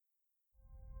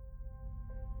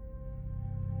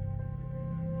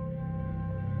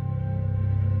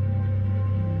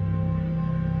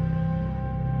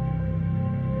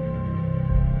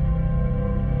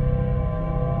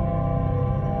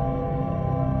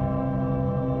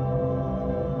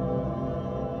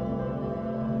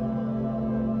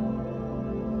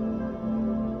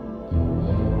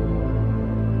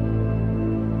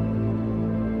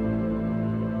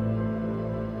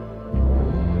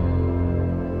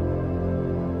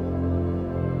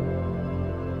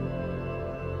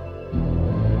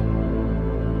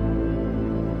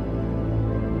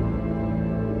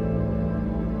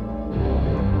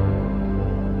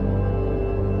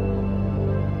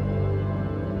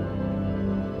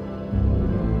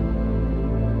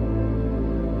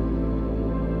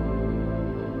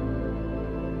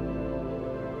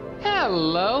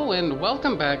Hello and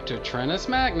welcome back to Trentus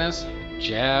Magnus,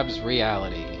 Jabs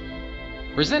Reality.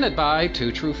 Presented by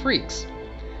Two True Freaks.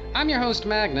 I'm your host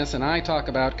Magnus and I talk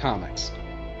about comics.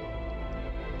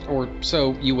 Or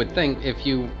so you would think if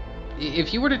you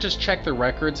were to just check the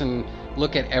records and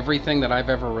look at everything that I've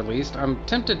ever released. I'm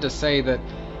tempted to say that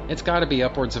it's got to be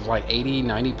upwards of like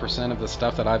 80-90% of the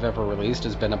stuff that I've ever released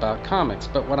has been about comics.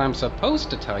 But what I'm supposed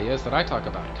to tell you is that I talk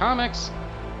about comics,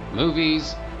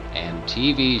 movies, and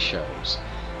TV shows.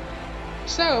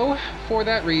 So, for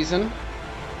that reason,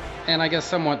 and I guess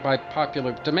somewhat by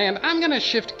popular demand, I'm going to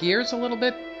shift gears a little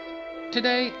bit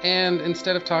today, and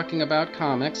instead of talking about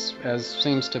comics, as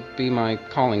seems to be my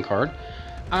calling card,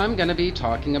 I'm going to be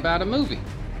talking about a movie.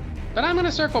 But I'm going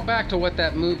to circle back to what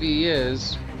that movie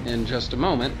is in just a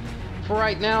moment. For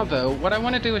right now, though, what I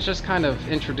want to do is just kind of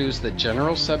introduce the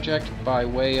general subject by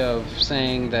way of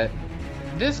saying that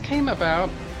this came about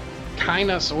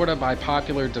kind of sort of by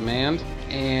popular demand,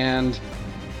 and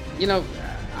you know,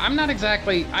 I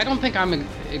don't think I'm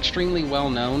extremely well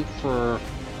known for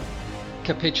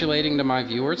capitulating to my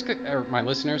viewers, or my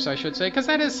listeners I should say, because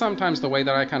that is sometimes the way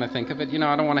that I kind of think of it. You know,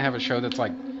 I don't want to have a show that's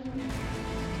like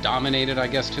dominated, I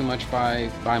guess, too much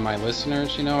by my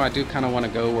listeners. You know, I do kind of want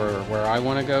to go where I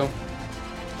want to go,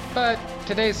 but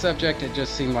today's subject, it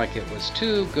just seemed like it was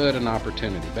too good an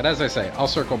opportunity. But as I say, I'll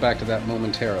circle back to that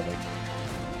momentarily.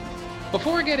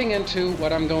 Before getting into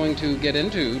what I'm going to get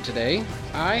into today,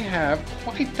 I have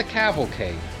quite the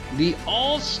cavalcade. The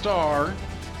all-star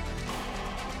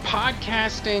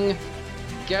podcasting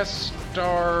guest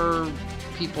star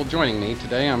people joining me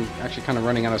today. I'm actually kind of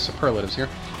running out of superlatives here.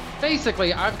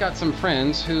 Basically, I've got some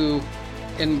friends who,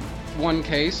 in one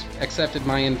case, accepted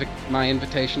my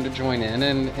invitation to join in,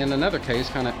 and in another case,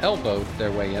 kind of elbowed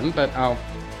their way in, but I'll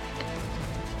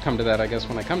come to that, I guess,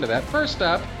 when I come to that. First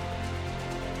up,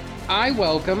 I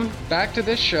welcome back to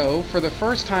this show for the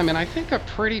first time in I think a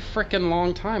pretty frickin'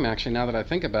 long time, actually, now that I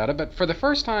think about it, but for the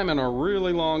first time in a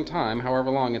really long time, however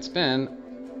long it's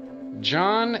been,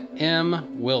 John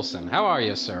M. Wilson. How are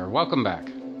you, sir? Welcome back.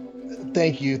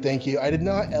 Thank you. I did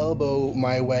not elbow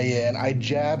my way in. I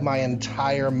jabbed my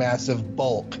entire massive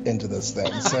bulk into this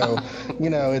thing. So, you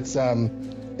know, it's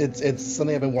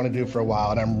something I've been wanting to do for a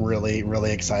while, and I'm really,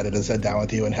 really excited to sit down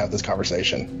with you and have this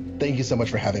conversation. Thank you so much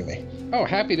for having me. Oh,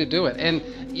 happy to do it. And,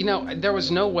 you know, there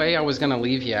was no way I was going to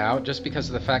leave you out just because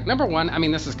of the fact, number one, I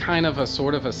mean, this is kind of a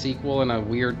sort of a sequel in a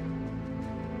weird,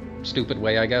 stupid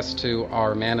way, I guess, to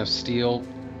our Man of Steel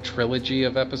trilogy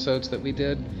of episodes that we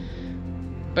did.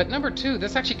 But number two,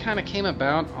 this actually kind of came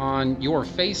about on your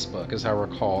Facebook, as I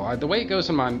recall. The way it goes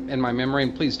in my memory,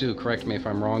 and please do correct me if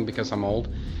I'm wrong because I'm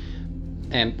old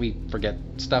and we forget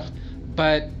stuff,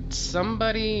 but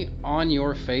somebody on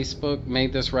your Facebook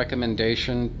made this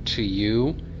recommendation to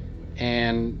you,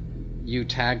 and you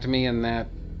tagged me in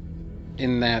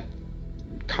that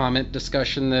comment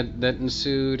discussion that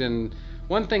ensued, and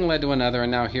one thing led to another,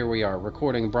 and now here we are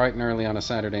recording bright and early on a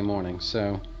Saturday morning.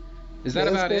 So is that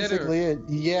about it? Basically it?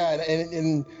 Yeah,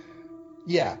 and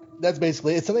yeah, that's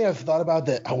basically it's something I've thought about.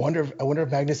 That I wonder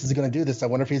if Magnus is going to do this. I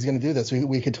wonder if he's going to do this.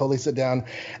 We could totally sit down.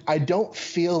 I don't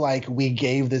feel like we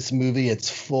gave this movie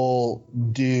its full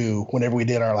due whenever we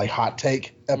did our like hot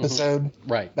take episode,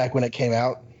 right back when it came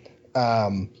out.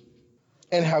 And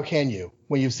how can you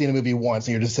when you've seen a movie once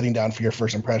and you're just sitting down for your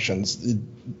first impressions?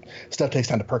 Stuff takes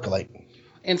time to percolate.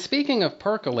 And speaking of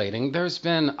percolating, there's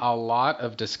been a lot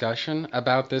of discussion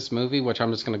about this movie, which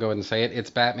I'm just going to go ahead and say it.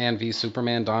 It's Batman v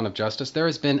Superman: Dawn of Justice. There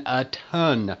has been a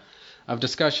ton of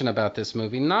discussion about this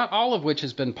movie, not all of which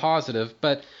has been positive,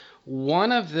 but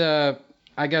one of the,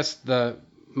 I guess, the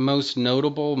most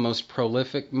notable, most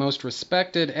prolific, most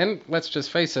respected, and let's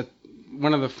just face it,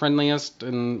 one of the friendliest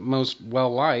and most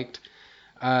well-liked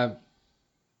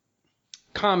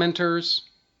commenters,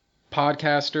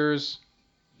 podcasters,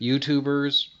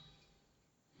 YouTubers,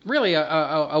 really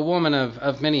a woman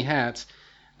of many hats.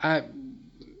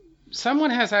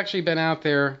 Someone has actually been out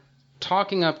there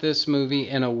talking up this movie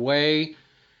in a way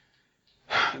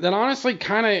that honestly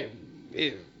kind of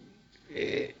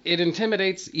it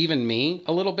intimidates even me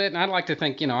a little bit. And I'd like to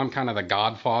think, you know, I'm kind of the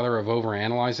godfather of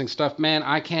overanalyzing stuff. Man,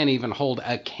 I can't even hold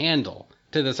a candle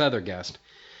to this other guest.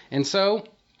 And so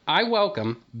I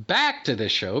welcome back to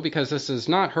this show, because this is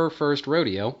not her first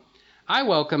rodeo, I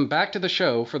welcome back to the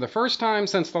show for the first time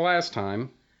since the last time,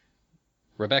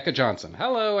 Rebecca Johnson.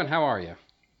 Hello, and how are you?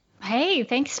 Hey,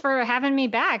 thanks for having me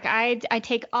back. I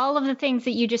take all of the things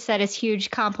that you just said as huge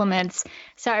compliments.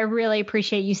 So I really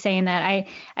appreciate you saying that.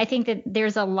 I think that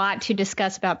there's a lot to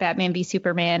discuss about Batman v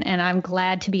Superman, and I'm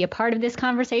glad to be a part of this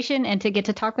conversation and to get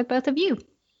to talk with both of you.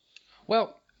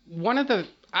 Well,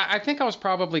 I think I was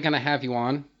probably going to have you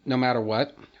on no matter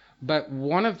what. But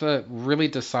one of the really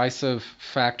decisive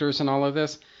factors in all of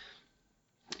this,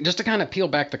 just to kind of peel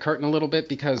back the curtain a little bit,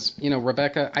 because,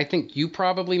 Rebecca, I think you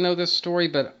probably know this story,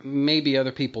 but maybe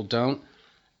other people don't.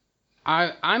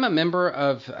 I'm a member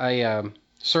of a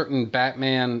certain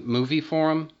Batman movie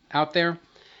forum out there,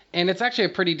 and it's actually a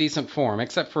pretty decent forum,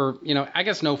 except for, I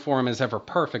guess no forum is ever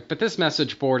perfect, but this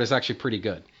message board is actually pretty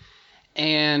good.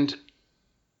 And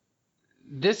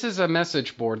this is a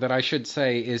message board that I should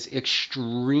say is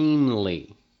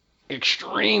extremely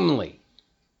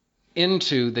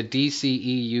into the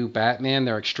DCEU Batman.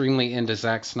 They're extremely into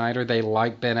Zack Snyder. They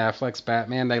like Ben Affleck's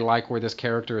Batman. They like where this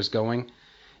character is going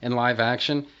in live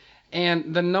action.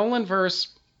 And the Nolanverse,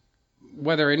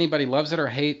 whether anybody loves it or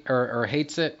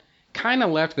hates it, kind of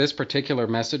left this particular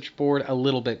message board a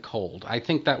little bit cold. I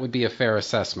think that would be a fair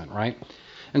assessment, right?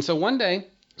 And so one day,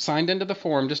 signed into the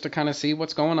forum just to kind of see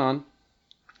what's going on,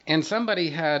 and somebody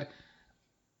had,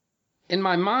 in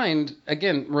my mind,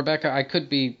 again, Rebecca, I could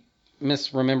be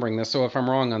misremembering this, so if I'm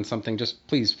wrong on something, just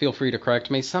please feel free to correct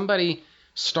me. Somebody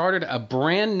started a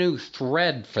brand new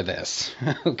thread for this,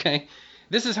 okay?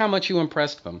 This is how much you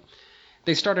impressed them.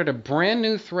 They started a brand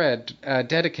new thread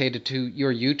dedicated to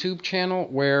your YouTube channel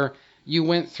where you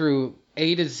went through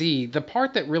A to Z. The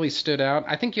part that really stood out,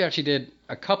 I think you actually did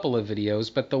a couple of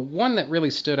videos, but the one that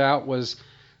really stood out was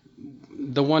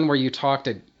the one where you talked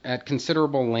at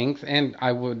considerable length, and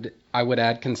I would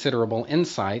add considerable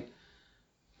insight,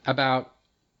 about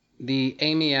the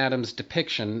Amy Adams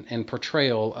depiction and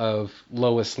portrayal of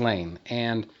Lois Lane.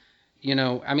 And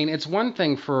it's one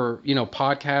thing for,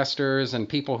 podcasters and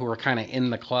people who are kind of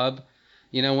in the club,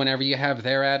 whenever you have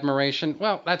their admiration,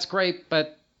 well, that's great,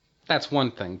 but that's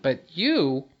one thing. But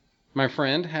you, my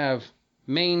friend, have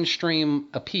mainstream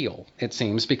appeal, it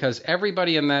seems, because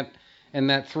everybody in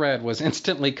that thread was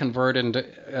instantly converted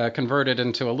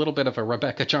into a little bit of a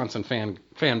Rebecca Johnson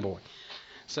fanboy.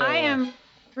 So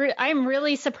I'm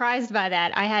really surprised by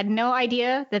that. I had no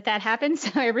idea that happened,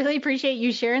 so I really appreciate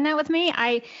you sharing that with me.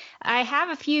 I have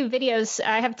a few videos.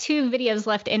 I have 2 videos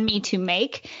left in me to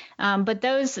make, but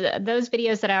those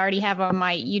videos that I already have on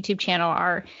my YouTube channel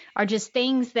are just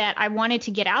things that I wanted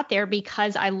to get out there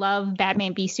because I love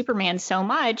Batman v Superman so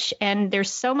much, and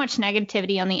there's so much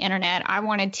negativity on the internet. I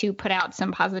wanted to put out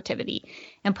some positivity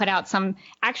and put out some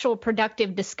actual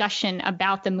productive discussion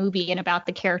about the movie and about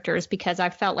the characters, because I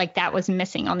felt like that was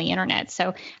missing on the internet.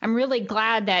 So I'm really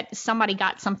glad that somebody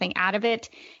got something out of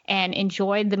it and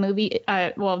enjoyed the movie,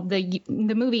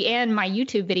 the movie and my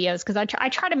YouTube videos, because I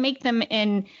try to make them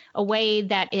in a way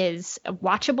that is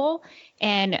watchable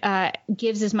and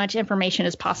gives as much information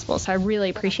as possible. So I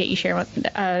really appreciate you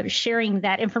sharing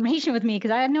that information with me, because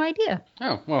I had no idea.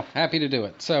 Oh, well, happy to do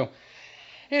it. So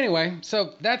anyway,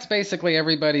 so that's basically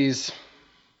everybody's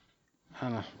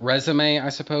resume, I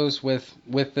suppose, with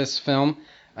this film,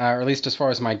 or at least as far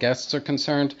as my guests are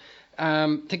concerned.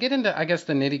 To get into, I guess,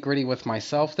 the nitty-gritty with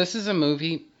myself, this is a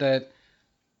movie that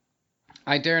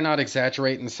I dare not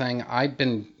exaggerate in saying I've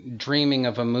been dreaming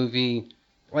of a movie,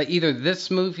 like either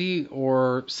this movie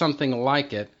or something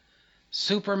like it,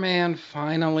 Superman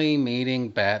finally meeting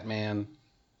Batman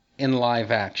in live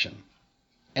action.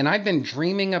 And I've been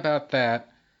dreaming about that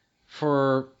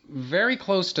for very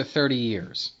close to 30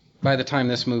 years by the time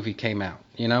this movie came out.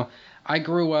 I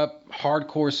grew up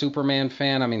hardcore Superman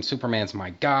fan. I mean, Superman's my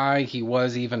guy. He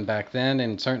was even back then,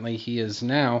 and certainly he is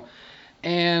now.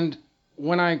 And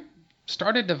when I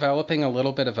started developing a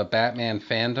little bit of a Batman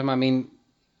fandom, I mean,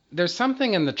 there's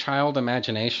something in the child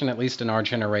imagination, at least in our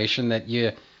generation, that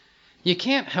you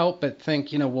can't help but think,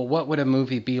 well, what would a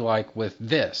movie be like with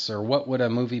this? Or what would a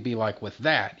movie be like with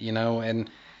that? And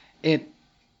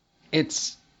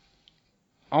it's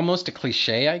almost a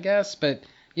cliche, I guess, but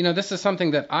this is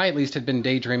something that I at least had been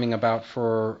daydreaming about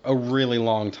for a really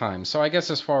long time. So I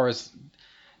guess as far as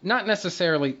not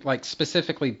necessarily like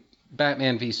specifically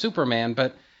Batman v Superman,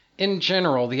 but in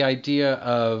general, the idea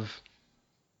of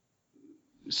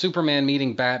Superman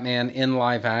meeting Batman in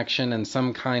live action in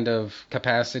some kind of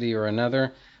capacity or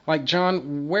another. Like,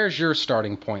 John, where's your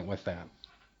starting point with that?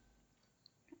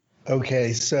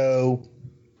 Okay, so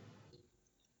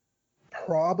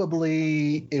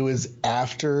probably it was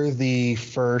after the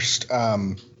first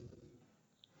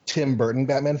Tim Burton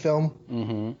Batman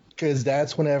film, because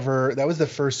that was the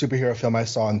first superhero film I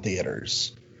saw in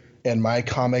theaters, and my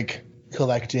comic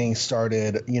collecting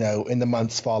started, in the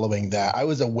months following that. I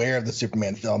was aware of the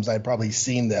Superman films. I had probably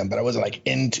seen them, but I wasn't like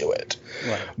into it.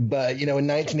 Right. But, in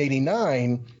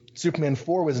 1989, Superman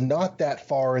 4 was not that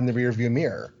far in the rearview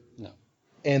mirror. No.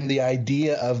 And the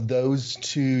idea of those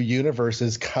two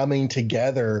universes coming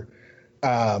together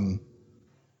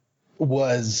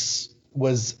was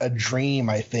was a dream,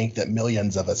 I think, that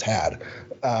millions of us had.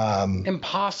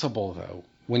 Impossible, though,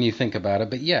 when you think about it.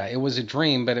 But yeah, it was a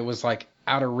dream, but it was like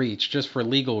out of reach just for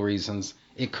legal reasons.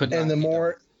 It could not. And the be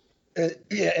more, done.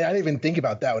 yeah, and I didn't even think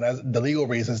about that the legal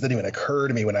reasons didn't even occur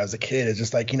to me when I was a kid. It's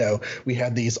just like, we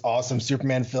had these awesome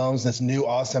Superman films, this new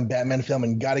awesome Batman film,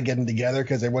 and got to get them together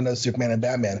because everyone knows Superman and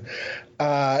Batman.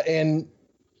 And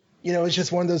it's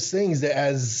just one of those things that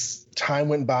as time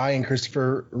went by and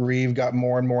Christopher Reeve got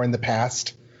more and more in the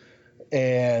past,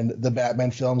 and the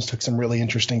Batman films took some really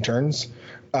interesting turns,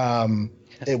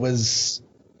 it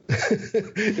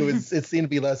seemed to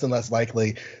be less and less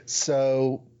likely.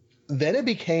 So then it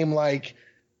became like,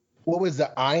 what was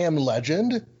the I Am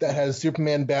Legend that has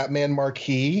Superman Batman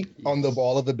marquee on the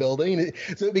wall of the building?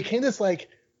 So it became this like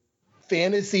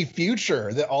fantasy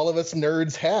future that all of us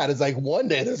nerds had. It's like, one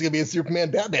day there's going to be a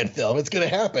Superman Batman film. It's going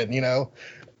to happen,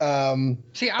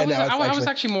 See, I was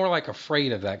actually more like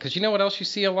afraid of that, because you know what else you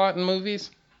see a lot in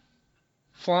movies?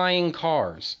 Flying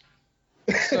cars.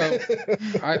 So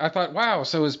I thought, wow,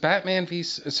 so is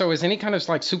any kind of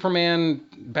like Superman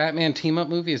Batman team up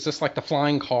movie, is this like the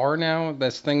flying car now,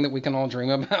 this thing that we can all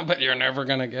dream about but you're never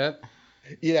gonna get?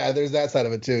 Yeah, there's that side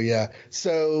of it too. Yeah.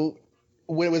 So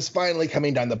when it was finally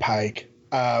coming down the pike,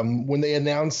 when they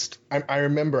announced, I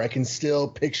remember, I can still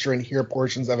picture and hear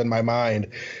portions of it in my mind,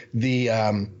 the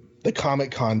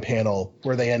Comic-Con panel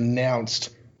where they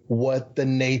announced what the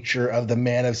nature of the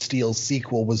Man of Steel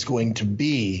sequel was going to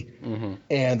be. Mm-hmm.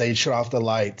 And they shut off the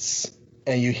lights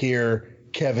and you hear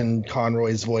Kevin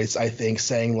Conroy's voice, I think,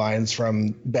 saying lines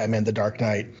from Batman the Dark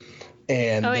Knight.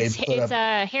 And it's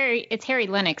Harry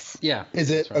Lennox. Yeah. Is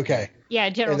it? Right. Okay. Yeah,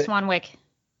 General Swanwick.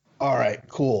 All right,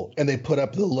 cool. And they put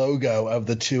up the logo of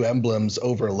the two emblems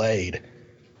overlaid,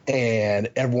 and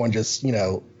everyone just,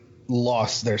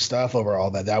 lost their stuff over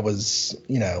all that. That was,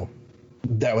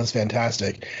 that was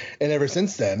fantastic. And ever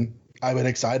since then, I've been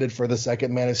excited for the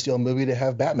second Man of Steel movie to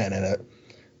have Batman in it.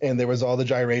 And there was all the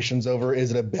gyrations over,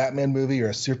 is it a Batman movie or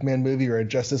a Superman movie or a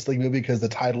Justice League movie, because the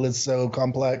title is so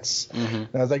complex. Mm-hmm.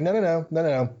 And I was like,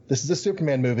 no. This is a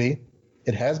Superman movie.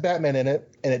 It has Batman in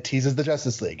it, and it teases the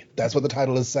Justice League. That's what the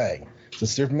title is saying. It's a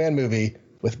Superman movie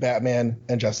with Batman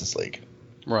and Justice League.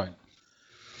 Right.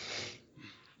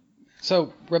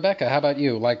 So, Rebecca, how about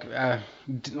you? Like,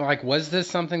 was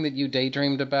this something that you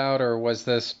daydreamed about, or was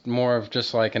this more of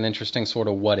just like an interesting sort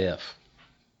of what if?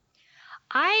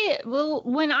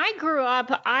 When I grew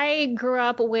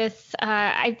up with,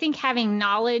 I think, having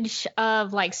knowledge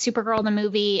of like Supergirl, the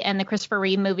movie, and the Christopher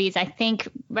Reeve movies. I think,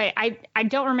 but I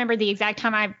don't remember the exact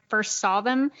time I first saw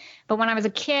them. But when I was a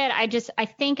kid, I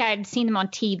think I'd seen them on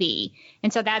TV.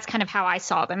 And so that's kind of how I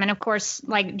saw them. And of course,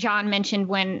 like John mentioned,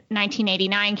 when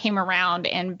 1989 came around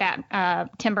and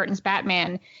Tim Burton's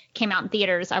Batman came out in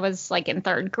theaters, I was like in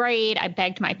third grade. I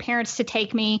begged my parents to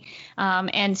take me.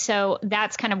 And so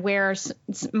that's kind of where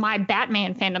my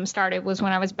Batman fandom started, was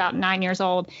when I was about 9 years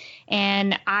old.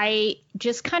 And I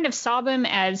just kind of saw them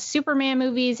as Superman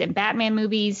movies and Batman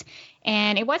movies.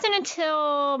 And it wasn't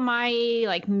until my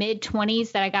like mid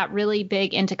 20s that I got really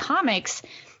big into comics.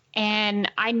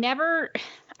 And I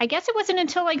guess it wasn't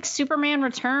until like Superman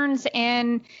Returns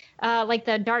and like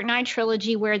the Dark Knight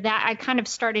trilogy where that I kind of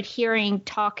started hearing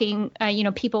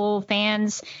people,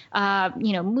 fans,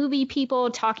 movie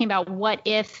people talking about what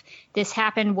if this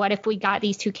happened? What if we got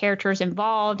these two characters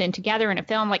involved and together in a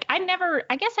film? Like I never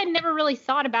really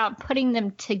thought about putting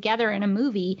them together in a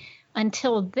movie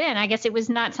until then. I guess it was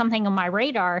not something on my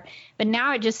radar, but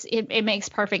now it makes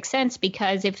perfect sense,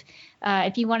 because if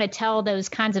you want to tell those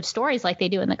kinds of stories like they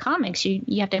do in the comics,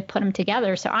 you have to put them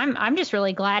together. So I'm just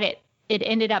really glad it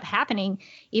ended up happening,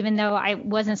 even though I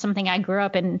wasn't something I grew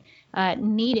up and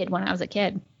needed when I was a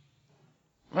kid.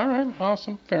 All right,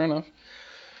 awesome, fair enough.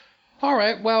 All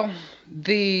right, well,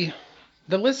 the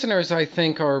listeners, I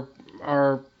think,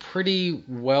 are pretty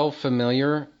well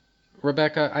familiar,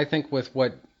 Rebecca, I think, with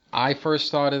what I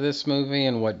first thought of this movie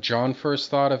and what John first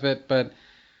thought of it, but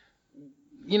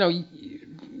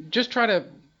just try to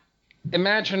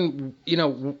imagine,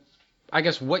 I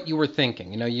guess what you were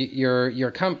thinking.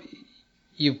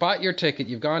 You've bought your ticket,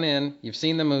 you've gone in, you've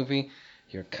seen the movie,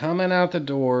 you're coming out the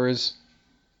doors.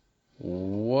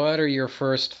 What are your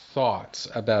first thoughts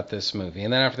about this movie?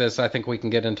 And then after this, I think we can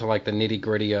get into like the nitty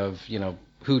gritty of,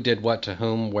 who did what to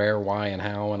whom, where, why, and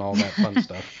how, and all that fun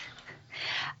stuff.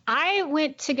 I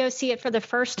went to go see it for the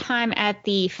first time at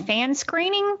the fan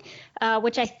screening,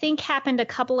 which I think happened a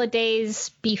couple of days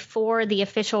before the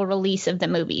official release of the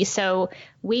movie. So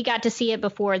we got to see it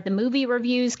before the movie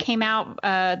reviews came out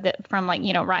from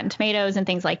Rotten Tomatoes and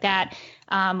things like that.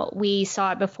 We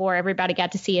saw it before everybody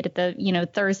got to see it at the,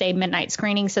 Thursday midnight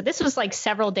screening. So this was like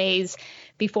several days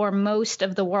before most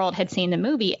of the world had seen the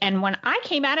movie. And when I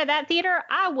came out of that theater,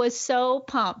 I was so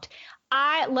pumped.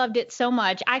 I loved it so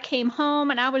much. I came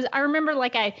home and I remember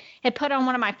like I had put on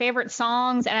one of my favorite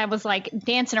songs and I was like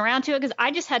dancing around to it because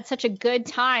I just had such a good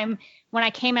time when I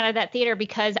came out of that theater,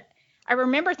 because I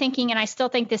remember thinking, and I still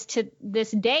think this to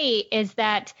this day, is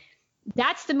that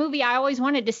that's the movie I always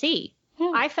wanted to see.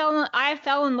 I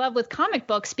fell in love with comic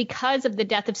books because of the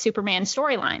Death of Superman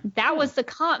storyline. That was the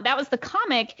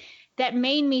comic that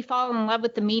made me fall in love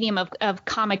with the medium of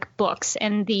comic books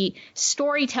and the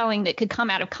storytelling that could come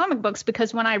out of comic books.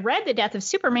 Because when I read The Death of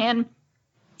Superman,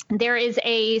 there is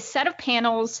a set of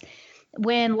panels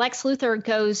when Lex Luthor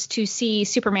goes to see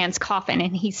Superman's coffin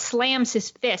and he slams his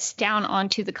fist down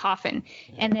onto the coffin.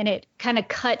 And then it kind of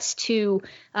cuts to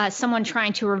someone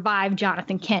trying to revive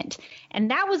Jonathan Kent.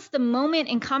 And that was the moment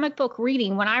in comic book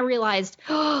reading when I realized,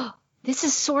 oh, this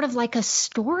is sort of like a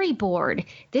storyboard.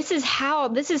 This is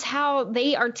how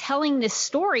they are telling this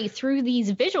story through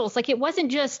these visuals. Like, it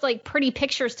wasn't just like pretty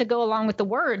pictures to go along with the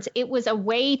words. It was a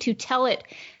way to tell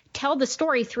the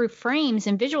story through frames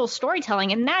and visual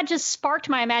storytelling. And that just sparked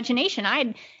my imagination. I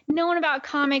had known about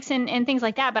comics and things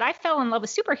like that, but I fell in love with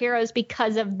superheroes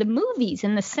because of the movies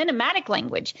and the cinematic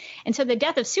language. And so The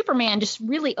Death of Superman just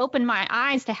really opened my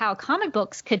eyes to how comic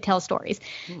books could tell stories.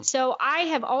 So I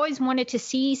have always wanted to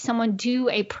see someone do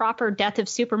a proper Death of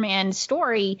Superman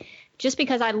story just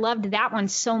because I loved that one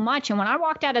so much. And when I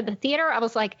walked out of the theater, I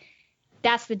was like,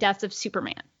 that's the Death of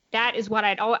Superman. That is what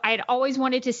I'd always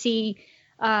wanted to see.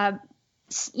 I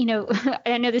know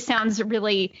this sounds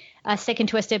really sick and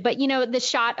twisted, but, the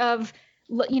shot of,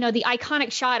 the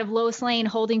iconic shot of Lois Lane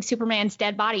holding Superman's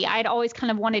dead body. I'd always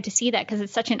kind of wanted to see that because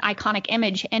it's such an iconic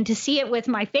image, and to see it with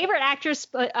my favorite actress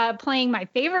playing my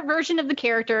favorite version of the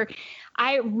character,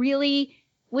 I really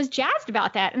was jazzed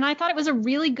about that. And I thought it was a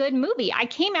really good movie. I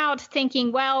came out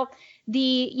thinking, well,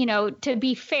 to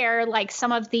be fair, like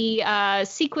some of the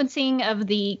sequencing of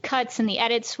the cuts and the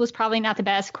edits was probably not the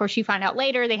best. Of course, you find out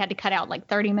later they had to cut out like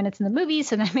 30 minutes in the movie,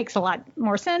 so that makes a lot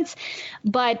more sense.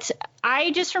 But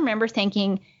I just remember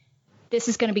thinking, this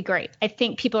is going to be great. I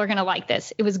think people are going to like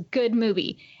this. It was a good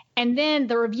movie. And then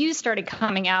the reviews started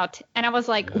coming out, and I was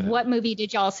like, what movie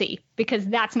did y'all see? Because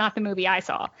that's not the movie I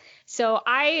saw. So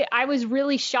I was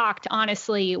really shocked,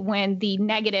 honestly, when the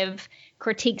negative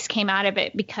critiques came out of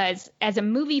it, because as a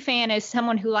movie fan, as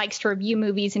someone who likes to review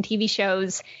movies and TV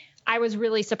shows, I was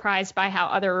really surprised by how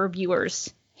other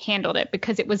reviewers handled it,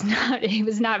 because it was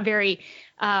not very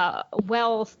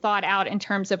well thought out in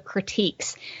terms of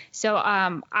critiques. So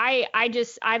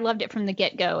I loved it from the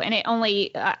get-go, and it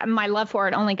only my love for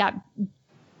it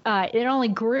only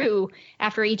grew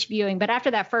after each viewing. But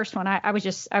after that first one, I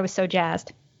was so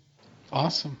jazzed.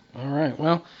 Awesome. All right.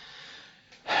 Well,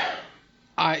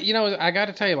 I got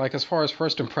to tell you, like, as far as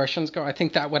first impressions go, I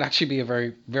think that would actually be a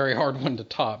very, very hard one to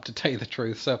top, to tell you the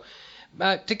truth. So,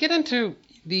 to get into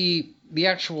the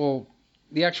actual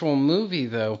movie,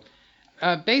 though,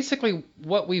 basically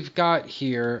what we've got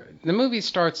here, the movie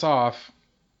starts off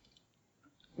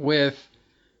with,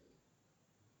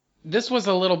 this was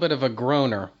a little bit of a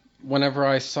groaner whenever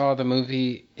I saw the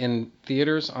movie in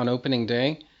theaters on opening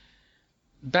day.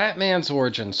 Batman's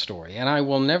origin story, and I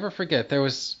will never forget, there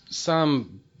was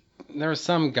some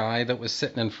guy that was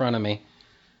sitting in front of me,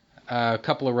 a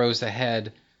couple of rows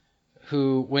ahead,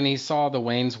 who, when he saw the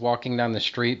Waynes walking down the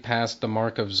street past the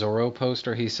Mark of Zorro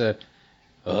poster, he said,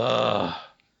 "Ugh,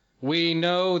 we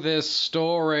know this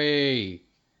story."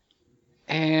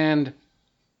 And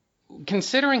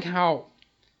considering how,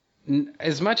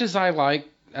 as much as I like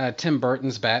Tim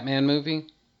Burton's Batman movie,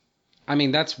 I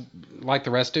mean, that's like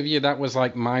the rest of you, that was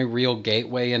like my real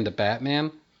gateway into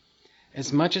Batman.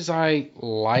 As much as I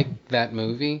like that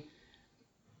movie,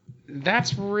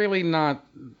 that's really not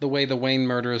the way the Wayne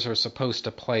murders are supposed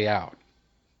to play out.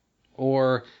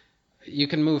 Or you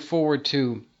can move forward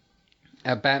to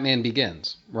Batman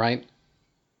Begins, right?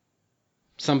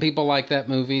 Some people like that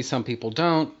movie, some people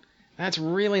don't. That's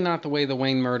really not the way the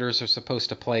Wayne murders are supposed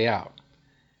to play out.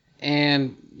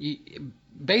 And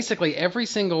basically every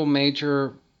single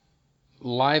major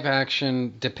live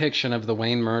action depiction of the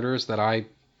Wayne murders that I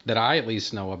at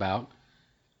least know about,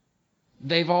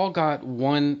 they've all got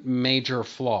one major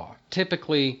flaw.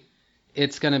 Typically,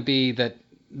 it's going to be that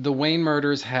the Wayne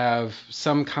murders have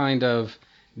some kind of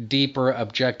deeper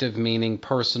objective meaning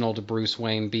personal to Bruce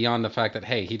Wayne beyond the fact that,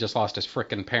 hey, he just lost his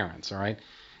frickin' parents, all right?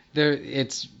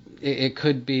 It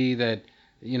could be that,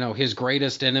 you know, his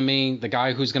greatest enemy, the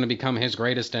guy who's going to become his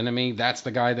greatest enemy, that's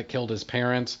the guy that killed his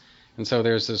parents. And so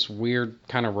there's this weird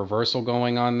kind of reversal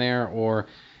going on there, or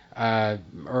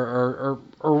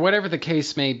whatever the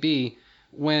case may be,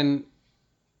 when,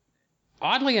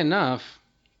 oddly enough,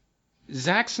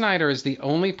 Zack Snyder is the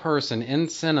only person in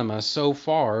cinema so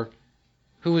far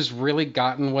who has really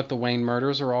gotten what the Wayne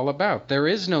murders are all about. There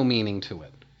is no meaning to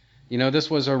it. You know, this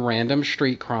was a random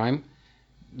street crime.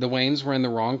 The Waynes were in the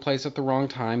wrong place at the wrong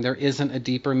time. There isn't a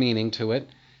deeper meaning to it.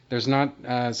 There's not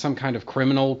some kind of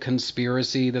criminal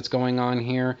conspiracy that's going on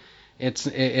here. It's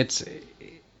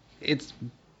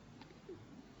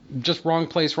just wrong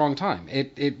place, wrong time.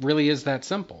 It really is that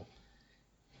simple.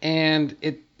 And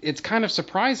it's kind of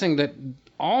surprising that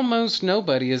almost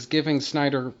nobody is giving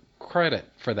Snyder credit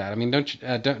for that. I mean,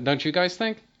 don't you guys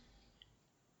think?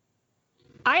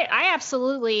 I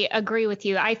absolutely agree with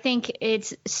you. I think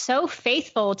it's so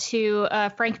faithful to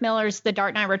Frank Miller's The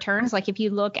Dark Knight Returns. Like, if you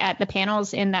look at the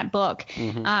panels in that book,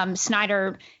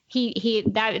 Snyder,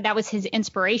 that was his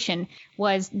inspiration,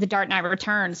 was The Dark Knight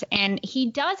Returns. And he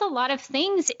does a lot of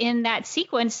things in that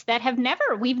sequence that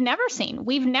we've never seen.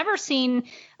 We've never seen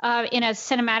in a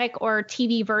cinematic or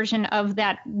TV version of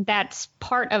that's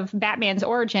part of Batman's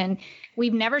origin.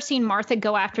 We've never seen Martha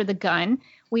go after the gun.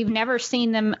 We've never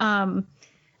seen them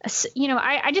you know,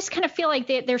 I just kind of feel like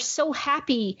they're so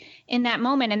happy in that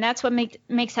moment, and that's what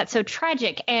makes that so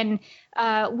tragic. And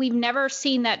we've never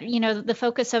seen that, you know, the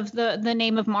focus of the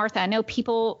name of Martha. I know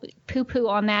people poo-poo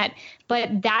on that,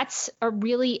 but that's a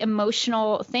really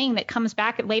emotional thing that comes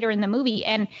back later in the movie.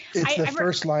 And it's the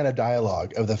first line of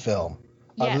dialogue of the film.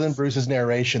 Yes. Other than Bruce's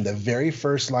narration, the very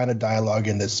first line of dialogue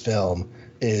in this film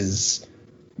is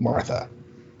Martha.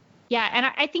 Yeah, and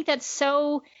I think that's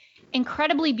so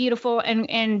incredibly beautiful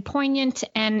and poignant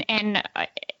and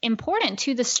important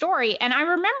to the story. And I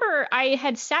remember I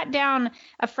had sat down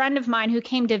a friend of mine who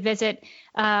came to visit,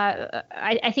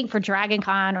 I think for Dragon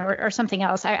Con or something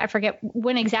else. I forget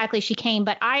when exactly she came,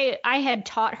 but I had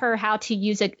taught her how to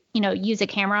use a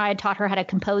camera. I had taught her how to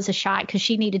compose a shot because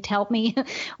she needed to help me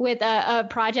with a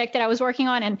project that I was working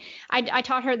on. And I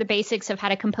taught her the basics of how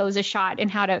to compose a shot and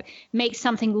how to make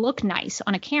something look nice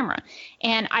on a camera.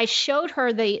 And I showed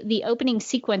her the opening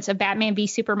sequence of Batman v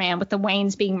Superman with the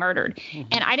Waynes being murdered. Mm-hmm.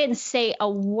 And I didn't say a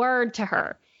word to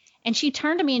her. And she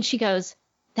turned to me and she goes,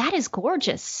 "That is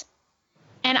gorgeous."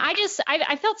 And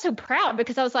I felt so proud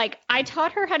because I was like, I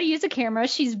taught her how to use a camera.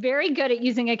 She's very good at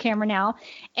using a camera now.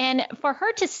 And for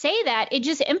her to say that, it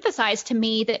just emphasized to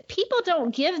me that people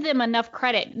don't give them enough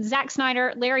credit, Zack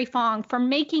Snyder, Larry Fong, for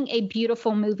making a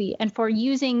beautiful movie and for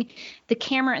using the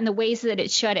camera in the ways that it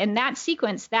should. And that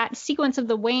sequence of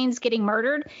the Waynes getting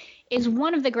murdered is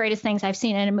one of the greatest things I've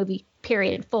seen in a movie,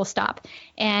 period, full stop.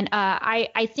 And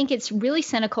I think it's really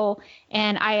cynical,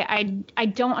 and I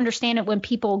don't understand it when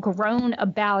people groan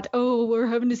about, oh, we're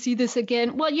having to see this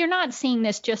again. Well, you're not seeing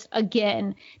this just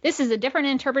again. This is a different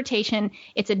interpretation.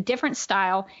 It's a different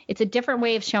style. It's a different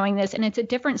way of showing this, and it's a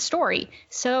different story.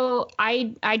 So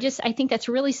I think that's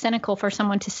really cynical for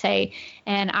someone to say,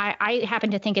 and I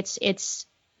happen to think it's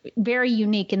very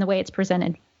unique in the way it's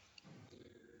presented.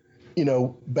 You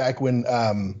know, back when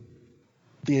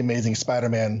The Amazing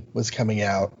Spider-Man was coming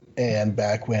out, and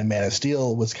back when Man of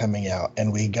Steel was coming out,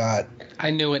 and we got...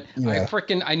 I knew it.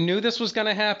 I knew this was going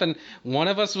to happen. One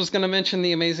of us was going to mention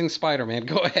The Amazing Spider-Man.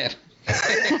 Go ahead.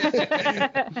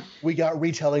 We got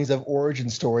retellings of origin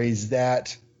stories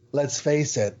that, let's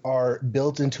face it, are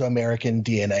built into American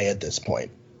DNA at this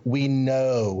point. We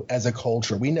know, as a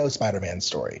culture, we know Spider-Man's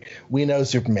story. We know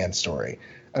Superman's story.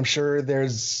 I'm sure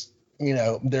there's... You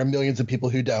know, there are millions of people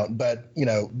who don't, but, you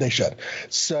know, they should.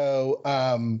 So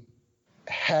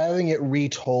having it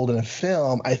retold in a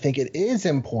film, I think it is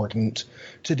important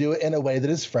to do it in a way that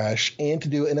is fresh and to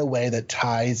do it in a way that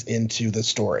ties into the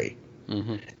story.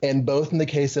 Mm-hmm. And both in the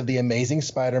case of The Amazing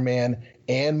Spider-Man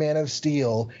and Man of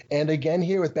Steel, and again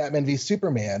here with Batman v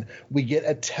Superman, we get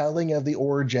a telling of the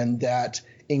origin that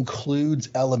includes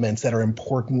elements that are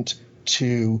important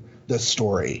to the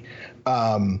story.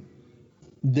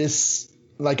 This,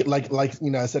 like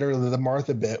you know, I said earlier, the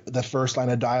Martha bit, the first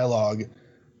line of dialogue,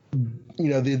 you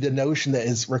know, the notion that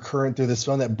is recurrent through this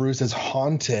film, that Bruce is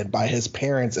haunted by his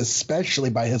parents, especially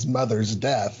by his mother's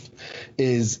death,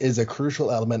 is a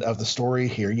crucial element of the story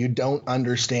here. You don't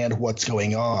understand what's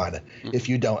going on if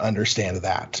you don't understand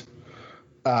that.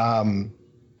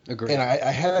 Agreed. And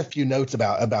I had a few notes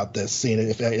about this scene,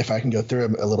 if I can go through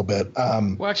them a little bit.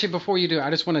 Well, actually, before you do, I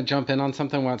just want to jump in on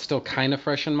something while it's still kind of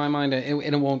fresh in my mind, and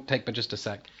it won't take but just a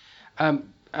sec.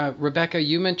 Rebecca,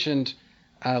 you mentioned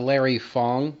Larry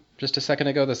Fong just a second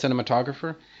ago, the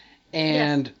cinematographer,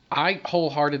 and yes. I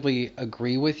wholeheartedly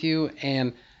agree with you.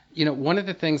 And, one of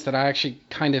the things that I actually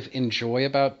kind of enjoy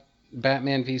about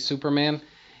Batman v Superman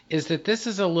is that this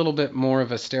is a little bit more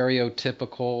of a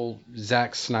stereotypical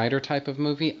Zack Snyder type of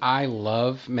movie. I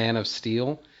love Man of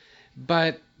Steel,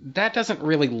 but that doesn't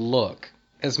really look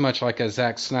as much like a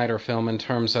Zack Snyder film in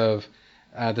terms of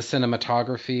the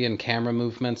cinematography and camera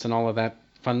movements and all of that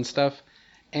fun stuff.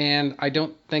 And I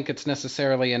don't think it's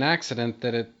necessarily an accident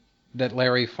that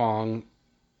Larry Fong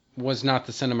was not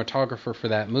the cinematographer for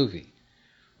that movie.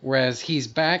 Whereas he's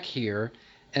back here,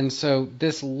 and so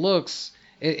this looks,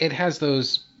 it has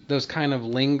those kind of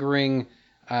lingering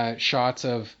shots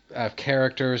of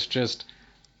characters just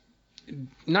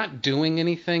not doing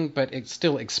anything, but it's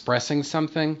still expressing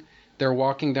something. They're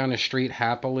walking down a street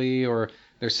happily, or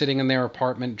they're sitting in their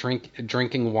apartment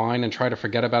drinking wine and try to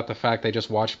forget about the fact they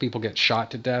just watched people get shot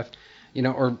to death,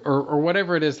 or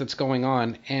whatever it is that's going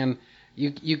on. And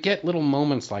you get little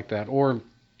moments like that, or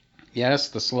yes,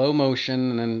 the slow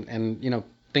motion and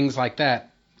things like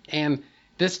that. And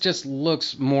this just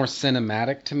looks more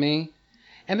cinematic to me.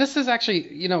 And this is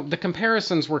actually, the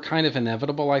comparisons were kind of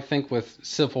inevitable, I think, with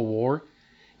Civil War,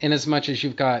 in as much as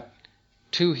you've got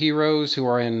two heroes who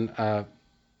are in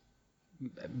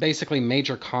basically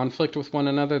major conflict with one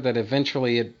another that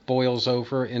eventually it boils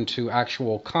over into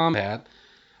actual combat.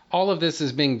 All of this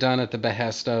is being done at the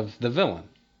behest of the villain.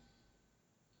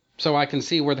 So I can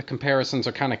see where the comparisons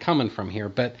are kind of coming from here.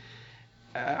 But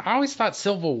I always thought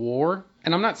Civil War,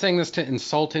 and I'm not saying this to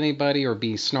insult anybody or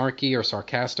be snarky or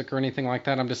sarcastic or anything like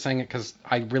that. I'm just saying it because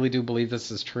I really do believe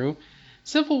this is true.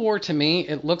 Civil War, to me,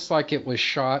 it looks like it was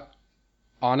shot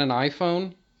on an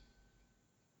iPhone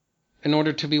in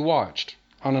order to be watched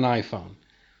on an iPhone.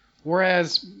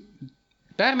 Whereas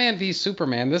Batman v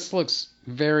Superman, this looks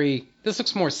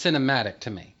more cinematic to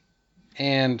me.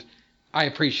 And I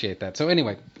appreciate that. So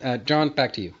anyway, John,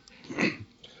 back to you.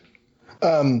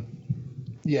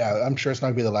 Yeah, I'm sure it's not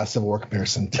going to be the last Civil War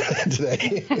comparison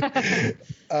today.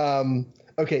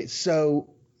 Okay, so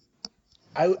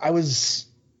I was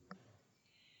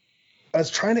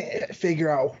trying to figure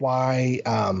out why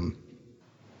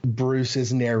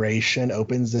Bruce's narration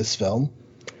opens this film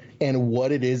and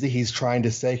what it is that he's trying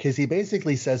to say, because he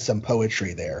basically says some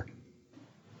poetry there.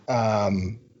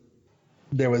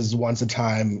 There was once a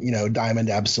time, diamond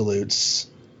absolutes,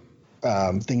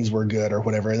 things were good or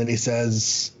whatever, and then he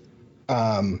says,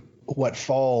 what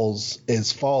falls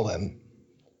is fallen.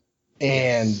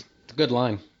 And it's a good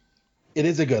line. It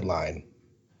is a good line.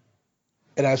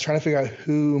 And I was trying to figure out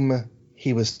whom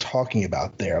he was talking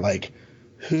about there, like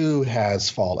who has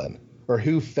fallen or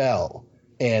who fell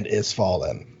and is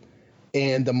fallen.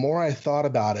 And the more I thought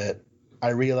about it, I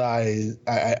realized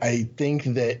I think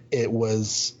that it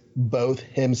was both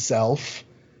himself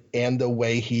and the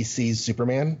way he sees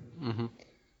Superman. Mm-hmm.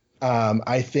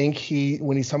 I think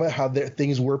when he's talking about how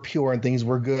things were pure and things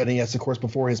were good, and yes, of course,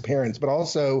 before his parents, but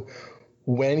also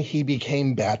when he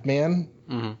became Batman,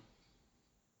 mm-hmm.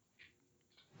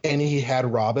 and he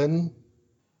had Robin,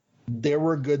 there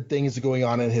were good things going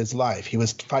on in his life. He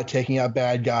was taking out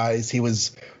bad guys. He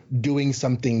was doing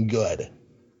something good.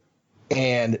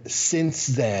 And since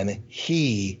then,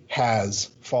 he has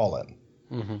fallen.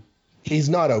 Mm-hmm. He's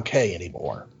not okay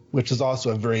anymore, which is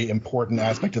also a very important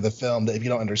aspect of the film, that if you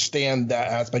don't understand that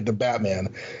aspect of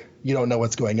Batman, you don't know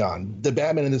what's going on. The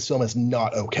Batman in this film is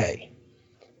not okay.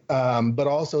 But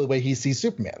also the way he sees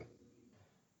Superman.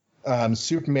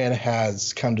 Superman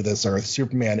has come to this earth.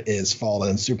 Superman is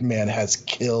fallen. Superman has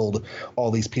killed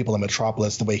all these people in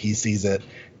Metropolis the way he sees it.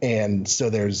 And so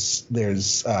there's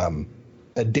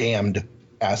a damned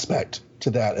aspect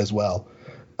to that as well.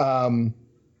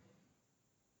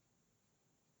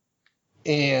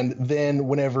 And then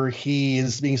whenever he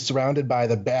is being surrounded by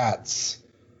the bats,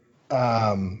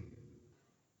 and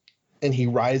he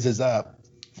rises up,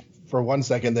 for 1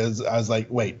 second, I was like,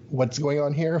 "Wait, what's going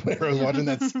on here?" Whenever I was watching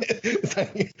that, it's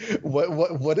like,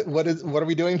 what are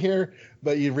we doing here?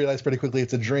 But you realize pretty quickly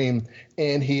it's a dream.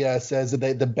 And he says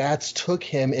that the bats took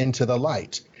him into the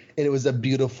light, and it was a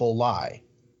beautiful lie.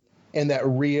 And that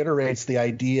reiterates the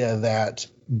idea that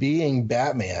being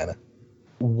Batman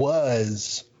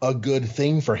was a good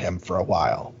thing for him for a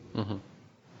while, mm-hmm.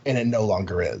 and it no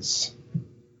longer is.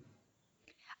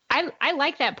 I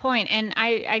like that point, and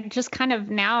I just kind of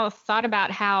now thought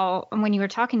about how when you were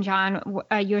talking, John,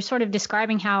 you were sort of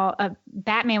describing how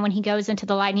Batman, when he goes into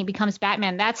the light and he becomes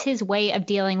Batman, that's his way of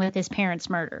dealing with his parents'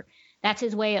 murder. That's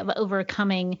his way of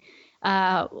overcoming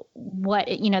the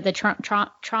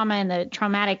trauma and the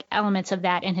traumatic elements of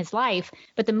that in his life.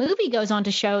 But the movie goes on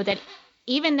to show that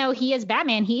even though he is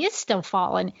Batman, he is still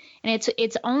fallen, and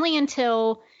it's only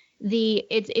until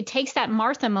it takes that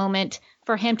Martha moment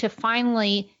for him to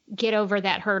finally get over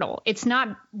that hurdle. It's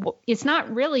not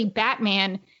really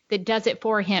Batman that does it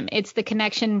for him. It's the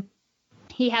connection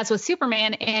he has with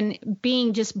Superman and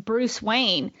being just Bruce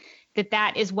Wayne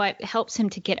that is what helps him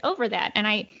to get over that. And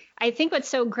I think what's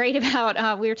so great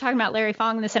about we were talking about Larry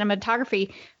Fong and the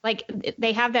cinematography, like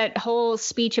they have that whole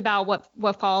speech about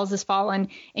what falls is fallen,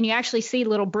 and you actually see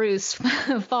little Bruce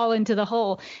fall into the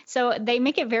hole. So they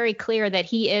make it very clear that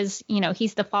he is,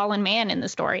 he's the fallen man in the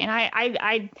story. And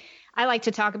I like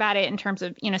to talk about it in terms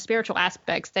of, spiritual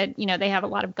aspects, that, they have a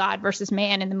lot of God versus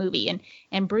man in the movie,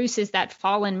 and Bruce is that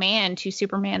fallen man to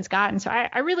Superman's God. And so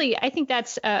I think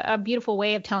that's a beautiful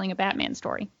way of telling a Batman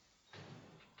story.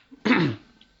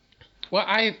 Well,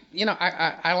 I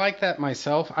like that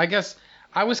myself. I guess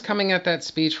I was coming at that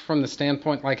speech from the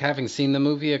standpoint, like having seen the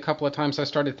movie a couple of times, I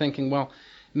started thinking, well,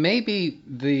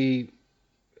 maybe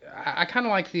I kind of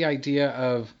like the idea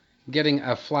of getting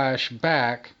a flash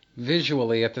back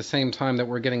visually at the same time that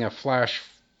we're getting a flash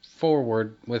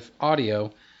forward with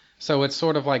audio. So it's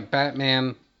sort of like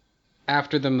Batman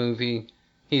after the movie.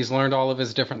 He's learned all of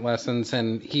his different lessons,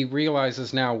 and he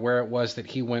realizes now where it was that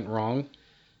he went wrong,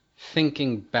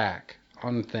 thinking back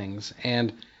on things.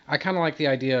 And I kind of like the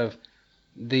idea of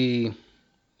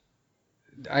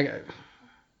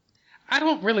I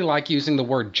don't really like using the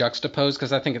word juxtapose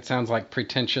because I think it sounds like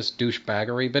pretentious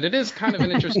douchebaggery, but it is kind of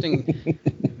an interesting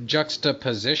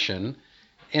juxtaposition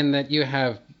in that you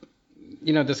have,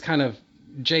 this kind of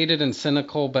jaded and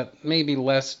cynical, but maybe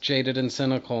less jaded and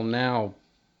cynical now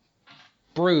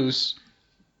Bruce,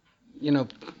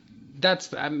 that's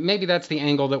the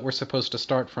angle that we're supposed to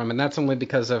start from, and that's only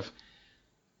because of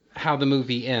how the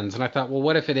movie ends. And I thought, well,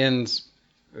 what if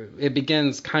it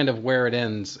begins kind of where it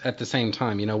ends at the same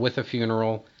time, with a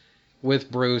funeral,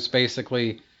 with Bruce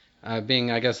basically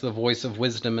being, I guess, the voice of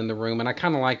wisdom in the room. And I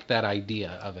kind of liked that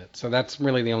idea of it. So that's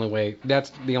really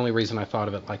that's the only reason I thought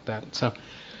of it like that. So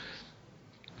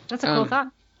that's a cool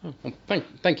thought. Well,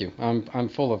 thank you. I'm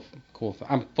full of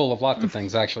I'm full of lots of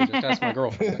things, actually. Just ask my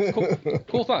girlfriend.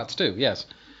 Cool thoughts too. Yes.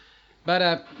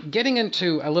 But getting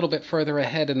into a little bit further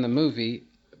ahead in the movie,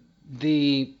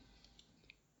 this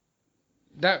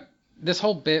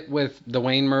whole bit with the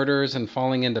Wayne murders and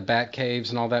falling into bat caves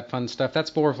and all that fun stuff,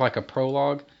 that's more of like a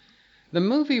prologue. The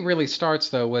movie really starts,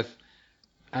 though, with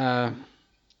yet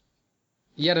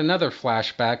another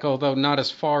flashback, although not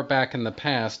as far back in the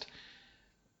past.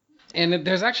 And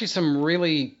there's actually some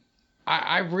really...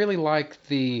 I really like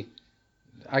the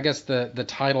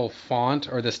title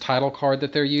font, or this title card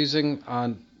that they're using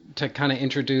to kind of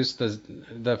introduce the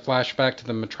flashback to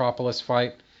the Metropolis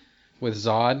fight with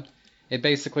Zod. It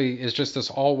basically is just this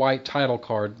all-white title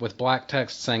card with black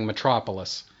text saying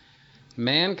Metropolis.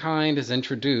 Mankind is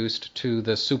introduced to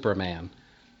the Superman.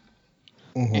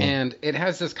 Mm-hmm. And it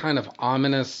has this kind of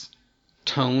ominous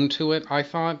tone to it, I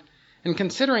thought. And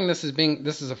considering this is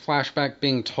a flashback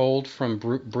being told from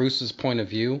Bruce's point of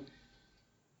view,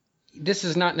 this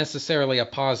is not necessarily a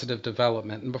positive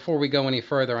development. And before we go any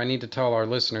further, I need to tell our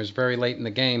listeners, very late in the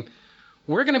game,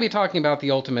 we're going to be talking about the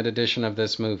Ultimate Edition of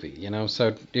this movie.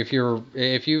 So if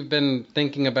you've been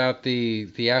thinking about the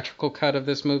theatrical cut of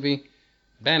this movie,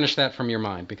 banish that from your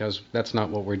mind, because that's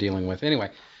not what we're dealing with. Anyway,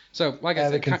 so like I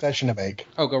said, have a confession to make.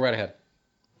 Oh, go right ahead.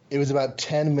 It was about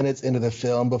 10 minutes into the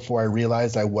film before I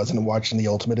realized I wasn't watching the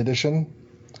Ultimate Edition.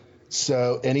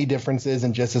 So any differences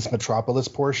in just this Metropolis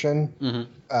portion,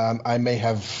 mm-hmm. I may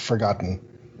have forgotten.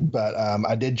 But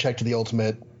I did check to the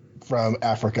Ultimate from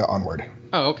Africa onward.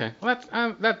 Oh, okay. Well,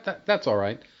 that's all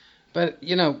right. But,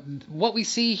 what we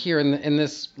see here in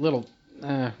this little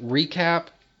recap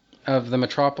of the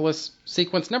Metropolis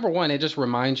sequence, number one, it just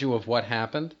reminds you of what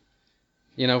happened,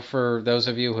 for those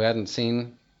of you who hadn't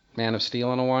seen Man of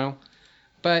Steel in a while.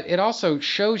 But it also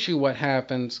shows you what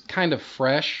happens kind of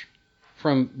fresh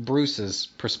from Bruce's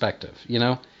perspective,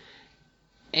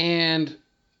 And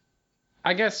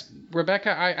I guess,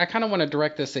 Rebecca, I kind of want to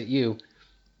direct this at you.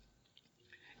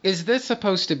 Is this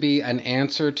supposed to be an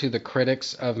answer to the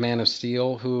critics of Man of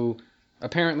Steel, who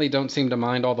apparently don't seem to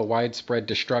mind all the widespread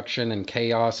destruction and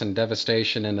chaos and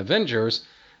devastation in Avengers,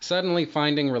 suddenly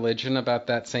finding religion about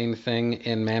that same thing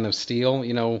in Man of Steel?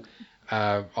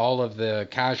 all of the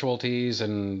casualties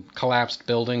and collapsed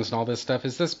buildings and all this stuff,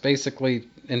 is this basically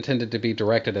intended to be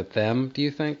directed at them, do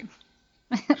you think?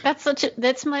 That's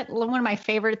one of my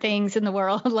favorite things in the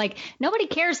world. Like, nobody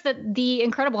cares that the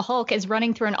Incredible Hulk is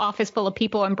running through an office full of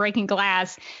people and breaking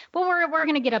glass, but we're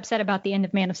going to get upset about the end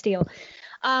of Man of Steel.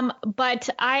 But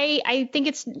I think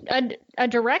it's a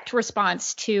direct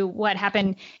response to what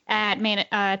happened at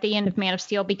the end of Man of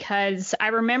Steel, because I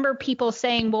remember people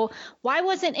saying, well, why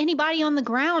wasn't anybody on the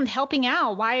ground helping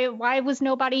out? Why was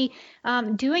nobody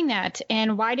doing that?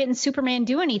 And why didn't Superman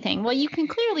do anything? Well, you can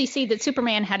clearly see that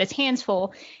Superman had his hands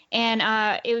full. And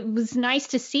it was nice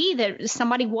to see that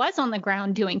somebody was on the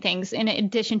ground doing things. In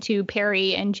addition to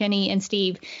Perry and Jenny and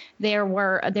Steve, there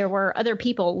were other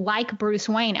people like Bruce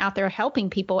Wayne out there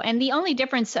helping people. And the only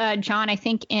difference, John, I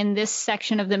think in this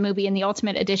section of the movie in the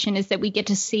Ultimate Edition is that we get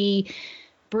to see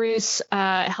Bruce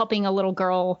helping a little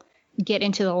girl get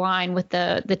into the line with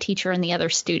the teacher and the other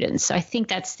students. I think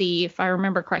if I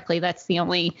remember correctly, that's the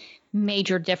only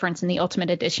major difference in the Ultimate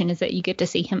Edition, is that you get to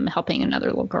see him helping another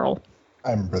little girl.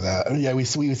 I remember that. Yeah, we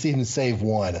see him save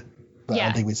one, but I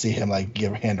don't think we see him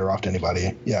hand her off to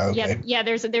anybody. Yeah, okay. Yeah.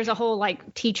 There's a whole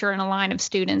teacher and a line of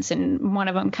students, and one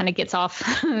of them kind of gets off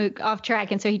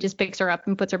track, and so he just picks her up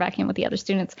and puts her back in with the other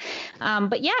students.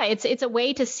 But yeah, it's a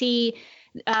way to see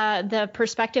the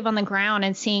perspective on the ground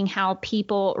and seeing how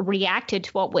people reacted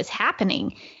to what was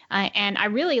happening. And I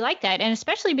really like that. And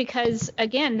especially because,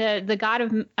 again, the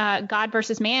God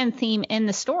versus man theme in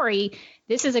the story,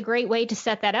 this is a great way to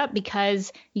set that up,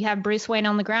 because you have Bruce Wayne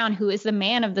on the ground, who is the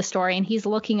man of the story, and he's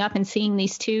looking up and seeing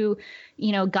these two,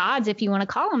 gods, if you want to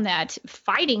call them that,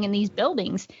 fighting in these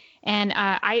buildings. And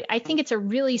I think it's a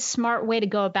really smart way to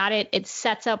go about it. It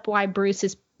sets up why Bruce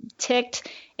is ticked.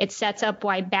 It sets up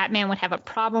why Batman would have a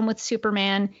problem with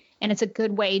Superman. And it's a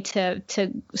good way to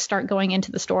start going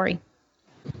into the story.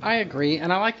 I agree.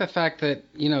 And I like the fact that,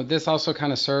 this also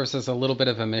kind of serves as a little bit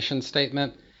of a mission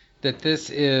statement, that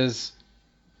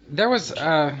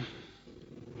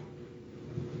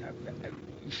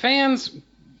fans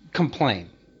complain.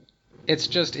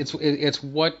 It's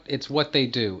what they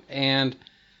do. And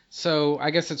so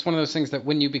I guess it's one of those things that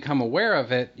when you become aware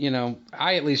of it,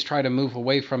 I at least try to move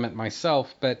away from it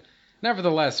myself. But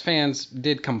nevertheless, fans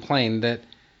did complain that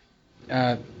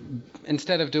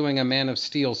instead of doing a Man of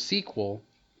Steel sequel,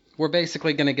 we're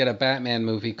basically going to get a Batman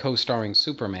movie co-starring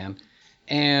Superman.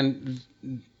 And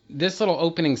this little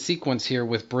opening sequence here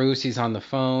with Bruce, he's on the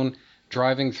phone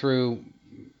driving through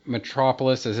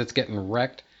Metropolis as it's getting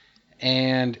wrecked.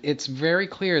 And it's very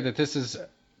clear that this is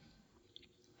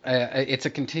it's a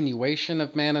continuation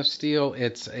of Man of Steel.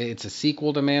 It's a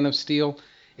sequel to Man of Steel.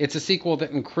 It's a sequel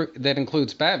that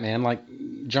includes Batman, like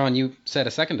John, you said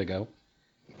a second ago.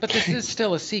 But this is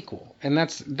still a sequel, and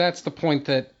that's the point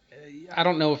that I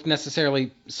don't know if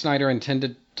necessarily Snyder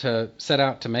intended to set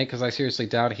out to make, because I seriously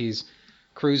doubt he's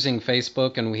cruising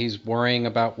Facebook and he's worrying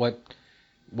about what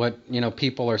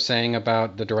people are saying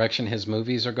about the direction his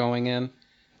movies are going in.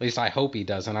 At least I hope he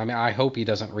doesn't. I mean, I hope he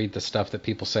doesn't read the stuff that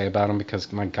people say about him,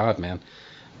 because, my God, man.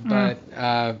 But,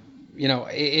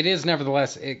 it is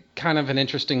nevertheless kind of an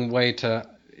interesting way to,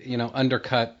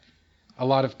 undercut a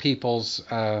lot of people's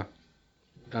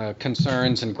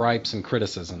concerns and gripes and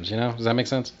criticisms, Does that make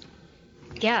sense?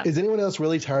 Yeah. Is anyone else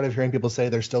really tired of hearing people say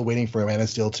they're still waiting for Man of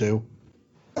Steel 2?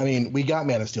 I mean, we got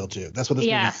Man of Steel 2. That's what this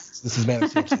movie is. This is Man of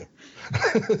Steel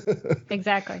 2.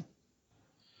 Exactly.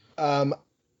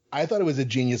 I thought it was a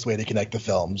genius way to connect the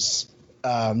films.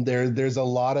 There's a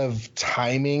lot of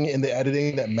timing in the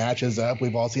editing that matches up.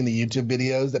 We've all seen the YouTube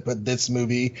videos that put this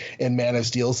movie and Man of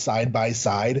Steel side by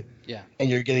side. Yeah. And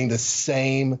you're getting the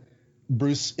same.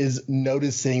 Bruce is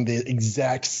noticing the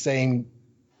exact same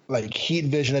heat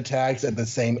vision attacks at the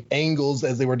same angles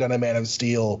as they were done in Man of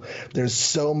Steel. There's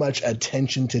so much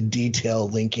attention to detail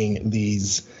linking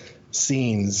these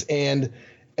scenes. And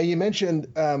you mentioned,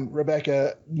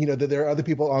 Rebecca, that there are other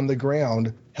people on the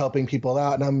ground helping people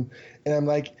out. And I'm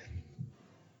like,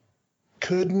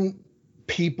 couldn't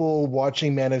people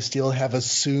watching Man of Steel have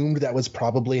assumed that was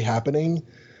probably happening?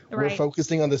 Right. We're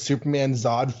focusing on the Superman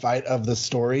Zod fight of the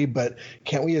story, but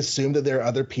can't we assume that there are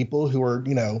other people who are,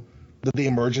 that the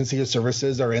emergency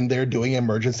services are in there doing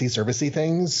emergency servicey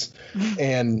things?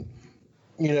 And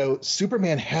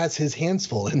Superman has his hands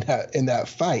full in that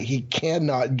fight. He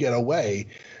cannot get away,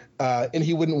 and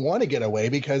he wouldn't want to get away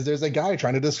because there's a guy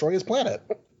trying to destroy his planet.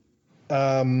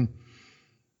 I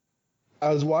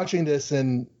was watching this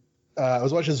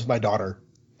with my daughter,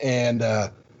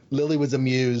 and Lily was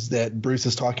amused that Bruce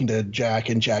is talking to Jack,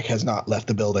 and Jack has not left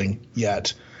the building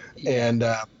yet. And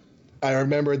I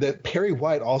remember that Perry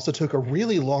White also took a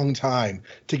really long time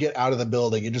to get out of the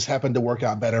building. It just happened to work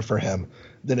out better for him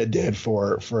than it did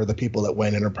for the people at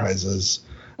Wayne Enterprises.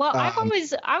 Well, I've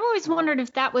always wondered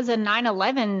if that was a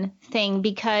 9/11 thing,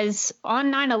 because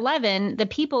on 9/11, the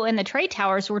people in the trade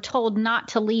towers were told not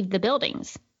to leave the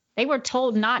buildings. They were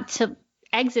told not to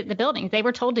exit the buildings. They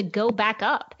were told to go back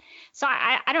up. So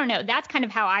I don't know. That's kind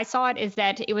of how I saw it, is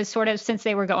that it was sort of, since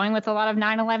they were going with a lot of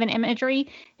 9/11 imagery,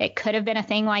 it could have been a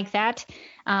thing like that.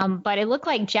 But it looked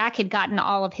like Jack had gotten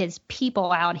all of his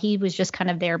people out. He was just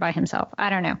kind of there by himself. I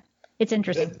don't know. It's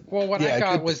interesting. Well, what I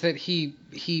got was that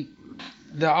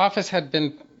the office had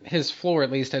been, his floor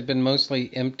at least, had been mostly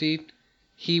emptied.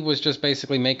 He was just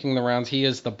basically making the rounds. He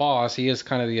is the boss. He is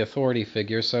kind of the authority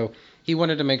figure. So he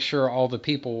wanted to make sure all the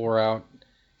people were out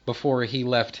before he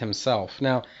left himself.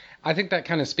 Now, I think that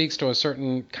kind of speaks to a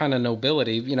certain kind of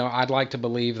nobility. You know, I'd like to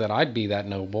believe that I'd be that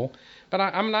noble. But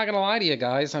I'm not going to lie to you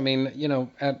guys. I mean, you know,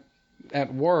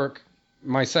 at work,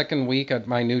 my second week at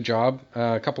my new job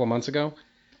a couple of months ago,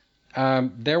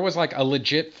 there was like a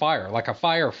legit fire, like a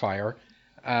fire,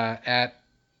 at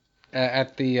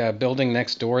the building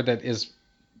next door that is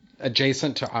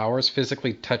adjacent to ours,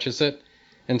 physically touches it.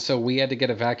 And so we had to get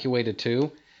evacuated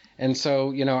too. And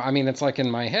so, you know, I mean, it's like in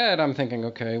my head, I'm thinking,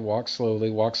 okay, walk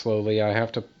slowly. I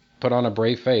have to put on a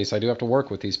brave face. I do have to work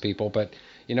with these people, but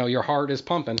you know, your heart is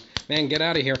pumping. Man, get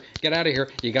out of here. You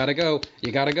gotta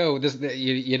go. This,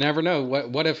 you never know.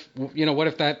 What if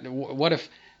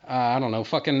I don't know,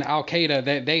 fucking Al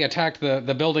Qaeda, they attacked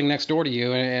the building next door to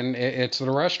you, and it's the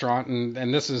restaurant,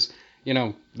 and this is, you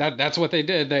know, that's what they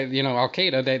did. They, you know, Al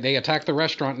Qaeda, they attacked the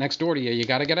restaurant next door to you. You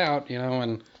got to get out, you know,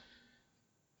 and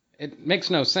it makes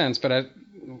no sense. But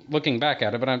looking back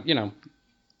at it, but I'm, you know,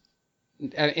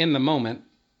 in the moment,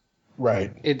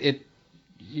 right?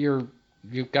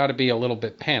 You've got to be a little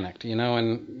bit panicked, you know,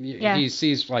 and he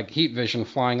sees like heat vision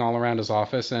flying all around his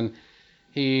office, and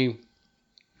he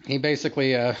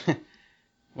basically,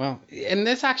 well, and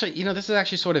this actually, you know, this is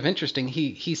actually sort of interesting.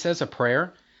 He says a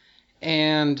prayer,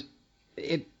 and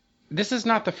this is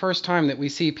not the first time that we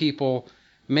see people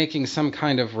making some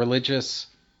kind of religious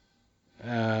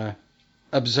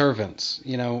observance.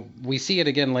 You know, we see it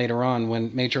again later on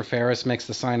when Major Ferris makes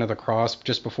the sign of the cross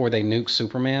just before they nuke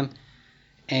Superman,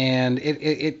 and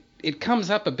it comes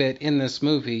up a bit in this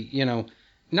movie. You know,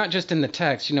 not just in the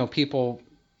text. You know, people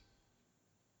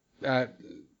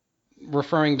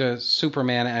referring to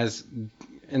Superman as,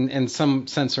 in some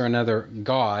sense or another,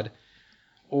 God,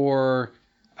 or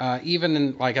even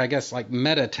in, like, I guess, like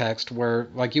meta text where,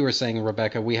 like you were saying,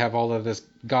 Rebecca, we have all of this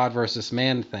God versus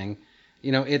man thing.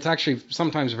 You know, it's actually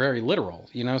sometimes very literal,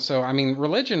 you know? So, I mean,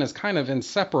 religion is kind of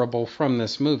inseparable from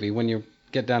this movie when you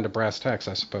get down to brass tacks,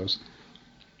 I suppose.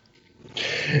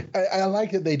 I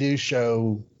like that they do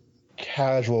show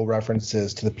casual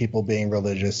references to the people being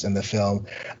religious in the film.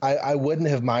 I wouldn't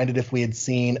have minded if we had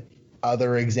seen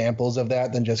other examples of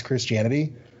that than just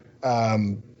Christianity.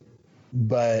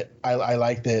 But I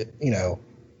like that, you know,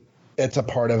 it's a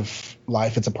part of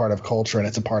life, it's a part of culture, and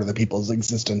it's a part of the people's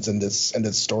existence in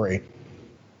this story.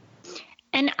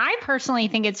 And I personally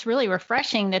think it's really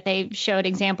refreshing that they showed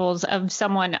examples of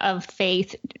someone of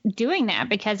faith doing that,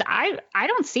 because I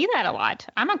don't see that a lot.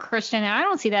 I'm a Christian, and I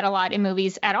don't see that a lot in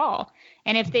movies at all.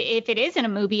 And if it is in a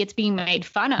movie, it's being made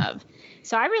fun of.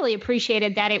 So I really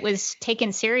appreciated that it was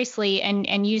taken seriously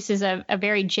and used as a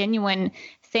very genuine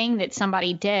thing that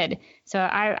somebody did. So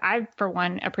I for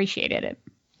one, appreciated it.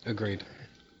 Agreed.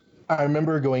 I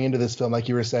remember going into this film, like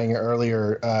you were saying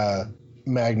earlier,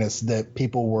 Magnus, that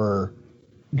people were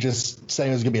just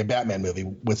saying it was going to be a Batman movie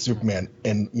with Superman,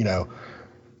 and, you know,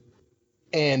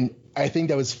 and I think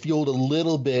that was fueled a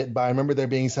little bit by, I remember there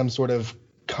being some sort of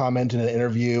comment in an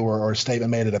interview or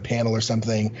statement made at a panel or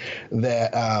something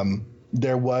that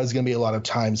there was going to be a lot of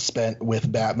time spent with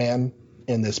Batman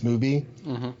in this movie.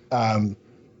 Mm-hmm.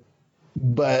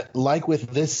 But like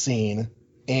with this scene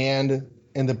and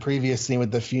in the previous scene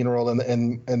with the funeral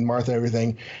and Martha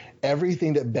and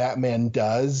everything that Batman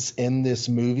does in this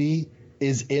movie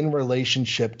is in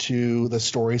relationship to the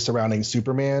story surrounding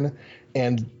Superman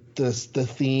and the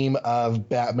theme of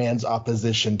Batman's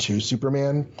opposition to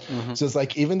Superman. Mm-hmm. So it's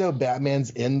like, even though Batman's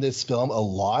in this film a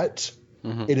lot,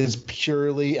 mm-hmm. it is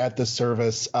purely at the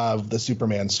service of the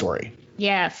Superman story.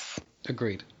 Yes.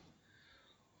 Agreed.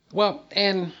 Well,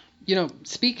 and, you know,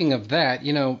 speaking of that,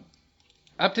 you know,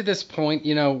 up to this point,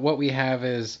 you know, what we have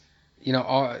is, you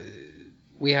know,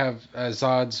 we have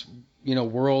Zod's, you know,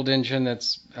 world engine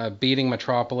that's beating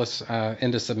Metropolis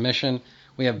into submission.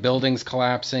 We have buildings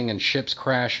collapsing and ships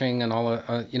crashing and all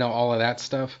of that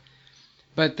stuff.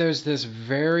 But there's this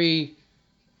very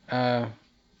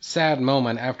sad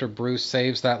moment after Bruce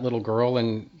saves that little girl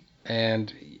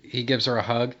and he gives her a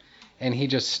hug, and he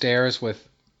just stares with,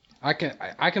 I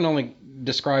can only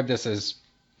describe this as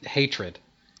hatred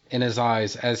in his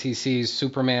eyes as he sees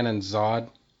Superman and Zod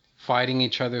fighting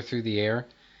each other through the air.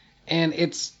 And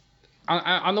it's,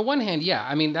 on the one hand, yeah,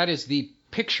 I mean, that is the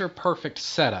picture perfect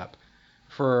setup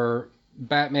for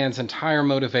Batman's entire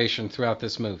motivation throughout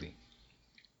this movie.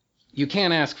 You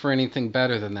can't ask for anything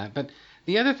better than that. But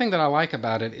the other thing that I like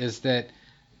about it is that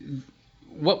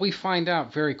what we find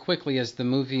out very quickly as the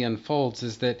movie unfolds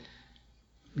is that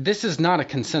this is not a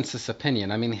consensus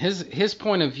opinion. I mean, his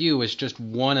point of view is just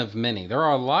one of many. There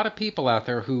are a lot of people out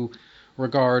there who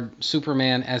regard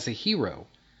Superman as a hero.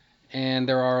 And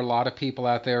there are a lot of people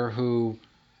out there who,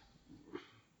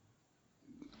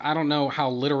 I don't know how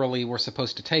literally we're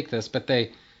supposed to take this, but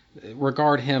they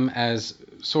regard him as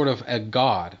sort of a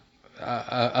god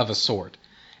of a sort.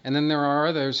 And then there are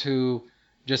others who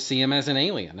just see him as an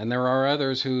alien. And there are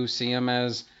others who see him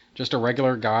as just a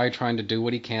regular guy trying to do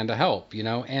what he can to help, you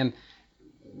know. And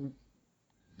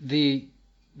the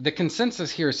consensus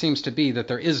here seems to be that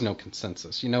there is no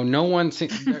consensus. You know, no one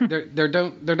there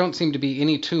don't seem to be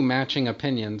any two matching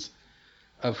opinions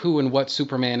of who and what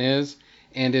Superman is.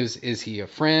 And is he a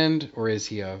friend, or is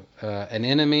he an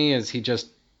enemy? Is he just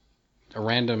a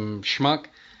random schmuck?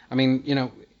 I mean,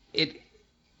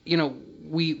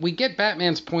 we get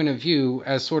Batman's point of view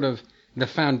as sort of the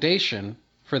foundation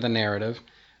for the narrative,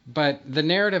 but the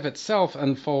narrative itself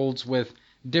unfolds with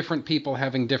different people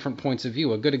having different points of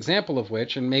view. A good example of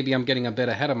which, and maybe I'm getting a bit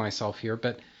ahead of myself here,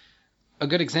 but a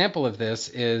good example of this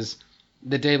is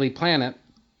the Daily Planet.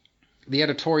 The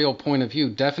editorial point of view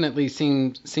definitely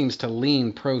seems to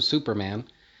lean pro-Superman.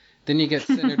 Then you get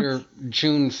Senator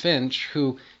June Finch,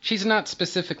 who, she's not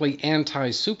specifically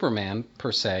anti-Superman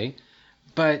per se,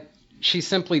 but she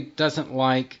simply doesn't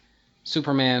like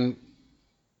Superman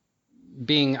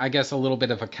being, I guess, a little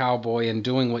bit of a cowboy and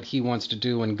doing what he wants to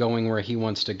do and going where he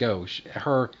wants to go.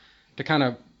 Her, to kind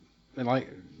of,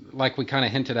 like we kind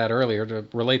of hinted at earlier, to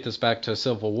relate this back to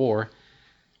Civil War,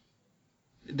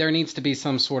 there needs to be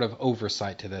some sort of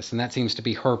oversight to this, and that seems to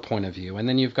be her point of view. And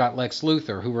then you've got Lex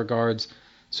Luthor, who regards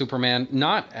Superman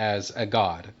not as a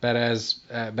god, but as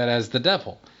the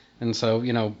devil. And so,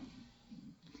 you know,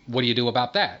 what do you do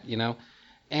about that, you know?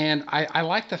 And I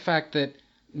like the fact that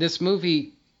this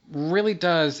movie really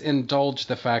does indulge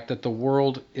the fact that the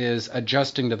world is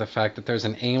adjusting to the fact that there's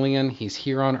an alien. He's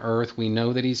here on Earth. We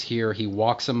know that he's here. He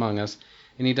walks among us,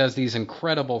 and he does these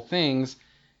incredible things.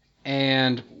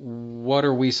 And what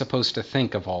are we supposed to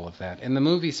think of all of that? And the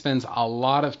movie spends a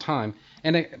lot of time,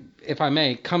 and it, if I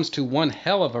may, comes to one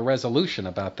hell of a resolution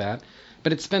about that,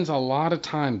 but it spends a lot of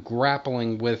time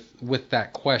grappling with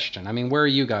that question. I mean, where are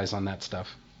you guys on that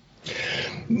stuff?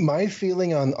 My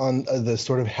feeling on the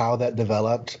sort of how that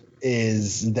developed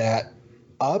is that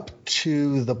up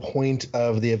to the point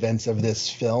of the events of this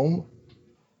film,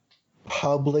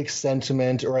 public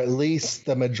sentiment, or at least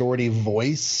the majority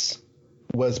voice,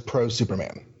 was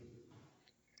pro-Superman.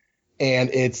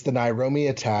 And it's the Nairobi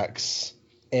attacks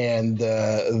and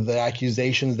the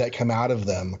accusations that come out of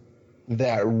them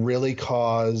that really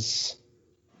cause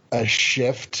a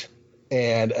shift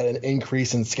and an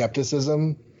increase in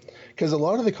skepticism. Because a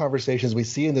lot of the conversations we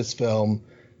see in this film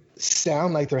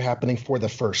sound like they're happening for the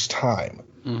first time.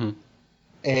 Mm-hmm.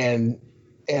 And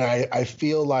I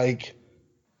feel like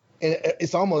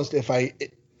it's almost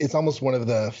it's almost one of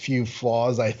the few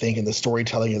flaws, I think, in the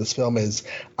storytelling of this film is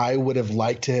I would have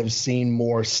liked to have seen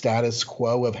more status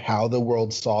quo of how the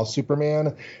world saw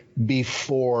Superman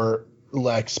before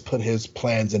Lex put his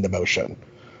plans into motion.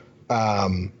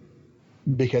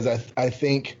 Because I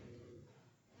think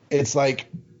it's like,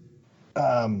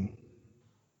 crap,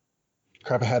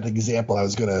 I had an example I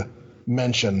was going to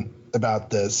mention about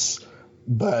this,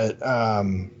 but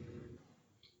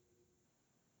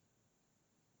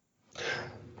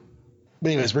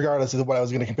anyways, regardless of what I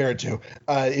was going to compare it to,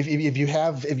 if you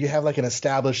have like an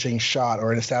establishing shot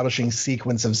or an establishing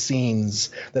sequence of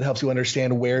scenes that helps you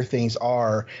understand where things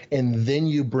are, and then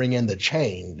you bring in the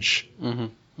change,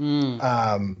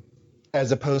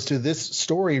 as opposed to this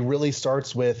story really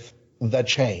starts with the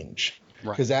change.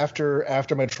 Because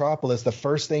after Metropolis, the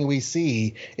first thing we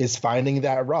see is finding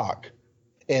that rock,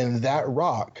 and that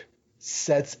rock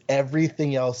sets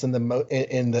everything else in the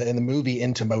movie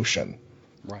into motion.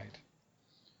 Right.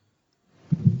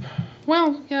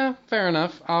 Well, yeah, fair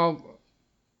enough. I'll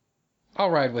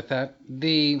ride with that.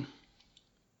 The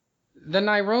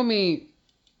Nairobi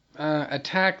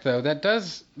attack, though, that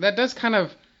does kind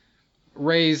of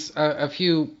raise a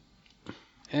few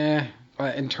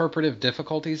interpretive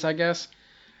difficulties, I guess.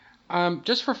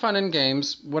 Just for fun and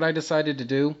games, what I decided to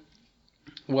do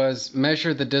was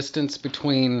measure the distance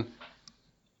between.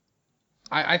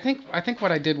 I think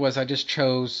what I did was I just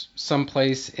chose some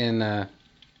place in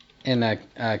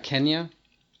Kenya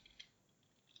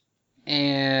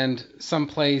and some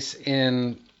place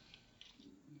in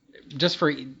just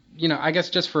for I guess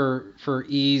just for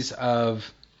ease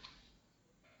of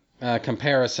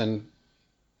comparison.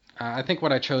 I think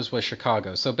what I chose was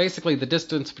Chicago. So basically, the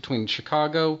distance between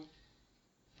Chicago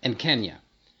and Kenya.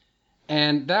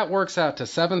 And that works out to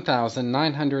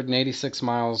 7,986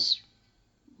 miles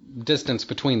distance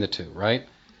between the two, right?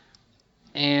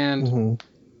 And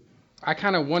I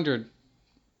kind of wondered,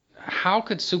 how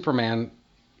could Superman,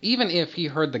 even if he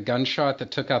heard the gunshot that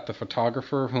took out the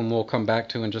photographer, whom we'll come back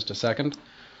to in just a second,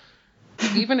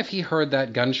 even if he heard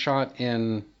that gunshot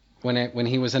when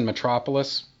he was in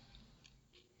Metropolis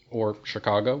or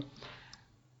Chicago,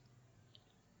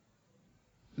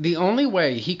 the only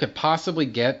way he could possibly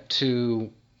get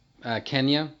to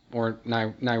Kenya or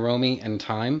Nairobi in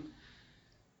time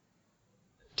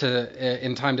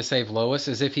to save Lois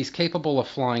is if he's capable of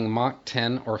flying Mach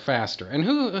 10 or faster. And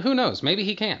who knows? Maybe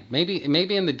he can. Maybe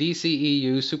in the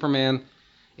DCEU, Superman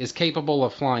is capable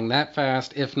of flying that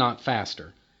fast, if not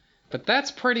faster. But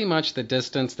that's pretty much the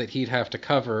distance that he'd have to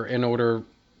cover in order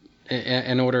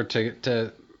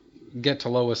to get to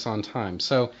Lois on time.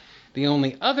 So the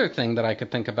only other thing that I could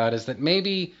think about is that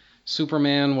maybe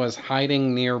Superman was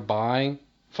hiding nearby,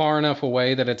 far enough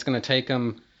away that it's going to take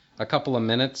him a couple of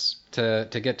minutes to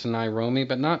get to Nairobi,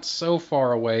 but not so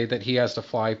far away that he has to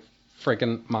fly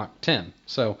friggin' Mach 10.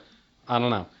 So, I don't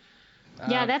know.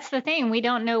 Yeah, that's the thing. We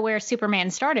don't know where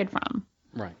Superman started from.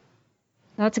 Right.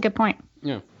 That's a good point.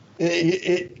 Yeah.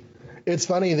 It's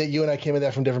funny that you and I came at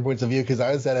that from different points of view, because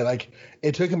I was at it like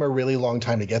it took him a really long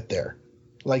time to get there.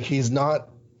 Like, he's not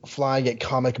flying at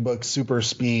comic book super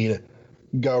speed,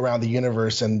 go around the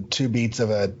universe in 2 beats of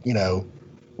a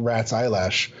rat's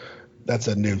eyelash. That's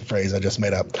a new phrase I just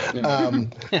made up. Yeah.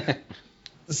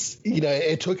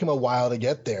 It took him a while to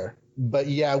get there. But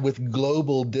yeah, with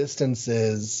global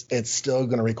distances, it's still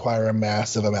going to require a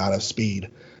massive amount of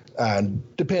speed,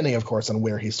 depending, of course, on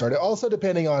where he started. Also,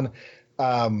 depending on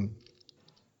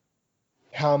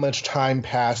how much time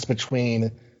passed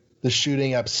between the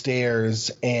shooting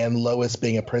upstairs and Lois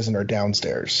being a prisoner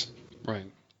downstairs. Right.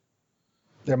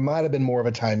 There might have been more of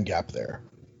a time gap there.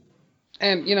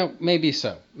 And, maybe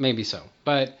so.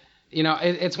 But,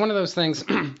 it's one of those things,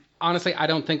 honestly, I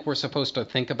don't think we're supposed to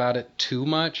think about it too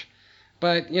much.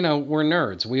 But, we're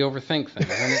nerds. We overthink things.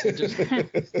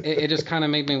 And it just kind of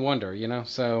made me wonder,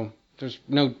 So there's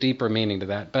no deeper meaning to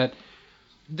that. But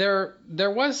there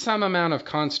was some amount of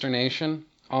consternation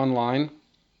online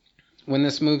when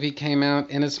this movie came out,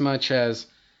 inasmuch as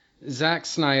Zack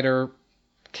Snyder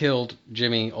killed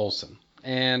Jimmy Olsen.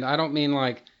 And I don't mean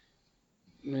like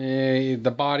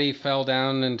the body fell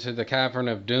down into the cavern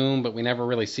of doom, but we never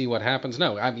really see what happens.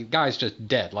 No, I mean, guy's just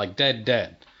dead, like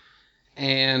dead.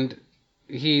 And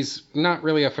he's not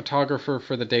really a photographer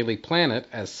for the Daily Planet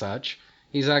as such.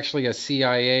 He's actually a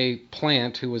CIA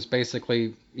plant who was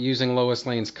basically using Lois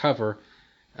Lane's cover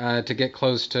to get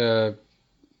close to,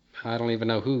 I don't even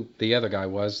know who the other guy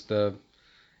was.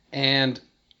 And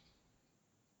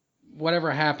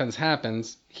whatever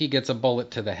happens, he gets a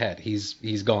bullet to the head.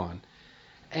 He's gone.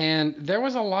 And there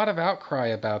was a lot of outcry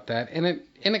about that, and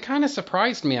it kind of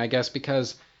surprised me, I guess,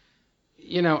 because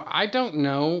I don't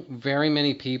know very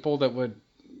many people that would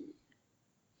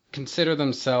consider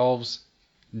themselves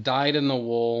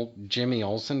dyed-in-the-wool Jimmy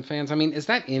Olsen fans. I mean, is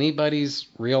that anybody's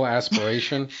real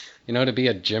aspiration, to be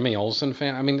a Jimmy Olsen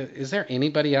fan? I mean, is there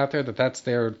anybody out there that's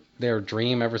their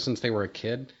dream ever since they were a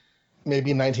kid?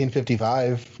 Maybe in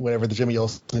 1955, whenever the Jimmy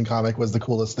Olsen comic was the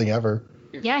coolest thing ever.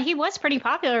 Yeah, he was pretty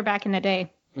popular back in the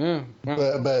day. Yeah,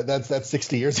 well. But that's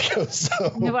 60 years ago.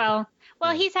 So well,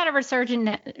 he's had a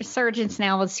resurgence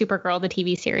now with Supergirl, the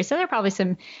TV series. So there are probably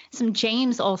some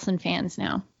James Olsen fans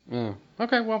now. Yeah.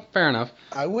 Okay, well, fair enough.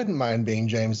 I wouldn't mind being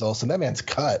James Olsen. That man's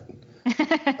cut.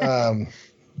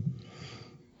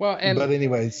 Well, and but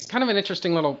anyways, kind of an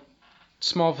interesting little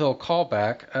Smallville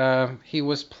callback. He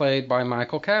was played by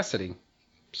Michael Cassidy,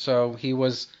 so he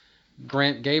was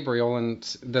Grant Gabriel in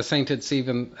the Sainted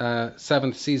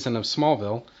seventh season of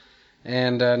Smallville,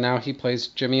 and now he plays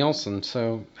Jimmy Olsen.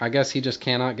 So I guess he just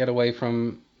cannot get away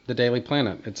from the Daily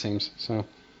Planet, it seems. So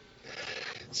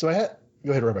go ahead,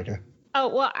 Rebecca. Oh,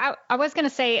 well, I was going to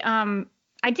say,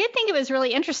 I did think it was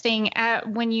really interesting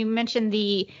when you mentioned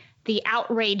the the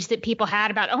outrage that people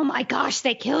had about, oh my gosh,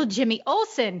 they killed Jimmy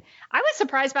Olsen. I was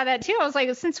surprised by that too. I was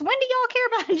like, since when do y'all care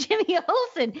about Jimmy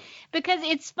Olsen? Because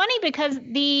it's funny because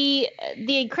the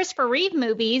Christopher Reeve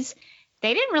movies,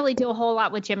 they didn't really do a whole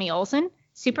lot with Jimmy Olsen.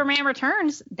 Superman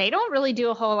Returns, they don't really do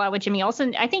a whole lot with Jimmy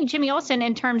Olsen. I think Jimmy Olsen,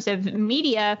 in terms of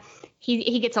media,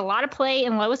 he gets a lot of play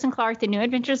in Lois and Clark: The New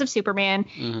Adventures of Superman.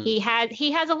 Mm-hmm.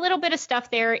 He has a little bit of stuff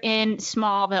there in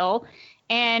Smallville.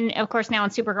 And of course, now in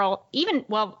Supergirl, even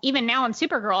now in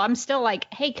Supergirl, I'm still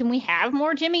like, hey, can we have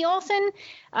more Jimmy Olsen?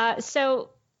 So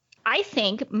I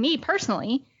think, me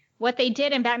personally, what they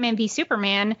did in Batman v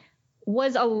Superman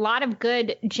was a lot of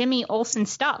good Jimmy Olsen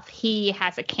stuff. He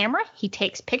has a camera. He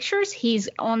takes pictures. He's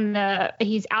out in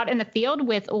the field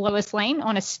with Lois Lane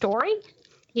on a story.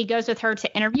 He goes with her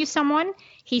to interview someone.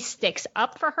 He sticks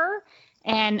up for her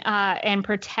and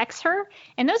protects her.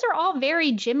 And those are all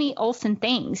very Jimmy Olsen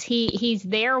things. He's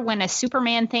there when a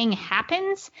Superman thing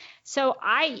happens. So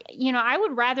I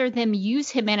would rather them use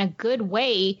him in a good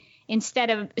way instead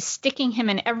of sticking him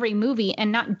in every movie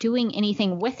and not doing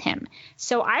anything with him.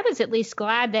 So I was at least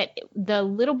glad that the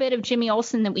little bit of Jimmy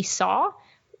Olsen that we saw,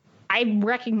 I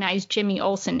recognized Jimmy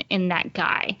Olsen in that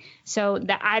guy. So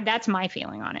that's my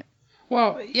feeling on it.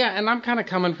 Well, yeah, and I'm kind of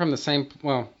coming from the same,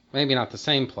 well, maybe not the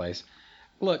same place.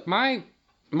 Look, my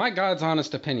God's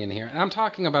honest opinion here, and I'm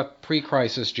talking about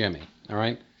pre-crisis Jimmy, all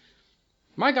right?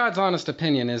 My God's honest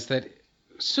opinion is that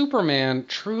Superman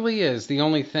truly is the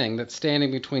only thing that's standing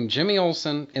between Jimmy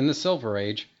Olsen in the Silver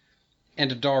Age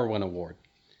and a Darwin Award.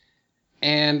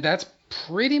 And that's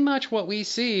pretty much what we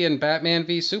see in Batman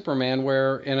v Superman,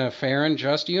 where in a fair and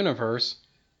just universe,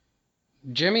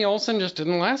 Jimmy Olsen just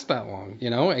didn't last that long. You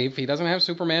know, if he doesn't have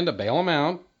Superman to bail him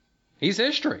out, he's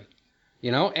history.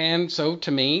 You know, and so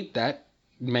to me, that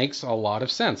makes a lot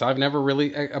of sense. I've never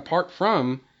really, apart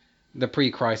from the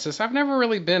pre-crisis, I've never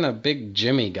really been a big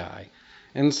Jimmy guy.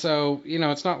 And so, you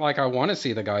know, it's not like I want to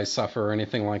see the guy suffer or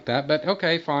anything like that. But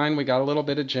okay, fine, we got a little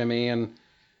bit of Jimmy, and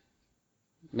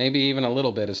maybe even a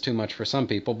little bit is too much for some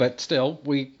people. But still,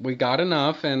 we got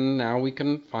enough, and now we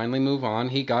can finally move on.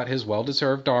 He got his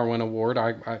well-deserved Darwin Award.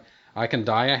 I can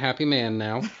die a happy man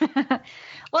now.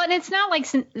 Well, and it's not like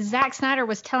Zack Snyder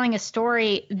was telling a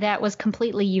story that was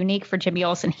completely unique for Jimmy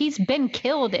Olsen. He's been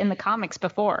killed in the comics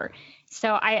before.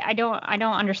 So I don't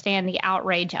understand the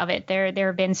outrage of it. There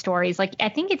have been stories, like I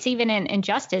think it's even in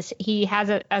Injustice, he has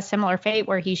a similar fate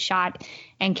where he's shot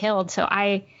and killed. So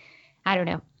I don't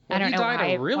know. Well, I don't know. He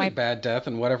died a really bad death,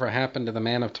 and whatever happened to the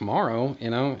Man of Tomorrow, you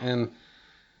know, and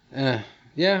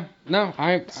yeah, no,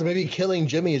 So maybe killing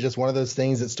Jimmy is just one of those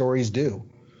things that stories do.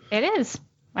 It is.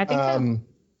 I think so.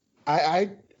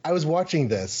 I was watching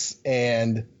this,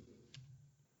 and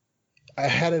I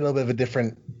had a little bit of a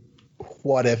different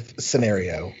what if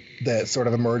scenario that sort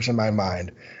of emerged in my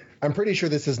mind. I'm pretty sure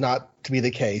this is not to be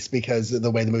the case because of the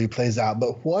way the movie plays out,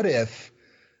 but what if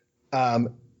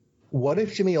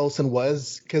Jimmy Olsen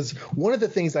was, because one of the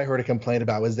things I heard a complaint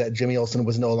about was that Jimmy Olsen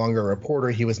was no longer a reporter.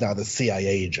 He was now the CIA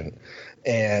agent.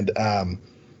 And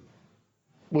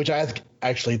which I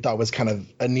actually thought was kind of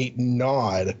a neat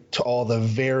nod to all the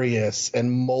various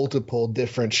and multiple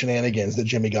different shenanigans that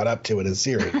Jimmy got up to in his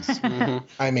series. Mm-hmm.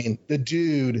 I mean, the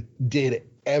dude did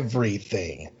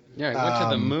everything. Yeah, he went to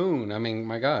the moon. I mean,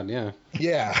 my God, yeah.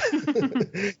 Yeah.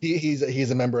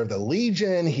 he's a member of the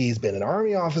Legion. He's been an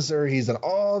Army officer. He's done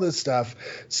all this stuff.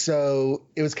 So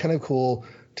it was kind of cool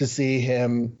to see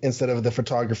him, instead of the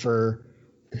photographer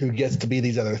who gets to be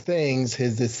these other things,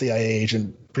 this CIA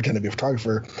agent pretend to be a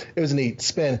photographer. It was a neat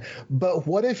spin. But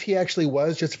what if he actually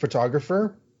was just a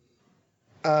photographer?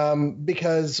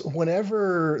 Because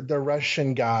whenever the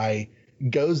Russian guy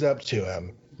goes up to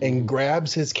him and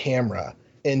grabs his camera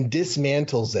and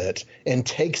dismantles it and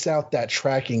takes out that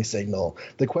tracking signal,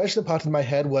 the question that popped in my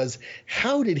head was,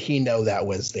 how did he know that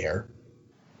was there?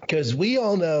 Because we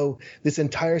all know this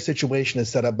entire situation is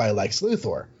set up by Lex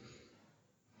Luthor.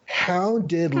 How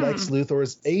did Lex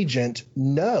Luthor's agent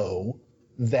know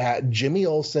that Jimmy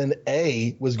Olsen,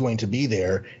 A, was going to be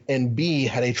there, and B,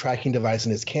 had a tracking device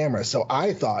in his camera? So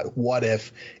I thought, what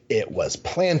if it was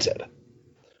planted?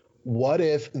 What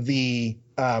if the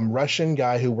Russian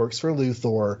guy who works for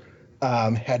Luthor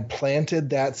had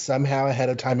planted that somehow ahead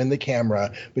of time in the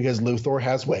camera, because Luthor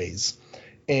has ways.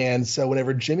 And so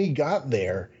whenever Jimmy got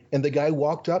there and the guy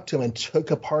walked up to him and took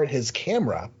apart his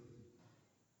camera,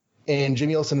 and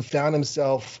Jimmy Olsen found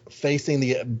himself facing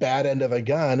the bad end of a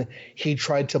gun, he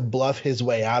tried to bluff his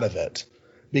way out of it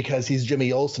because he's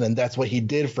Jimmy Olsen, and that's what he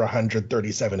did for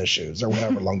 137 issues or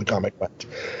however long the comic went.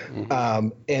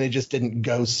 And it just didn't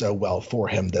go so well for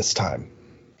him this time.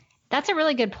 That's a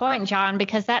really good point, John,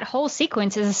 because that whole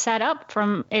sequence is a setup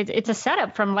from it's a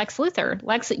setup from Lex Luthor.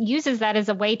 Lex uses that as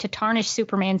a way to tarnish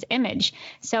Superman's image.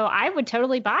 So I would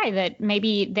totally buy that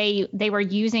maybe they were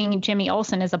using Jimmy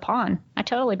Olsen as a pawn. I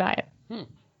totally buy it.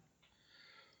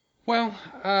 Well,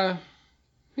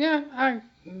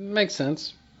 makes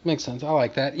sense. Makes sense. I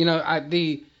like that.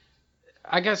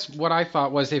 I guess what I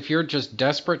thought was if you're just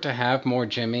desperate to have more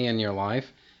Jimmy in your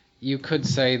life, you could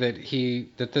say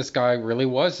that this guy really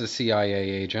was a CIA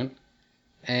agent,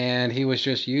 and he was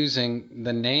just using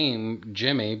the name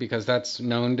Jimmy because that's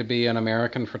known to be an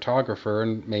American photographer,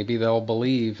 and maybe they'll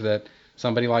believe that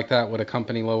somebody like that would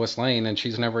accompany Lois Lane, and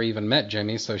she's never even met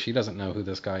Jimmy, so she doesn't know who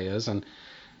this guy is, and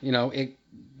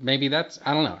maybe that's,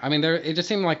 I don't know. I mean, it just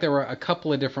seemed like there were a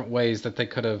couple of different ways that they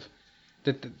could have.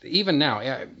 That even now,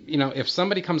 if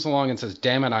somebody comes along and says,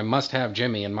 "Damn it, I must have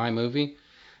Jimmy in my movie,"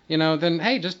 then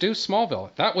hey, just do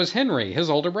Smallville. That was Henry, his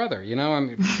older brother. I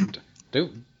mean,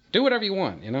 do whatever you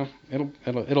want.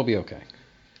 It'll be okay.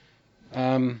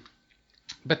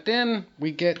 But then we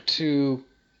get to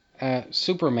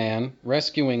Superman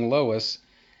rescuing Lois,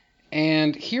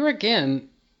 and here again,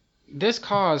 this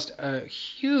caused a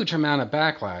huge amount of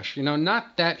backlash.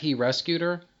 Not that he rescued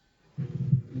her,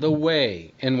 the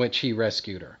way in which he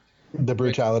rescued her. The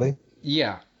brutality?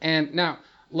 Yeah. And now,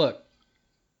 look,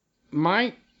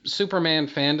 my Superman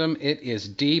fandom, it is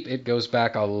deep. It goes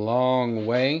back a long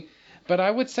way. But I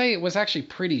would say it was actually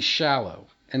pretty shallow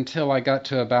until I got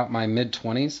to about my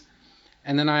mid-20s.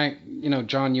 And then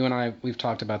John, you and I, we've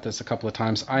talked about this a couple of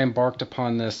times. I embarked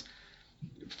upon this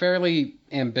fairly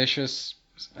ambitious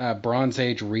Bronze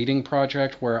Age reading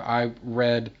project where I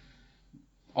read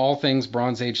all things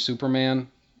Bronze Age Superman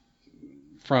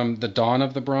from the dawn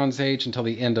of the Bronze Age until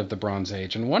the end of the Bronze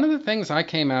Age. And one of the things I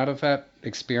came out of that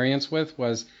experience with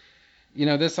was,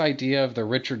 this idea of the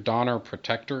Richard Donner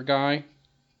protector guy.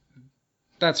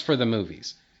 That's for the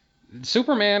movies.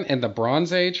 Superman in the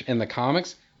Bronze Age in the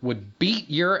comics would beat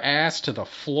your ass to the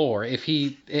floor if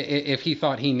he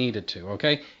thought he needed to,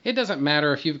 okay? It doesn't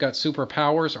matter if you've got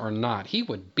superpowers or not. He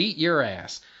would beat your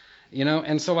ass,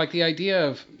 And so, like, the idea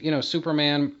of,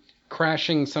 Superman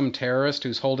crashing some terrorist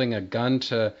who's holding a gun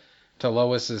to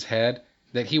Lois's head,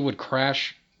 that he would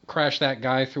crash that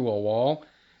guy through a wall.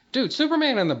 Dude,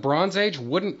 Superman in the Bronze Age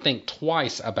wouldn't think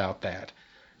twice about that,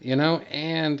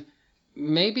 And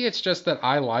maybe it's just that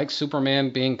I like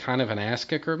Superman being kind of an ass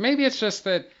kicker. Maybe it's just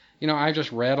that, I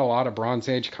just read a lot of Bronze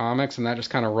Age comics and that just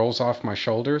kind of rolls off my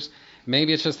shoulders.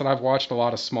 Maybe it's just that I've watched a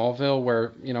lot of Smallville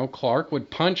where, Clark would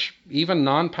punch even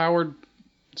non-powered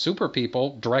super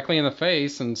people directly in the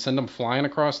face and send them flying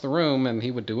across the room, and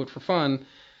he would do it for fun.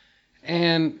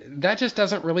 And that just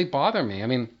doesn't really bother me. I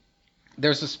mean,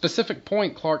 there's a specific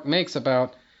point Clark makes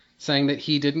about saying that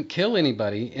he didn't kill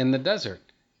anybody in the desert.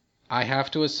 I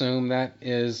have to assume that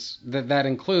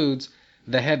includes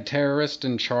the head terrorist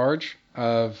in charge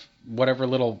of whatever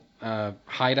little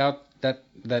hideout that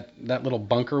little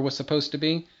bunker was supposed to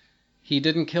be. He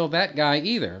didn't kill that guy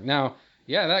either. Now,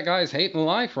 yeah, that guy's hating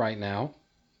life right now,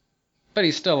 but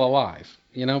he's still alive,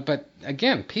 But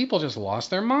again, people just lost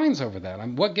their minds over that.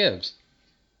 What gives?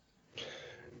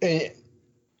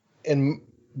 And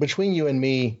between you and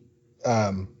me,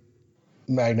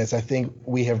 Magnus, I think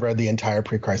we have read the entire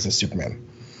pre-crisis Superman,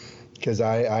 because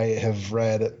I have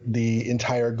read the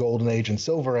entire Golden Age and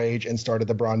Silver Age and started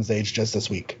the Bronze Age just this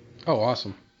week. Oh,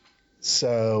 awesome.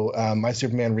 So my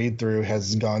Superman read-through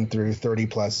has gone through 30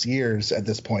 plus years at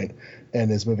this point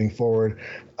and is moving forward.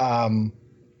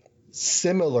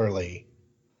 Similarly,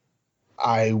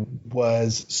 I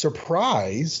was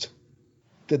surprised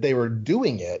that they were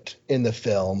doing it in the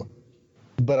film,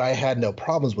 but I had no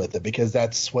problems with it because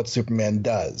that's what Superman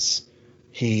does.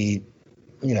 He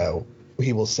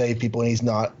will save people and he's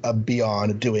not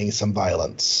beyond doing some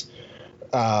violence.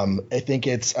 I think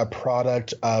it's a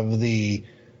product of the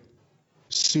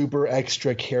super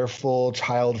extra careful,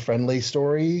 child-friendly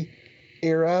story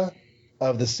era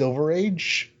of the Silver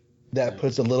Age that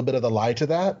puts a little bit of the lie to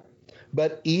that.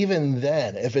 But even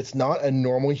then, if it's not a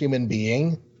normal human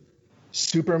being,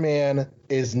 Superman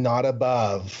is not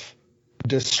above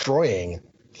destroying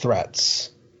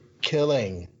threats,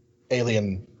 killing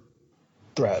alien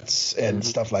threats and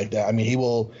stuff like that. I mean, he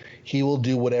will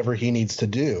do whatever he needs to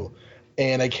do.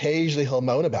 And occasionally he'll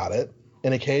moan about it.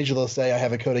 And occasionally he'll say, I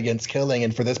have a code against killing,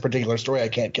 and for this particular story, I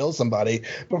can't kill somebody.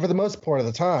 But for the most part of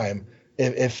the time,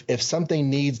 if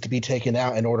something needs to be taken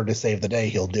out in order to save the day,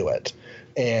 he'll do it.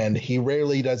 And he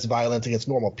rarely does violence against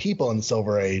normal people in the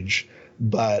Silver Age,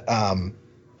 but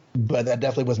that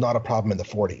definitely was not a problem in the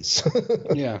 40s.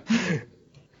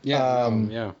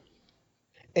 Yeah.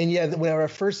 And yeah, whenever I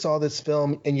first saw this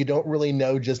film, and you don't really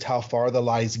know just how far the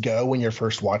lies go when you're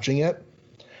first watching it,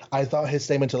 I thought his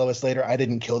statement to Lois later, "I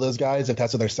didn't kill those guys," if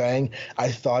that's what they're saying,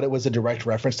 I thought it was a direct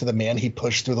reference to the man he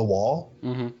pushed through the wall,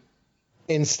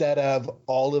 instead of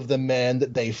all of the men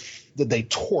that they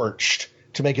torched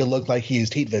to make it look like he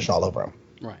used heat vision all over him.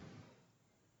 Right.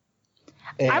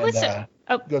 And, I was sorry.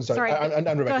 I'm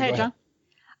Rebecca. Go ahead, John.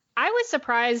 I was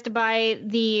surprised by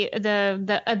the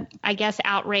I guess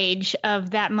outrage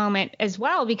of that moment as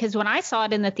well, because when I saw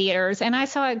it in the theaters, and I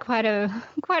saw it quite a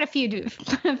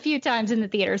few times in the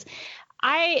theaters,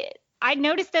 I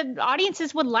noticed that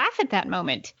audiences would laugh at that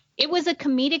moment. It was a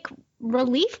comedic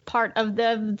relief part of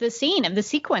the scene, of the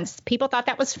sequence. People thought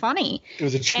that was funny. It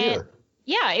was a cheer.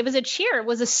 Yeah, it was a cheer. It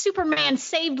was a Superman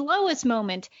saved Lois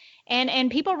moment.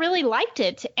 And people really liked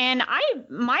it. And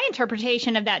my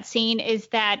interpretation of that scene is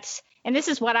that, and this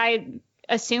is what I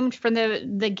assumed from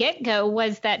the get-go,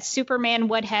 was that Superman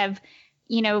would have,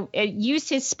 used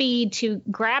his speed to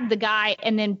grab the guy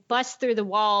and then bust through the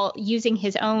wall using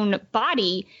his own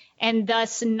body, and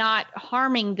thus not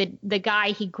harming the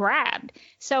guy he grabbed.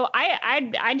 So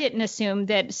I didn't assume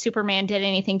that Superman did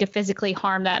anything to physically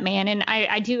harm that man. And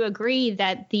I do agree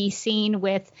that the scene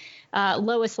with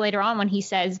Lois later on, when he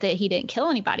says that he didn't kill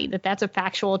anybody, that's a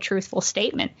factual, truthful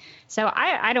statement. So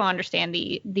I don't understand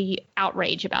the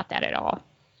outrage about that at all.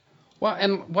 Well,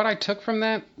 and what I took from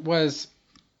that was,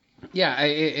 yeah,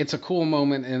 it's a cool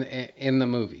moment in the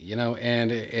movie,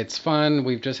 and it's fun.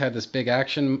 We've just had this big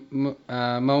action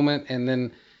moment, and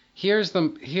then here's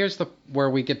the where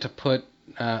we get to put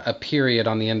a period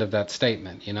on the end of that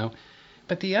statement,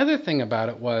 But the other thing about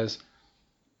it was,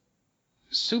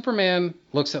 Superman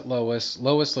looks at Lois.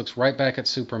 Lois looks right back at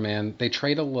Superman. They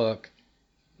trade a look.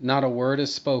 Not a word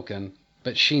is spoken,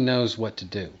 but she knows what to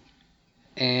do.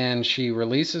 And she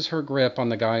releases her grip on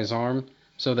the guy's arm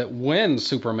so that when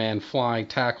Superman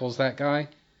tackles that guy,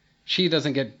 she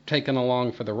doesn't get taken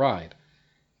along for the ride.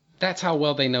 That's how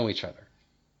well they know each other.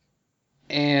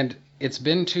 And it's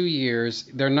been 2 years.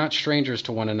 They're not strangers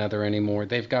to one another anymore.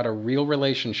 They've got a real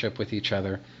relationship with each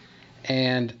other.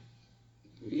 And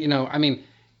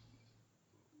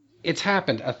it's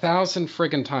happened 1,000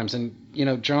 friggin' times. And,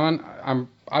 John,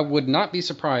 I would not be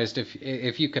surprised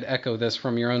if you could echo this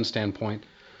from your own standpoint,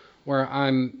 where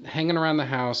I'm hanging around the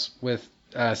house with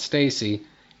Stacy,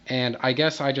 and I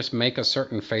guess I just make a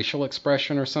certain facial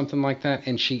expression or something like that,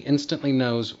 and she instantly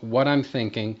knows what I'm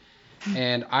thinking,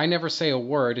 and I never say a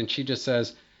word, and she just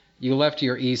says, "You left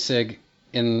your e-cig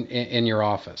in your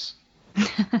office."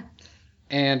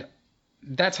 And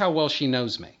that's how well she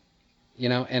knows me,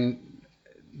 and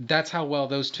that's how well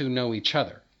those two know each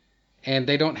other. And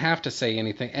they don't have to say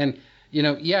anything. And,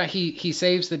 yeah, he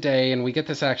saves the day and we get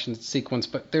this action sequence,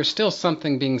 but there's still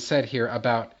something being said here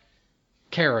about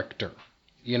character,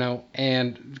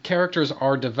 and characters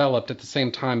are developed at the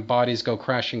same time bodies go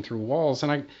crashing through walls.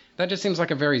 And that just seems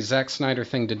like a very Zack Snyder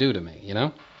thing to do to me,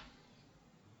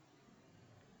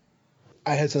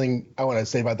 I had something I want to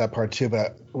say about that part too,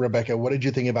 but Rebecca, what did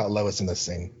you think about Lois in this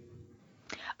scene?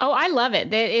 Oh, I love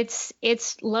it.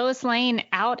 It's Lois Lane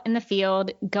out in the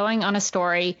field, going on a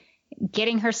story,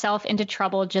 getting herself into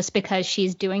trouble just because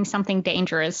she's doing something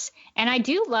dangerous. And I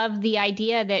do love the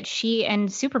idea that she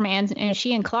and Superman and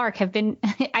she and Clark have been,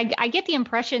 I get the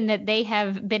impression that they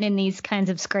have been in these kinds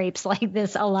of scrapes like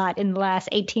this a lot in the last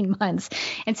 18 months.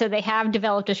 And so they have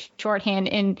developed a shorthand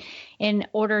in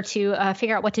order to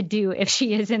figure out what to do if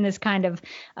she is in this kind of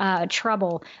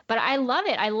trouble. But I love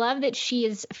it. I love that she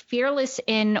is fearless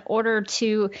in order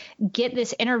to get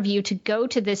this interview, to go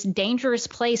to this dangerous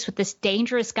place with this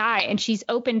dangerous guy. And she's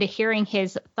open to hearing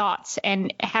his thoughts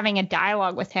and having a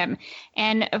dialogue with him.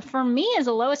 And for me as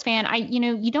a Lois fan,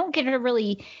 you don't get to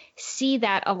really see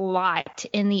that a lot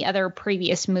in the other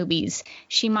previous movies.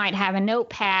 She might have a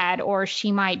notepad or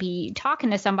she might be talking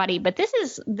to somebody, but this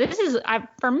is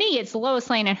for me, it's Lois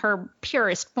Lane in her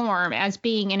purest form as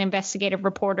being an investigative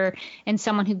reporter and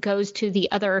someone who goes to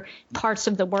the other parts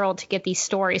of the world to get these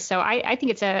stories. So I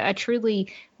think it's a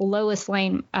truly Lois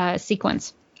Lane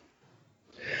sequence.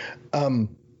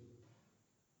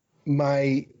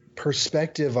 My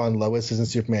perspective on Lois's and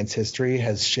Superman's history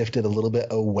has shifted a little bit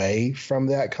away from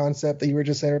that concept that you were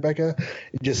just saying, Rebecca.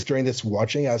 Just during this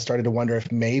watching, I started to wonder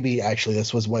if maybe actually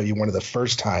this was maybe one of the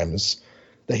first times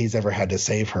that he's ever had to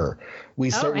save her. We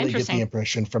certainly get the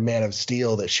impression from Man of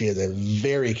Steel that she is a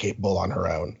very capable on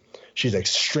her own. She's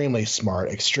extremely smart,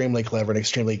 extremely clever, and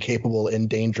extremely capable in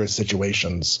dangerous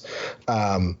situations.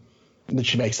 That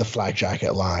she makes the flak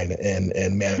jacket line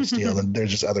in Man of Steel, and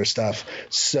there's just other stuff.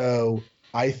 So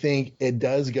I think it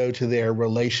does go to their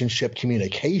relationship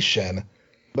communication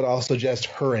but also just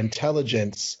her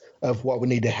intelligence of what would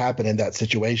need to happen in that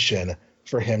situation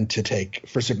for Superman to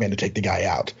take the guy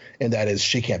out. And that is,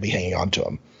 she can't be hanging on to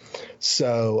him.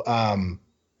 So, and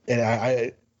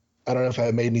I don't know if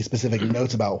I made any specific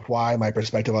notes about why my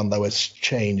perspective on Lois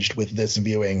changed with this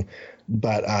viewing,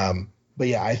 but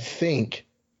yeah, I think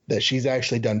that she's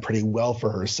actually done pretty well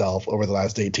for herself over the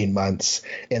last 18 months.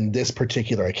 In this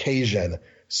particular occasion,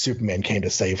 Superman came to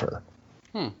save her.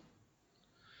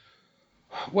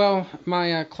 Well,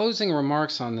 my closing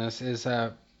remarks on this is,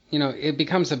 it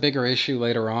becomes a bigger issue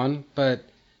later on, but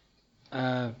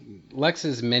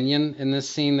Lex's minion in this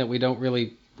scene that we don't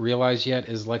really realize yet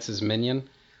is Lex's minion.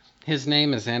 His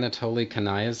name is Anatoly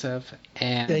Kanayev.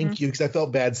 And thank you, because I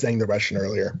felt bad saying the Russian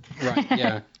earlier. Right,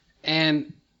 yeah.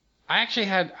 And I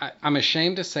actually I'm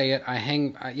ashamed to say it.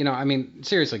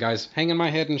 Seriously, guys, hanging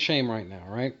my head in shame right now,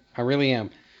 right? I really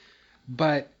am.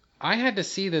 But I had to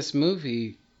see this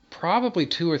movie probably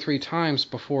 2 or 3 times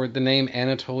before the name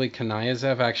Anatoly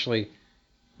Kanayev actually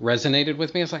resonated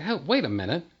with me. I was like, oh, wait a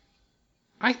minute.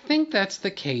 I think that's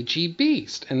the KG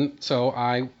Beast. And so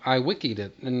I wikied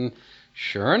it. And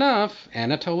sure enough,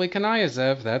 Anatoly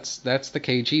Kanayev, that's the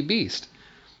KG Beast.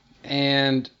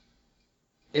 And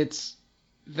it's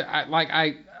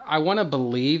I want to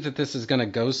believe that this is going to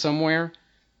go somewhere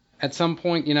at some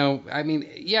point.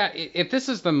 If this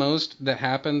is the most that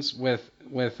happens with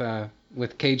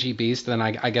KG Beast, then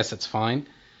I guess it's fine.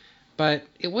 But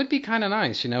it would be kind of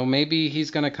nice, maybe he's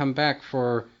going to come back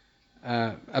for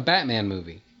a Batman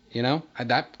movie,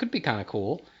 that could be kind of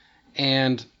cool.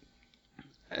 And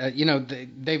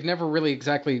they've never really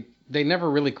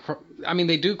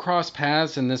they do cross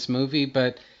paths in this movie,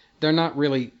 but they're not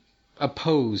really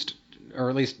opposed, or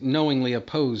at least knowingly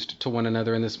opposed to one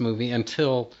another in this movie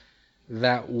until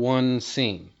that one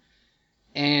scene.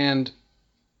 And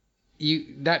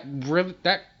that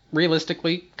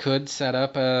realistically could set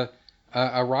up a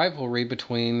rivalry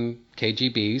between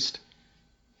KG Beast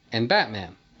and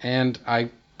Batman. And I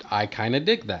kind of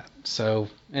dig that. So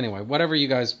anyway, whatever you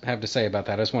guys have to say about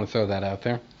that, I just want to throw that out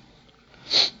there.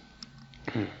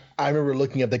 I remember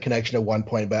looking at the connection at one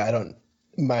point, but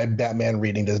my Batman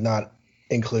reading does not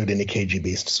include any KG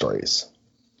Beast stories.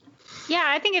 Yeah,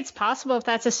 I think it's possible if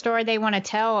that's a story they want to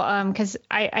tell. Because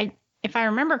if I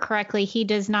remember correctly, he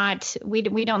does not. We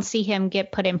don't see him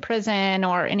get put in prison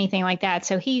or anything like that.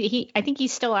 So I think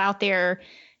he's still out there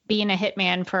being a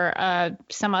hitman for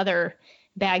some other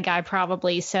bad guy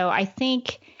probably. So I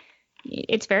think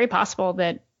it's very possible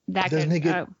that does he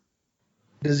get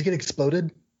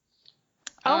exploded?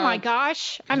 Oh my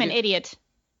gosh, I'm an idiot.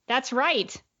 That's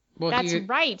right. Well, That's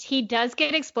right. He does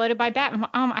get exploded by Batman.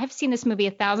 I've seen this movie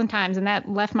 1,000 times, and that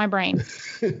left my brain.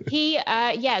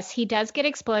 Yes, he does get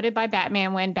exploded by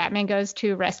Batman when Batman goes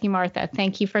to rescue Martha.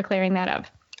 Thank you for clearing that up.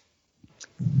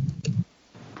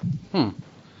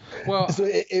 Well, so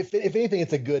if anything,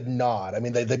 it's a good nod. I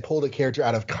mean, they pulled a character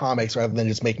out of comics rather than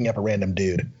just making up a random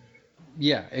dude.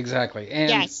 Yeah, exactly. And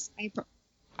yes,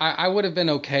 I would have been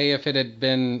okay if it had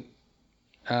been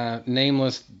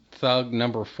Nameless Thug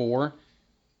number 4.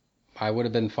 I would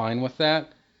have been fine with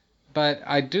that. But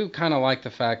I do kind of like the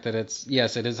fact that it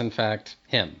is in fact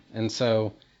him. And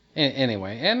so,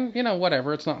 anyway, and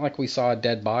whatever. It's not like we saw a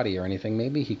dead body or anything.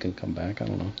 Maybe he can come back. I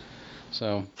don't know.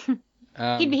 So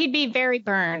he'd be very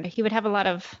burned. He would have a lot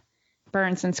of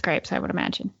burns and scrapes, I would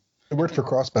imagine. It worked for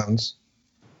Crossbones.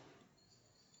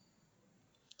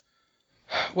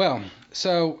 Well,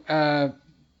 so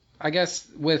I guess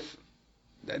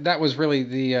that was really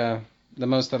the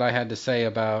most that I had to say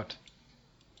about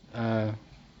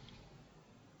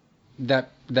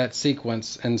that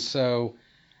sequence. And so,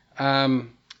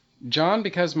 John,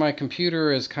 because my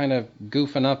computer is kind of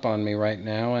goofing up on me right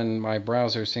now, and my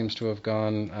browser seems to have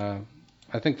gone,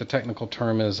 I think the technical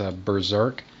term is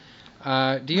berserk.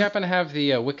 Do you happen to have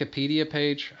the Wikipedia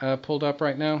page pulled up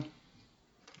right now?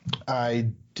 I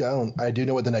don't. I do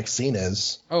know what the next scene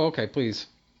is. Oh, okay, please.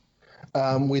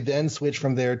 We then switch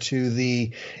from there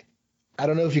to I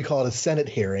don't know if you call it a Senate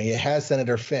hearing. It has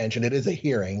Senator Finch, and it is a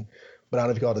hearing, but I don't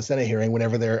know if you call it a Senate hearing.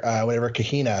 Whenever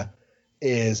Kahina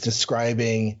is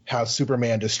describing how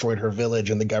Superman destroyed her village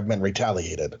and the government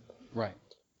retaliated. Right.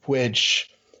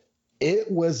 Which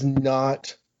it was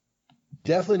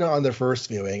definitely not on the first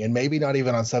viewing, and maybe not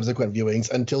even on subsequent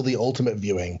viewings until the ultimate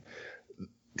viewing,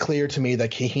 clear to me that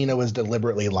Kahina was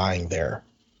deliberately lying there.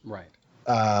 Right.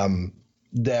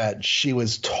 That she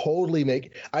was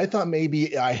totally I thought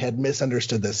maybe I had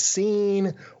misunderstood the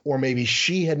scene, or maybe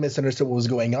she had misunderstood what was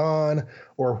going on,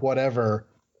 or whatever.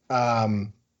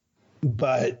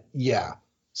 But yeah,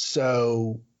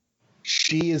 so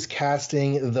she is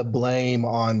casting the blame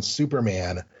on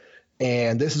Superman,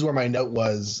 And this is where my note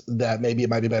was that maybe it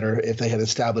might be better if they had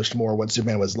established more what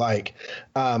Superman was like.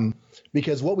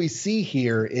 Because what we see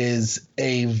here is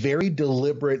a very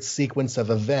deliberate sequence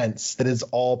of events that is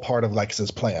all part of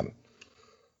Lex's plan.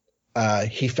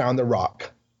 He found the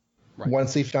rock. Right.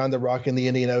 Once he found the rock in the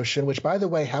Indian Ocean, which, by the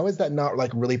way, how is that not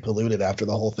like really polluted after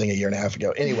the whole thing a year and a half ago?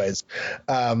 Anyways,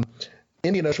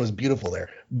 Indian Ocean was beautiful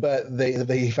there, but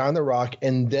they found the rock,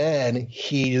 and then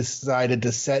he decided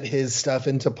to set his stuff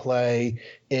into play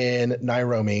in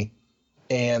Nairobi,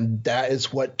 and that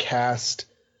is what cast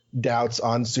doubts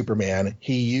on Superman.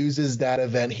 He uses that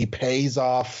event. He pays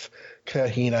off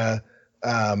Kahina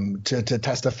to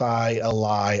testify a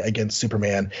lie against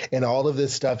Superman, and all of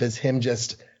this stuff is him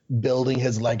just building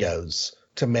his Legos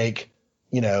to make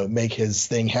his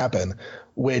thing happen,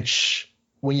 which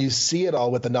when you see it all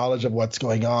with the knowledge of what's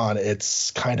going on,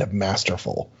 it's kind of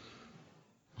masterful.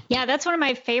 Yeah, that's one of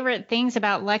my favorite things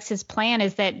about Lex's plan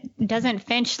is that doesn't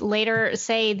Finch later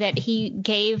say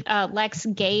that Lex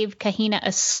gave Kahina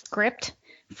a script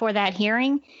for that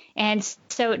hearing? And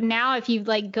so now if you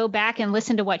go back and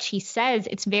listen to what she says,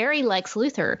 it's very Lex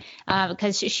Luthor,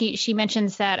 because she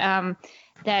mentions that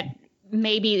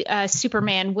maybe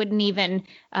Superman wouldn't even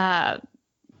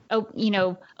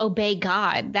obey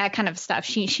God, that kind of stuff.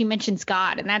 She mentions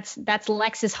God, and that's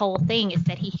Lex's whole thing, is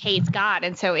that he hates God.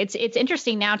 And so it's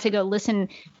interesting now to go listen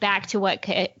back to what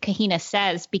Kahina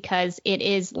says, because it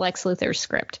is Lex Luthor's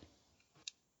script.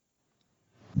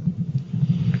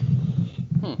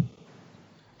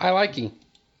 I like you.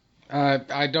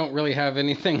 I don't really have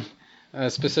anything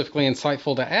specifically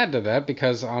insightful to add to that,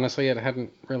 because honestly it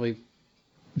hadn't really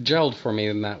gelled for me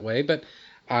in that way, but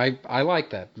I like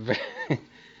that.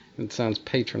 It sounds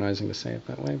patronizing to say it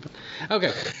that way, but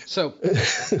okay. So,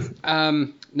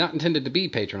 not intended to be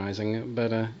patronizing,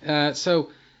 but so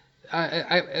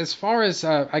as far as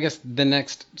I guess the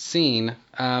next scene,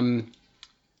 and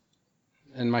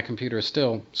my computer is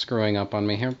still screwing up on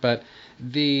me here, but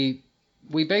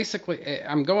we basically,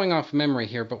 I'm going off memory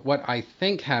here, but what I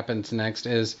think happens next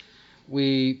is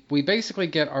we basically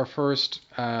get our first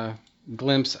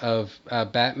glimpse of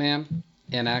Batman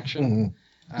in action.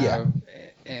 Mm-hmm. Yeah.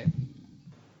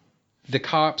 The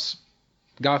cops,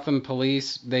 Gotham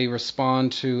police, they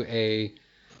respond to a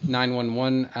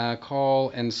 911 call,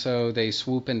 and so they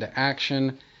swoop into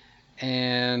action,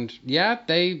 and yeah,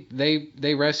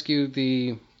 they rescue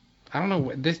the, I don't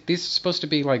know, these are supposed to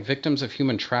be like victims of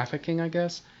human trafficking, I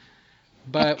guess.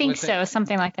 But I think so,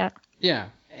 something like that. Yeah,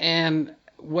 and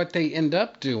what they end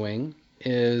up doing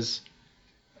is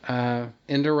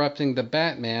interrupting the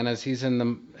Batman as he's in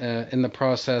the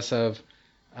process of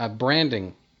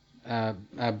branding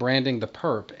the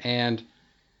perp. And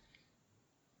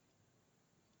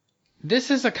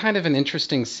this is a kind of an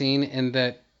interesting scene in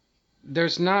that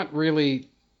there's not really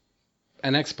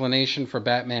an explanation for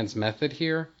Batman's method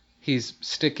here. He's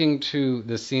sticking to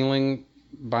the ceiling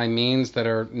by means that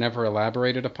are never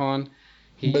elaborated upon.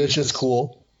 But it's just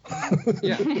cool.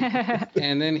 Yeah.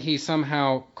 And then he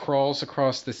somehow crawls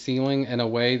across the ceiling in a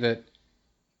way that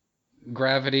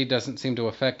gravity doesn't seem to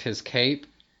affect his cape.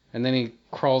 And then he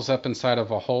crawls up inside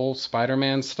of a hole,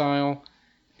 Spider-Man style.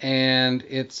 And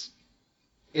it's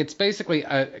basically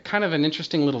a kind of an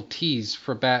interesting little tease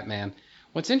for Batman.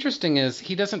 What's interesting is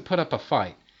he doesn't put up a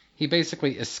fight. He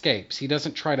basically escapes. He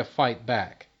doesn't try to fight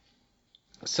back.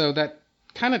 So that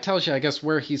kind of tells you, I guess,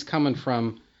 where he's coming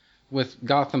from with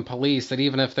Gotham police, that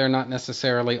even if they're not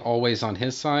necessarily always on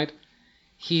his side,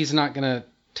 he's not going to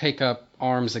take up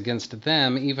arms against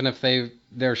them, even if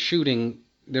they're shooting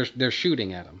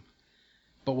at him.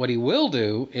 But what he will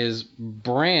do is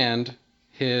brand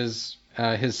his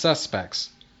suspects,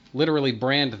 literally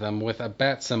brand them with a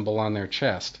bat symbol on their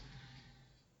chest.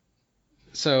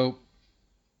 So,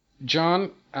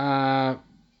 John,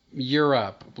 you're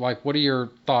up. Like, what are your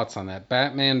thoughts on that?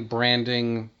 Batman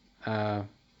branding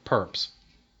perps.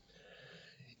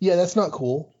 Yeah, that's not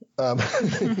cool.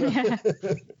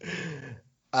 It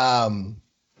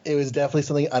was definitely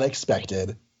something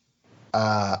unexpected.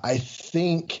 I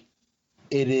think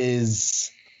it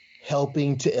is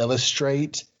helping to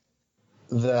illustrate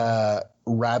the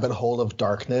rabbit hole of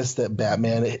darkness that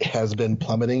Batman has been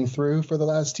plummeting through for the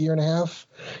last year and a half.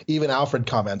 Even Alfred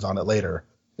comments on it later.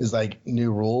 Is like,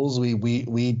 new rules. We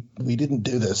didn't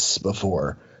do this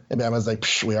before. And Batman's like,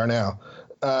 psh, we are now.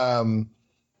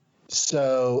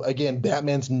 So again,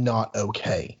 Batman's not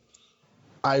okay.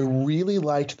 I really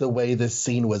liked the way this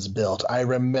scene was built. I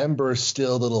remember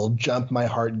still the little jump my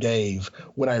heart gave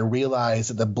when I realized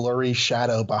that the blurry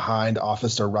shadow behind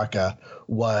Officer Rucka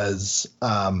was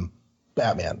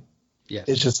Batman. Yes.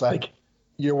 It's just like,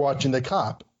 you're watching the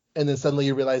cop. and then suddenly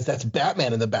you realize that's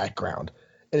Batman in the background,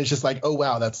 and it's just like, oh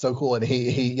wow, that's so cool. And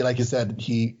he like you said,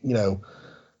 he, you know,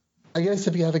 I guess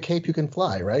if you have a cape, you can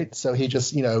fly, right? So he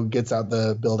just, you know, gets out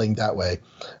the building that way.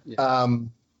 Yeah.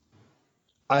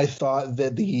 I thought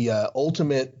that the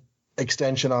ultimate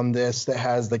extension on this that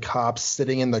has the cops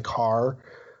sitting in the car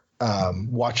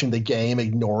watching the game,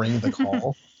 ignoring the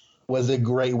call, was a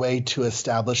great way to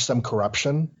establish some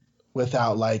corruption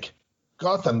without, like,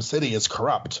 Gotham City is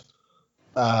corrupt.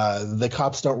 The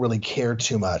cops don't really care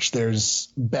too much.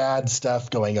 There's bad stuff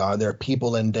going on. There are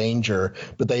people in danger,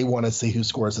 but they want to see who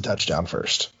scores a touchdown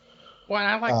first. Well,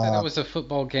 I like that it was a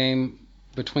football game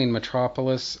between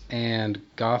Metropolis and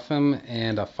Gotham,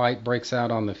 and a fight breaks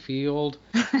out on the field.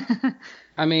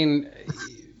 I mean,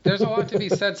 there's a lot to be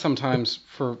said sometimes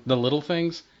for the little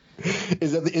things.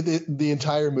 Is that the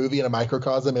entire movie in a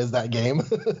microcosm is that game?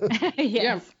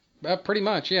 Yes. Yeah, pretty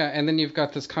much, yeah. And then you've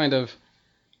got this kind of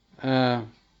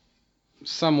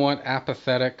somewhat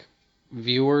apathetic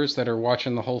viewers that are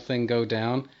watching the whole thing go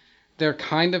down. They're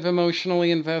kind of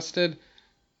emotionally invested,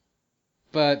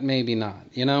 but maybe not,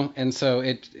 you know? And so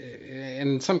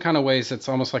in some kind of ways, it's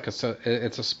almost like it's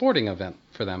a sporting event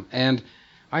for them. And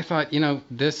I thought, you know,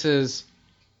 this is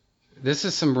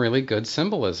some really good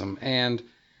symbolism. And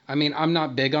I mean, I'm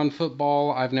not big on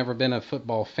football. I've never been a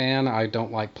football fan. I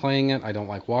don't like playing it. I don't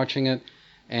like watching it.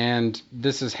 And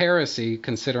this is heresy,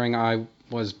 considering I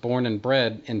was born and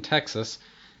bred in Texas.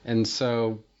 And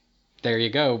so there you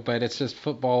go. But it's just,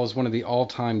 football is one of the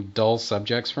all-time dull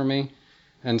subjects for me.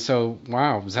 And so,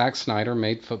 wow, Zack Snyder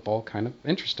made football kind of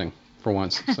interesting for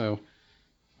once. So,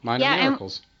 minor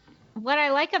miracles. What I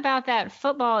like about that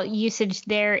football usage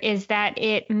there is that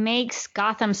it makes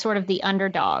Gotham sort of the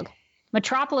underdog.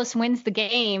 Metropolis wins the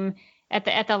game at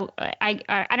the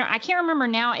I can't remember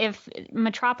now if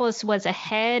Metropolis was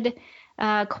ahead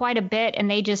quite a bit, and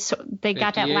they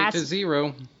got that last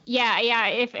 58-0.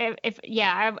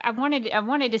 Yeah. I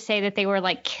wanted to say that they were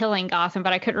like killing Gotham,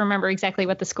 but I couldn't remember exactly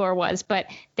what the score was. But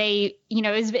they, you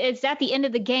know, it's at the end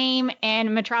of the game,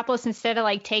 and Metropolis, instead of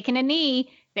like taking a knee,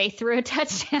 they threw a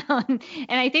touchdown. And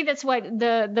I think that's what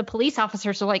the police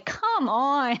officers are like, come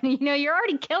on, you know, you're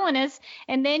already killing us,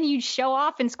 and then you show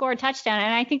off and score a touchdown.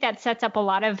 And I think that sets up a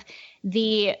lot of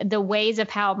the ways of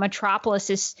how Metropolis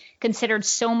is considered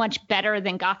so much better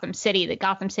than Gotham City. That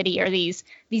Gotham City are these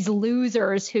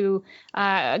losers who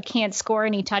can't score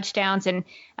any touchdowns and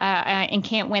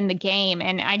can't win the game.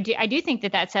 And I do think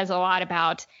that says a lot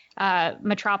about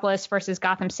Metropolis versus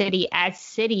Gotham City as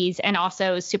cities, and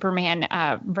also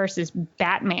Superman versus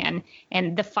Batman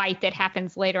and the fight that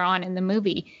happens later on in the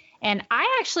movie. And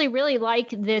I actually really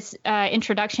like this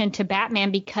introduction to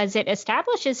Batman because it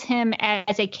establishes him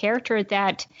as a character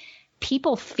that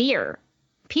people fear.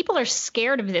 People are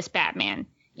scared of this Batman.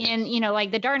 In, you know,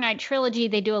 like the Dark Knight trilogy,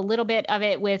 they do a little bit of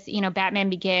it with, you know, Batman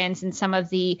Begins, and some of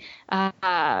the,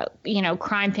 you know,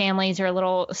 crime families are a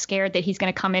little scared that he's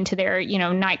going to come into their, you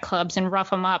know, nightclubs and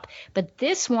rough them up. But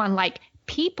this one, like,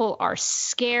 people are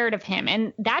scared of him,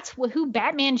 and that's who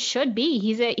Batman should be.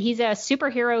 He's a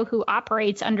superhero who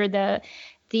operates under the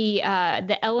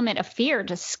element of fear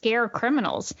to scare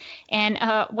criminals. And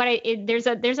there's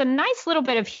a nice little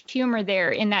bit of humor there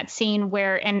in that scene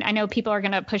where, and I know people are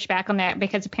going to push back on that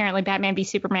because apparently Batman v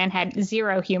Superman had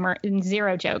zero humor and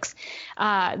zero jokes.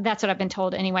 That's what I've been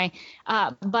told anyway.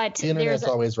 But the internet's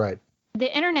always right.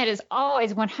 The internet is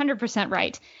always 100%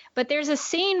 right. But there's a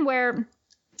scene where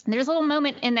there's a little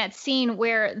moment in that scene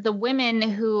where the women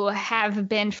who have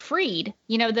been freed,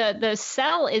 you know, the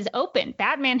cell is open.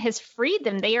 Batman has freed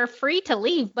them. They are free to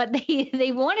leave, but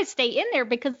they want to stay in there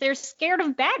because they're scared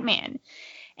of Batman.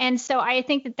 And so I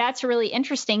think that that's really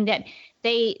interesting that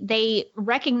they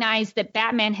recognize that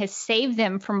Batman has saved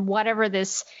them from whatever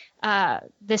this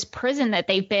prison that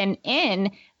they've been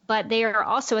in. But they are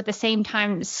also at the same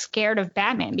time scared of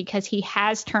Batman because he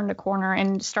has turned the corner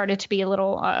and started to be a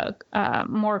little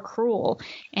more cruel.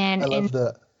 And I love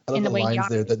the lines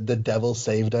there that the devil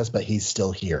saved us, but he's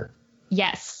still here.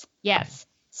 Yes.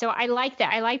 So I like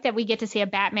that. I like that we get to see a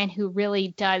Batman who really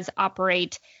does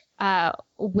operate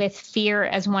with fear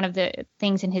as one of the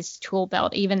things in his tool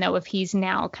belt, even though if he's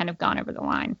now kind of gone over the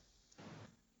line.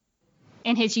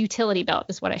 And his utility belt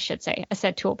is what I should say. I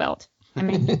said tool belt. I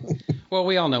mean, well,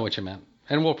 we all know what you meant,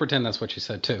 and we'll pretend that's what you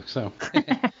said too. So,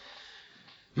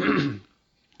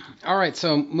 all right.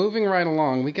 So moving right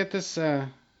along, we get this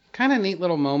kind of neat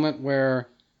little moment where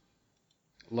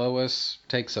Lois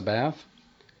takes a bath,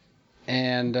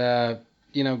 and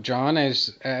you know, John,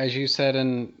 as you said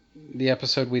in the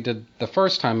episode we did the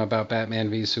first time about Batman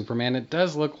v Superman, it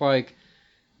does look like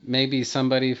maybe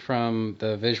somebody from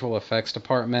the visual effects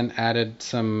department added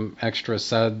some extra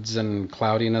suds and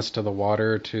cloudiness to the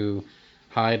water to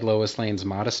hide Lois Lane's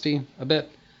modesty a bit.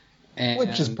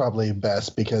 Which is probably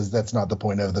best because that's not the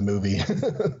point of the movie.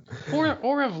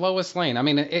 or of Lois Lane. I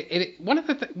mean, one of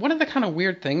the kind of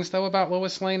weird things though about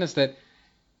Lois Lane is that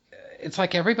it's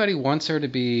like everybody wants her to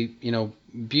be,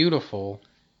 beautiful,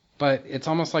 but it's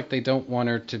almost like they don't want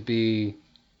her to be.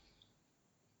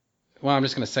 Well, I'm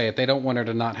just going to say it. They don't want her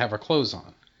to not have her clothes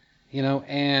on,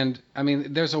 And I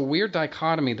mean, there's a weird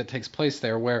dichotomy that takes place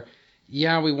there where,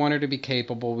 yeah, we want her to be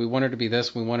capable, we want her to be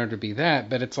this, we want her to be that,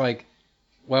 but it's like.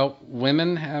 Well,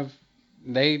 women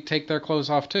they take their clothes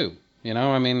off too,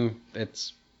 I mean,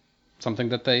 it's something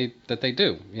that they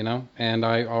do, and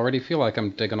I already feel like I'm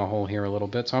digging a hole here a little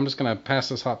bit, so I'm just going to pass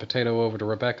this hot potato over to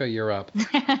Rebecca. You're up.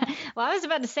 Well, I was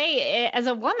about to say, as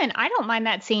a woman, I don't mind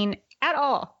that scene at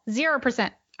all.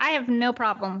 0%. I have no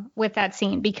problem with that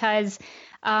scene because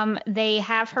they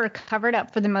have her covered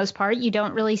up for the most part. You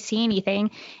don't really see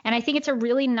anything. And I think it's a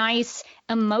really nice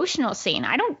emotional scene.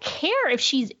 I don't care if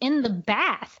she's in the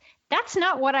bath. That's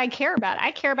not what I care about.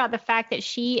 I care about the fact that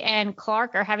she and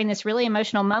Clark are having this really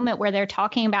emotional moment where they're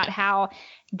talking about how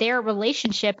their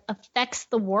relationship affects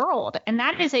the world. And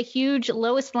that is a huge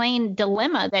Lois Lane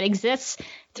dilemma that exists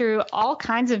through all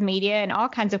kinds of media and all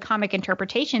kinds of comic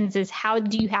interpretations is how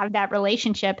do you have that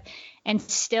relationship and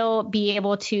still be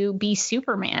able to be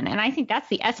Superman? And I think that's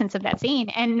the essence of that scene.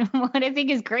 And what I think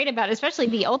is great about it, especially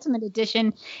the Ultimate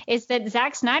Edition, is that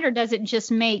Zack Snyder doesn't just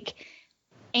make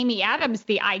Amy Adams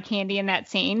the eye candy in that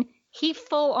scene. He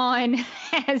full on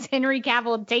has Henry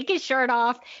Cavill take his shirt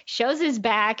off, shows his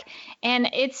back, and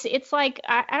it's like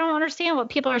I don't understand what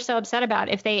people are so upset about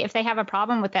if they have a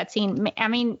problem with that scene. I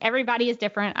mean, everybody is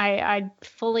different. I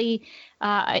fully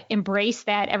embrace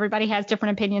that. Everybody has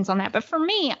different opinions on that, but for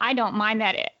me, I don't mind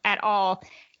that at all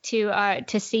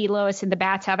to see Lois in the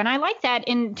bathtub, and I like that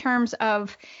in terms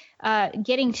of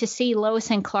getting to see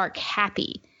Lois and Clark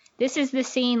happy. This is the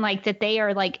scene like that they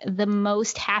are like the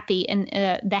most happy and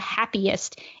the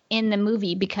happiest in the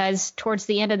movie because towards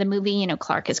the end of the movie,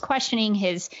 Clark is questioning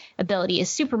his ability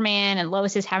as Superman and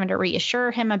Lois is having to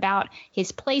reassure him about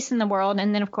his place in the world.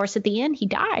 And then, of course, at the end, he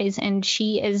dies and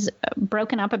she is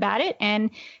broken up about it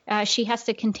and she has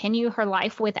to continue her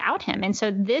life without him. And so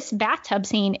this bathtub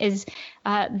scene is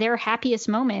their happiest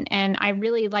moment. And I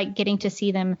really like getting to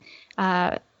see them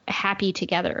happy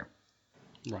together.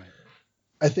 Right.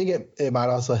 I think it might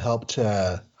also help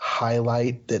to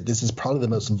highlight that this is probably the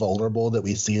most vulnerable that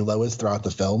we see Lois throughout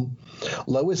the film.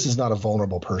 Lois is not a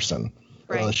vulnerable person.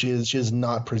 Right. She does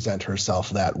not present herself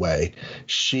that way.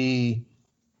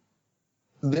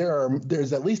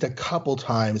 There's at least a couple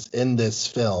times in this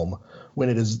film when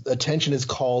attention is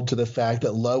called to the fact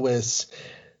that Lois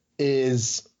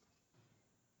is,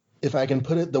 if I can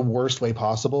put it the worst way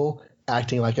possible,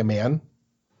 acting like a man.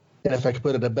 And if I could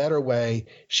put it a better way,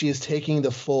 she is taking the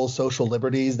full social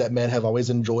liberties that men have always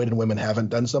enjoyed and women haven't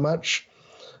done so much,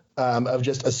 of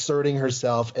just asserting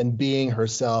herself and being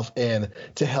herself and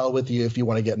to hell with you if you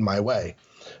want to get in my way.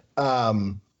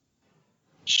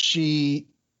 She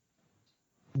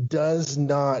does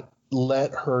not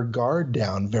let her guard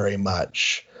down very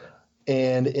much.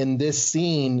 And in this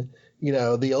scene,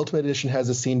 the Ultimate Edition has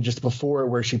a scene just before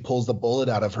where she pulls the bullet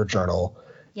out of her journal.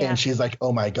 Yeah. And she's like,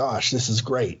 oh, my gosh, this is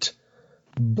great.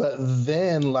 But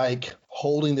then, like,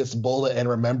 holding this bullet and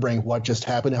remembering what just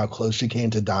happened, how close she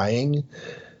came to dying,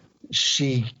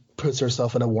 she puts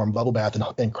herself in a warm bubble bath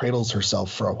and cradles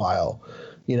herself for a while.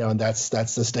 And that's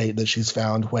the state that she's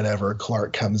found whenever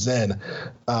Clark comes in.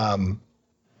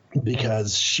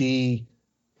 Because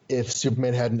if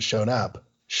Superman hadn't shown up,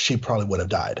 she probably would have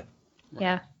died.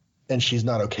 Yeah. And she's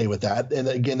not okay with that. And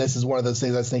again, this is one of those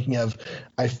things I was thinking of.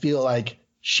 I feel like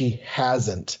she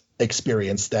hasn't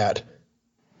experienced that,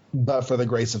 but for the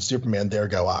grace of Superman, there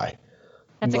go I.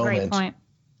 That's moment. A great point.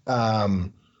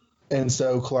 And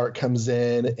so Clark comes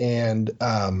in and,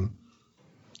 and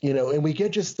we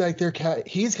get just like their cat.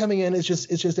 He's coming in. It's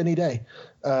just any day.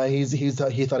 He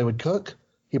thought he would cook.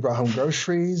 He brought home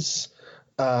groceries.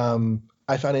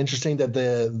 I found it interesting that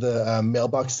the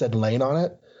mailbox said Lane on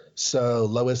it. So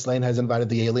Lois Lane has invited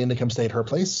the alien to come stay at her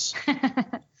place.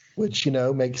 Which,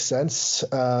 makes sense.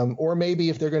 Or maybe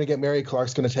if they're going to get married,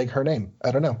 Clark's going to take her name.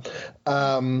 I don't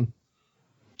know.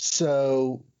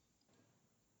 So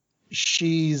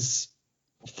she's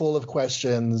full of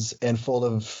questions and full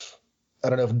of, I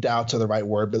don't know if doubts are the right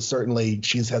word, but certainly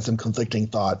she's had some conflicting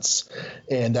thoughts.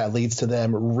 And that leads to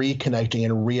them reconnecting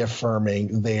and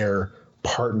reaffirming their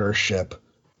partnership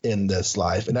in this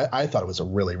life. And I thought it was a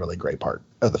really, really great part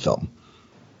of the film.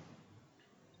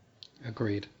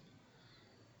 Agreed.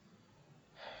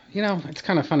 it's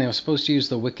kind of funny. I was supposed to use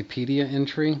the Wikipedia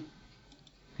entry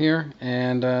here,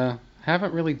 and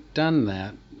haven't really done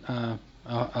that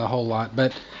a whole lot.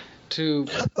 But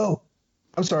Oh,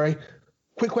 I'm sorry.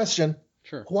 Quick question.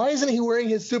 Sure. Why isn't he wearing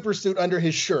his super suit under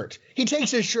his shirt? He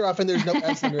takes his shirt off and there's no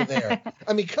S under there.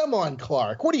 I mean, come on,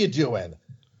 Clark. What are you doing?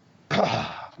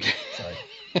 Sorry.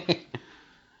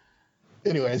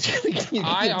 Anyways.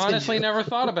 I honestly never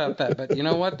thought about that, but you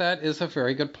know what? That is a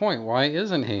very good point. Why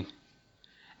isn't he?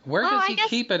 Where does he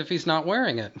keep it if he's not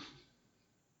wearing it?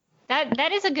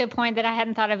 That is a good point that I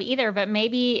hadn't thought of either, but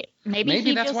maybe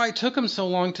that's why it took him so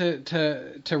long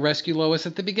to rescue Lois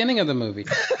at the beginning of the movie.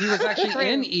 He was actually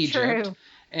in Egypt. True.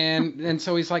 And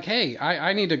so he's like, hey,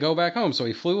 I need to go back home. So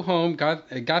he flew home, got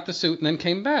the suit, and then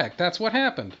came back. That's what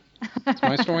happened. It's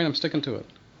my story, and I'm sticking to it.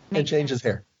 And changed his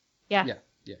hair. Yeah.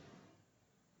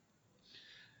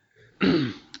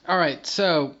 All right,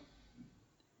 so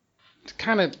to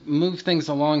kind of move things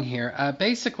along here,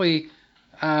 basically...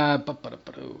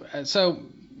 So,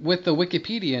 with the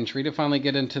Wikipedia entry, to finally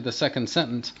get into the second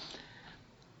sentence,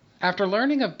 after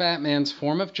learning of Batman's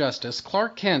form of justice,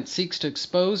 Clark Kent seeks to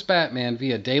expose Batman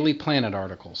via Daily Planet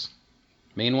articles.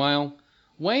 Meanwhile,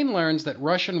 Wayne learns that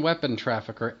Russian weapon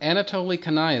trafficker Anatoly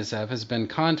Kanayev has been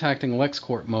contacting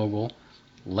LexCorp mogul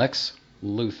Lex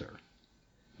Luthor.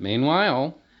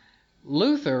 Meanwhile,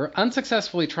 Luthor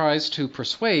unsuccessfully tries to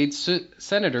persuade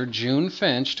Senator June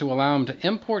Finch to allow him to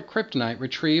import kryptonite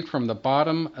retrieved from the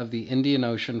bottom of the Indian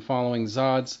Ocean following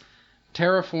Zod's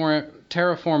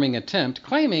terraforming attempt,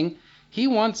 claiming he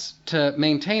wants to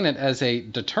maintain it as a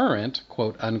deterrent,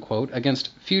 quote unquote, against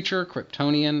future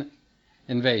Kryptonian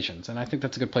invasions. And I think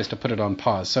that's a good place to put it on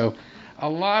pause. So a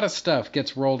lot of stuff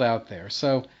gets rolled out there.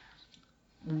 So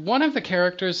one of the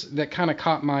characters that kind of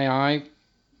caught my eye,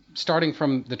 starting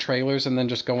from the trailers and then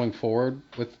just going forward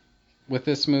with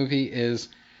this movie, is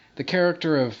the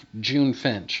character of June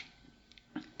Finch.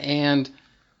 And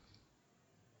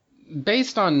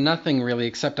based on nothing really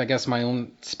except, I guess, my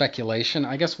own speculation,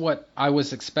 I guess what I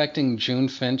was expecting June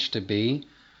Finch to be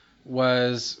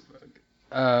was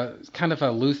kind of a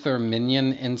Luthor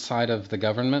minion inside of the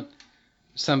government.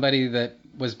 Somebody that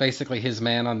was basically his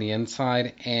man on the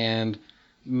inside and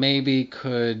maybe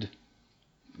could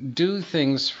do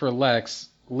things for Lex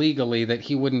legally that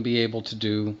he wouldn't be able to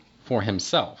do for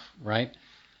himself, right?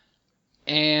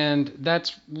 And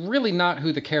that's really not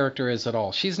who the character is at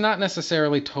all. She's not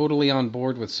necessarily totally on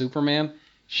board with Superman.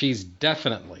 She's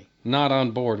definitely not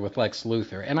on board with Lex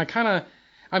Luthor.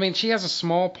 And she has a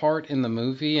small part in the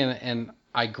movie, and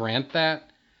I grant that.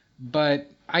 But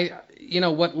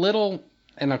what little,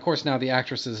 and of course now the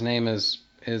actress's name is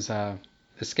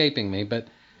escaping me, but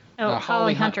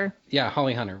Holly Hunter. Yeah,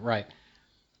 Holly Hunter, right.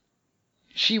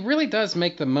 She really does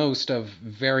make the most of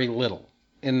very little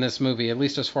in this movie, at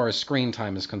least as far as screen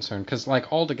time is concerned. Because,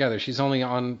 altogether, she's only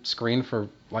on screen for,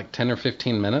 10 or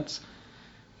 15 minutes.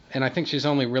 And I think she's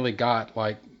only really got,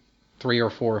 3 or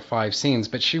 4 or 5 scenes.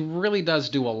 But she really does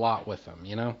do a lot with them,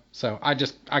 So I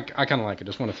kind of like it.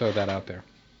 Just want to throw that out there.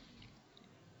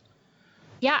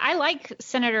 Yeah, I like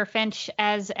Senator Finch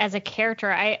as a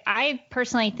character. I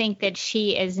personally think that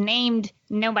she is named,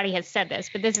 nobody has said this,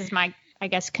 but this is my, I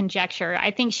guess, conjecture. I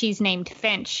think she's named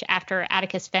Finch after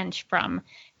Atticus Finch from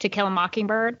To Kill a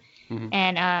Mockingbird, mm-hmm.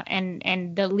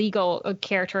 and the legal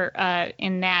character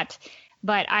in that.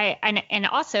 But and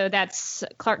also that's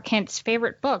Clark Kent's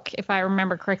favorite book, if I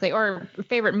remember correctly, or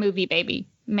favorite movie,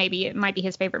 maybe it might be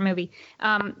his favorite movie.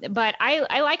 But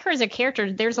I like her as a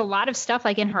character. There's a lot of stuff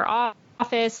in her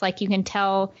office, you can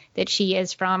tell that she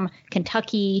is from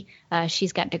Kentucky.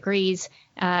 She's got degrees,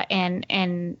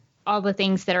 and all the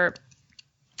things that are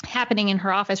happening in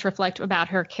her office reflect about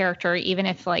her character, even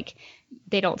if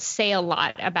they don't say a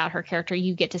lot about her character.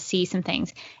 You get to see some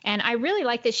things, and I really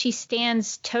like that she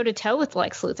stands toe to toe with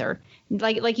Lex Luthor.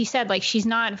 Like you said, she's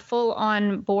not full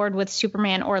on board with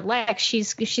Superman or Lex.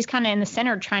 She's kind of in the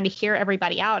center, trying to hear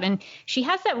everybody out, and she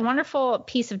has that wonderful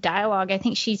piece of dialogue. I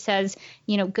think she says,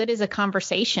 good is a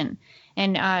conversation,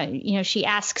 and she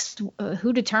asks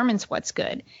who determines what's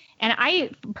good. And I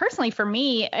personally, for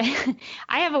me,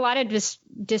 I have a lot of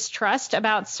distrust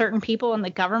about certain people in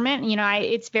the government.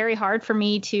 It's very hard for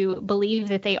me to believe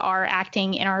that they are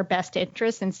acting in our best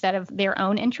interest instead of their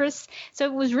own interests. So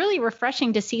it was really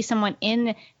refreshing to see someone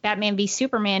in Batman v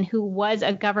Superman who was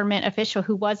a government official,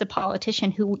 who was a politician,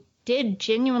 who did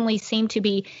genuinely seem to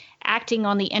be acting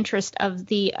on the interest of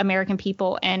the American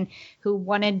people and who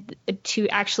wanted to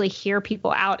actually hear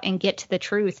people out and get to the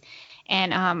truth.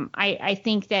 And I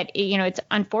think that, it's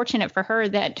unfortunate for her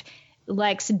that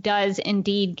Lex does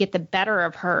indeed get the better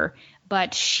of her.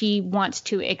 but she wants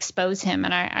to expose him.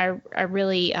 And I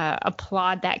really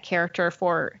applaud that character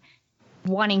for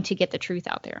wanting to get the truth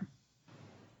out there.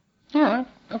 All right.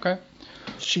 Okay.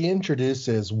 She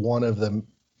introduces one of the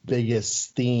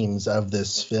biggest themes of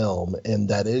this film, and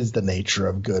that is the nature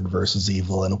of good versus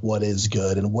evil, and what is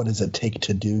good, and what does it take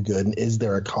to do good, and is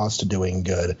there a cost to doing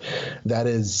good? That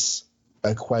is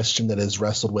a question that is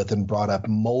wrestled with and brought up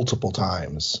multiple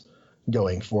times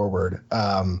going forward.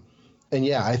 And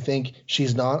yeah, I think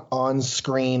she's not on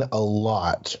screen a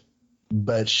lot,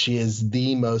 but she is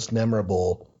the most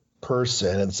memorable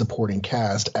person in the supporting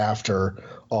cast after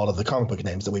all of the comic book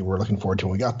names that we were looking forward to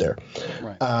when we got there.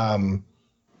 Right.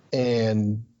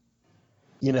 And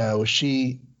you know,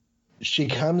 she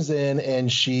comes in and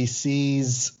she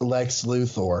sees Lex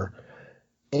Luthor,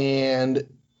 and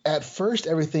at first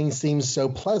everything seems so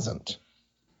pleasant.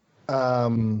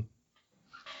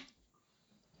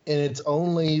 And it's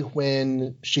only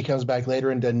when she comes back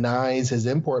later and denies his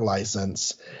import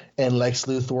license and Lex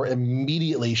Luthor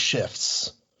immediately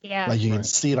shifts. Yeah. Like you can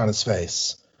see it on his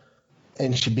face.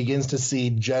 And she begins to see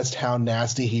just how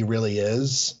nasty he really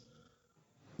is,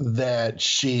 that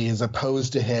she is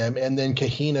opposed to him. And then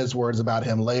Kahina's words about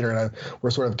him later, and we're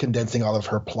sort of condensing all of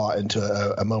her plot into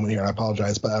a moment here, and I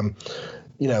apologize. But,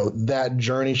 you know, that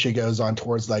journey she goes on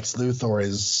towards Lex Luthor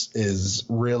is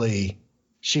really,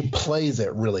 she plays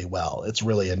it really well. It's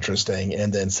really interesting.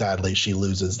 And then sadly, she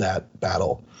loses that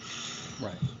battle.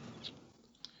 Right.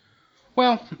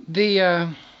 Well,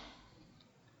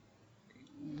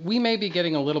 we may be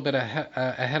getting a little bit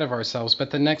ahead of ourselves,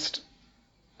 but the next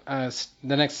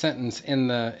sentence in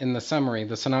the summary,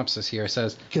 the synopsis here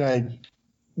says, "Can I?"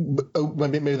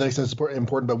 Maybe the next sentence is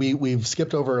important, but we've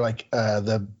skipped over like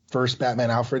the first Batman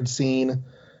Alfred scene,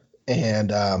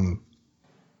 and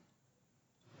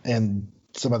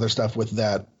some other stuff with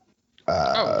that.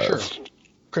 Sure.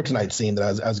 Kryptonite scene that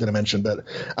I was going to mention, but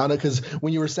I don't know, because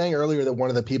when you were saying earlier that one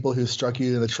of the people who struck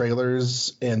you in the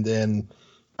trailers, and then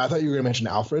I thought you were going to mention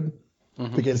Alfred,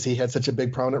 because he had such a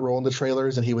big prominent role in the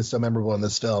trailers and he was so memorable in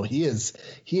this film. He is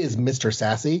Mr.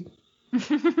 Sassy,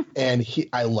 and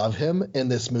I love him in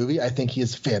this movie. I think he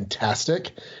is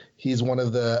fantastic. He's one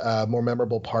of the more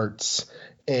memorable parts,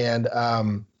 and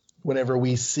whenever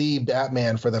we see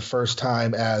Batman for the first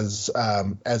time as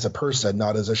a person,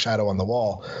 not as a shadow on the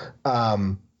wall,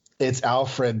 it's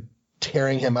Alfred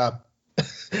tearing him up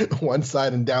one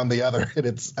side and down the other. And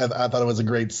I thought it was a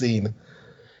great scene.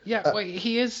 Yeah, well,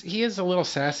 he is a little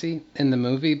sassy in the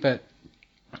movie, but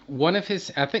one of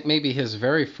his, I think maybe his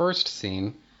very first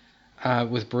scene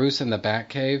with Bruce in the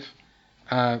Batcave,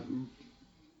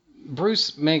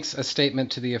 Bruce makes a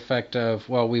statement to the effect of,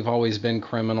 well, we've always been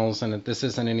criminals and this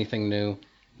isn't anything new.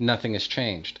 Nothing has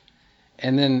changed.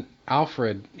 And then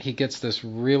Alfred, he gets this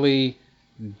really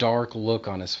dark look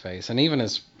on his face. And even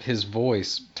his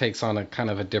voice takes on a kind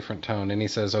of a different tone. And he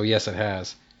says, oh, yes, it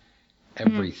has.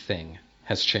 Everything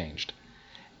has changed.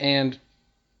 And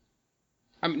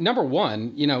number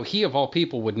one, you know, he of all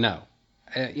people would know.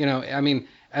 You know, I mean,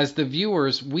 as the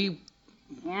viewers, we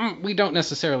don't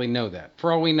necessarily know that.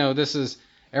 For all we know, this is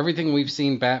everything we've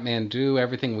seen Batman do,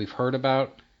 everything we've heard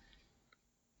about.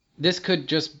 This could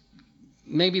just,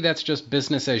 maybe that's just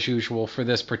business as usual for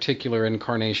this particular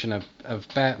incarnation of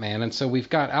Batman. And so we've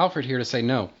got Alfred here to say,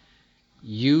 no,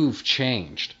 you've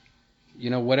changed. You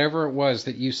know, whatever it was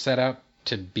that you set out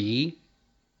to be,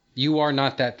 you are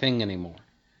not that thing anymore.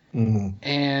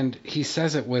 And he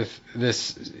says it with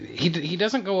this, he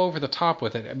doesn't go over the top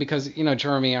with it, because, you know,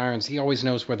 Jeremy Irons, he always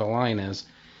knows where the line is,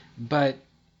 but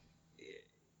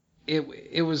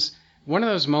it was one of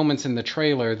those moments in the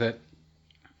trailer that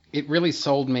it really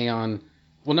sold me on,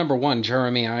 well, number one,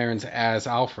 Jeremy Irons as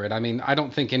Alfred. I mean, I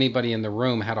don't think anybody in the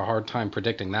room had a hard time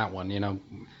predicting that one. You know,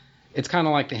 it's kind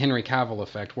of like the Henry Cavill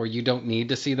effect, where you don't need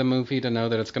to see the movie to know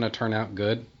that it's going to turn out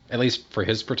good, at least for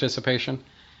his participation.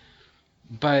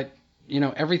 But, you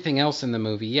know, everything else in the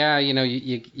movie, yeah, you know,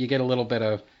 you get a little bit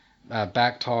of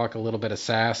back talk, a little bit of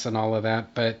sass and all of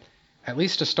that. But at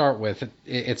least to start with,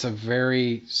 it's a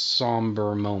very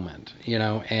somber moment, you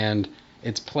know, and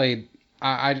it's played.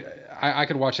 I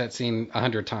could watch that scene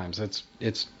 100 times.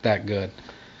 It's that good.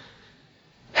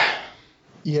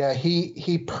 Yeah,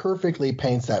 he perfectly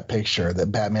paints that picture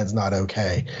that Batman's not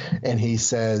okay. And he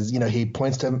says, you know, he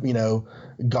points to, you know,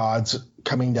 gods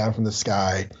coming down from the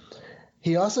sky.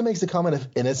 He also makes the comment of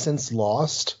innocence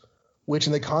lost, which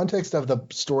in the context of the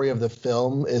story of the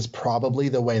film is probably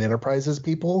the Wayne Enterprises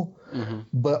people.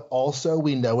 But also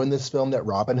we know in this film that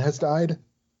Robin has died.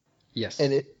 Yes.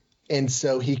 And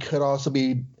so he could also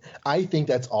be, I think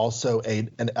that's also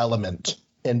an element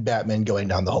in Batman going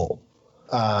down the hole.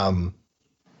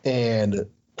 And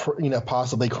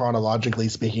possibly chronologically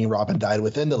speaking, Robin died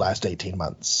within the last 18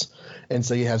 months. And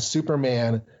so you have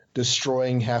Superman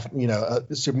destroying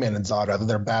Superman and Zod, rather,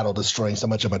 their battle destroying so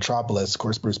much of Metropolis. Of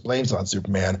course, Bruce blames it on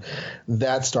Superman.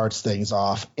 That starts things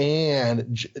off.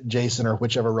 And Jason, or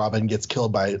whichever Robin, gets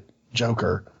killed by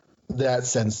Joker. That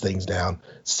sends things down.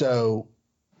 So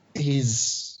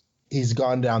he's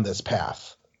gone down this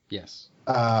path. Yes.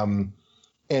 And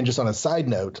just on a side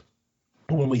note,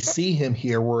 when we see him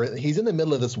here, he's in the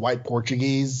middle of this white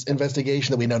Portuguese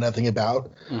investigation that we know nothing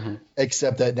about,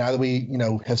 except that now that we,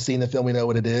 have seen the film, we know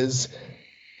what it is.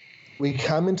 We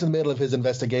come into the middle of his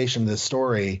investigation, this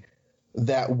story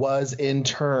that was in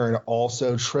turn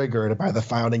also triggered by the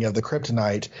founding of the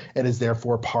Kryptonite and is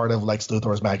therefore part of Lex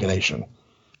Luthor's machination.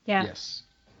 Yeah.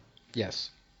 Yes.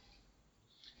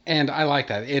 And I like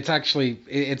that.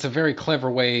 It's a very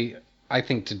clever way, I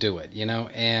think, to do it,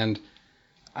 and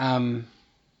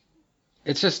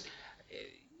it's just,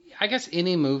 I guess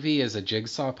any movie is a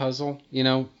jigsaw puzzle,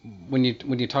 when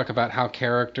you talk about how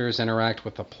characters interact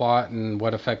with the plot and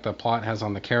what effect the plot has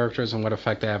on the characters and what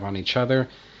effect they have on each other.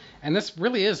 And this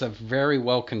really is a very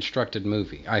well constructed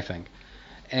movie, I think.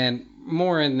 And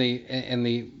more in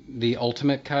the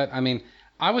ultimate cut. I mean,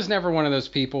 I was never one of those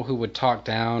people who would talk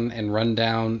down and run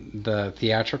down the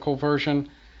theatrical version,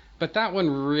 but that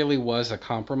one really was a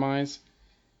compromise.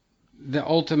 The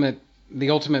ultimate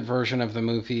version of the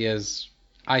movie is,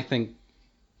 I think,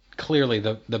 clearly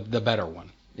the better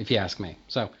one, if you ask me.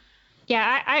 So,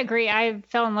 yeah, I agree. I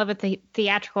fell in love with the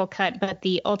theatrical cut, but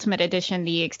the ultimate edition,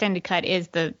 the extended cut, is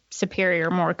the superior,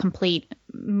 more complete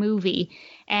movie.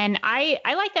 And I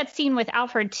like that scene with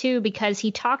Alfred too, because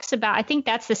he talks about, I think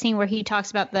that's the scene where he talks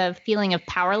about the feeling of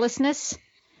powerlessness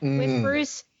with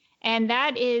Bruce. And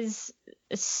that is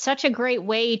such a great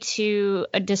way to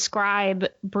describe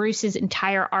Bruce's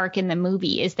entire arc in the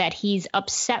movie, is that he's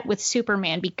upset with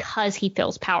Superman because he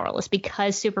feels powerless,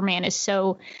 because Superman is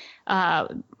so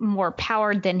more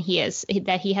powered than he is,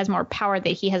 that he has more power, that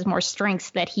he has more strengths,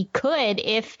 that he could,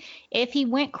 if he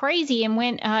went crazy and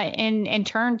went and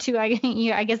turned to,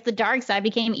 I guess, the dark side,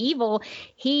 became evil,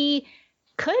 he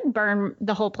could burn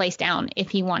the whole place down if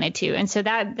he wanted to. And so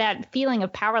that feeling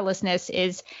of powerlessness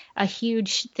is a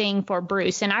huge thing for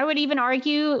Bruce. And I would even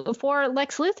argue for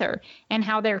Lex Luthor and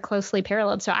how they're closely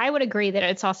paralleled. So I would agree that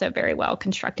it's also a very well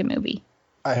constructed movie.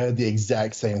 I had the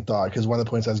exact same thought, because one of the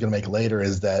points I was going to make later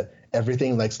is that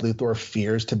everything Lex Luthor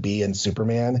fears to be in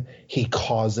Superman, he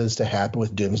causes to happen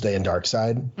with Doomsday and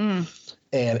Darkseid.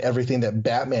 And everything that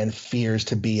Batman fears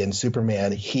to be in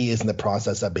Superman, he is in the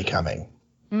process of becoming.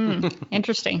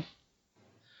 Interesting.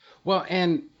 Well,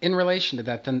 and in relation to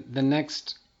that, the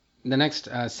next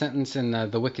sentence in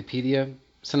the Wikipedia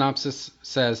synopsis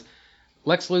says,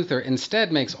 Lex Luthor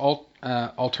instead makes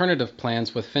alternative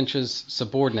plans with Finch's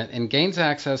subordinate and gains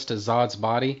access to Zod's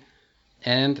body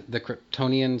and the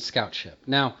Kryptonian scout ship.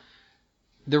 Now,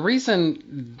 the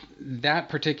reason that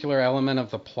particular element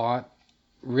of the plot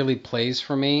really plays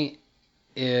for me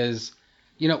is,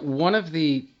 one of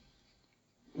the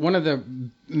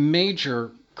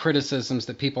major criticisms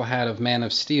that people had of Man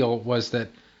of Steel was that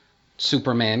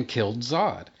Superman killed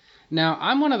Zod. Now,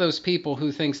 I'm one of those people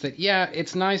who thinks that, yeah,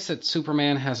 it's nice that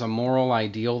Superman has a moral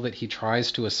ideal that he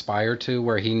tries to aspire to,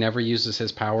 where he never uses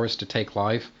his powers to take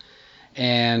life.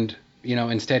 And,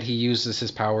 instead he uses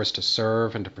his powers to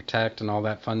serve and to protect and all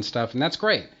that fun stuff. And that's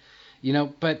great.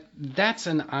 But that's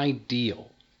an ideal.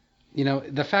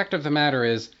 The fact of the matter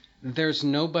is, there's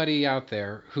nobody out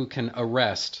there who can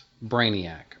arrest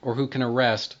Brainiac, or who can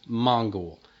arrest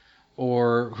Mongul,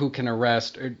 or who can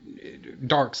arrest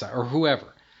Darkseid, or whoever.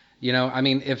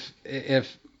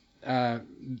 If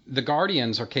the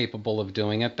Guardians are capable of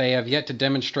doing it, they have yet to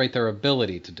demonstrate their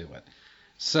ability to do it.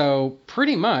 So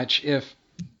pretty much, if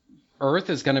Earth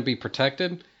is going to be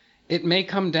protected, it may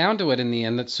come down to it in the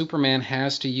end that Superman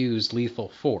has to use lethal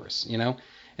force,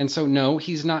 And so, no,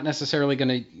 he's not necessarily going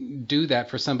to do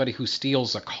that for somebody who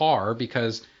steals a car,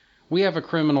 because we have a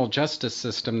criminal justice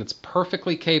system that's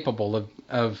perfectly capable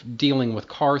of dealing with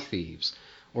car thieves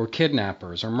or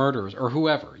kidnappers or murderers or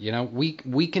whoever.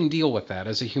 We can deal with that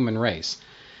as a human race.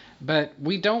 But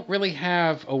we don't really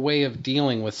have a way of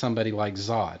dealing with somebody like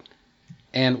Zod.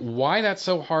 And why that's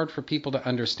so hard for people to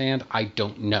understand, I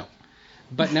don't know.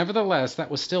 But nevertheless, that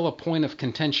was still a point of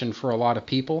contention for a lot of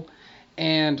people.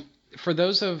 And for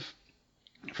those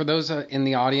in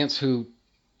the audience who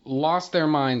lost their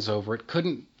minds over it,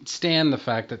 couldn't stand the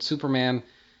fact that Superman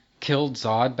killed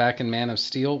Zod back in Man of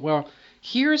Steel, well,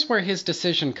 here's where his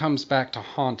decision comes back to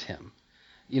haunt him.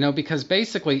 Because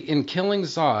basically in killing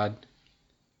Zod,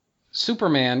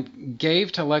 Superman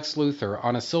gave to Lex Luthor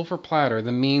on a silver platter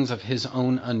the means of his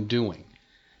own undoing.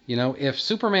 You know, if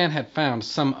Superman had found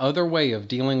some other way of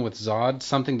dealing with Zod,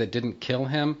 something that didn't kill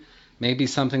him, maybe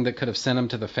something that could have sent him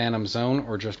to the Phantom Zone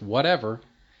or just whatever,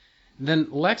 then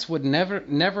Lex would never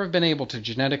have been able to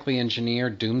genetically engineer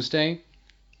Doomsday,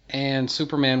 and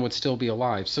Superman would still be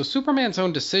alive. So Superman's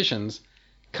own decisions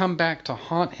come back to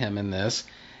haunt him in this.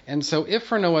 And so if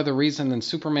for no other reason than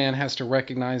Superman has to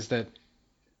recognize that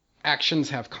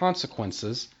actions have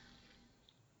consequences,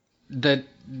 that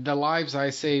the lives I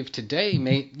save today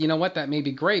that may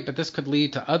be great, but this could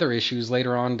lead to other issues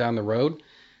later on down the road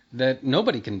that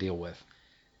nobody can deal with.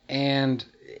 And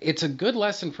it's a good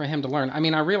lesson for him to learn. I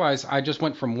mean, I realize I just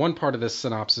went from one part of this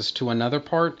synopsis to another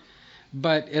part,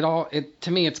 but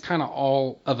to me, it's kind of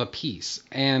all of a piece.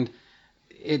 And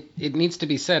it needs to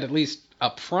be said, at least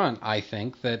up front, I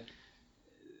think, that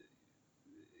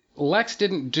Lex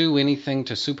didn't do anything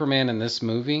to Superman in this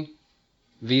movie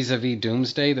vis-a-vis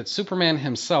Doomsday that Superman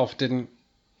himself didn't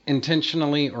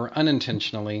intentionally or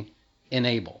unintentionally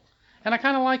enable. And I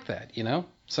kind of like that, you know?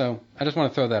 So I just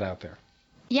want to throw that out there.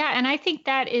 Yeah, and I think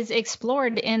that is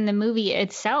explored in the movie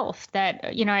itself.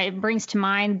 That, you know, it brings to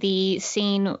mind the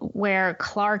scene where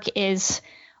Clark is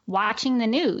watching the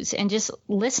news and just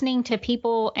listening to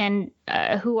people and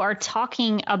who are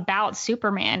talking about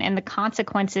Superman and the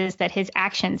consequences that his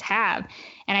actions have.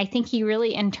 And I think he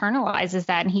really internalizes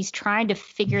that, and he's trying to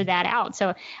figure that out.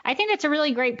 So I think that's a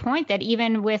really great point, that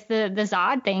even with the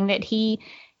Zod thing, that he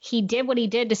did what he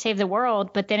did to save the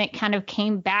world, but then it kind of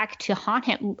came back to haunt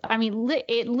him. I mean,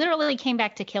 it literally came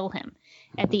back to kill him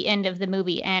at the end of the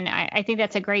movie. And I think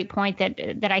that's a great point,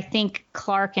 that I think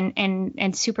Clark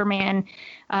and Superman,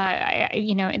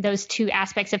 those two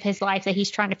aspects of his life, that he's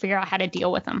trying to figure out how to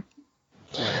deal with them.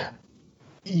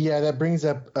 Yeah, that brings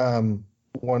up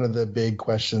one of the big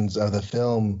questions of the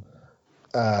film,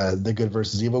 the good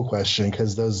versus evil question,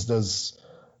 because those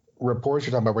reports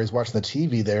you're talking about where he's watching the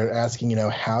TV, they're asking,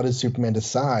 how does Superman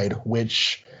decide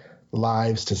which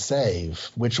lives to save,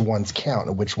 which ones count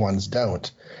and which ones don't?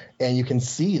 And you can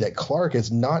see that Clark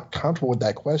is not comfortable with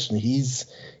that question.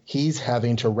 He's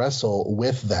having to wrestle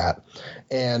with that.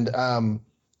 And I'm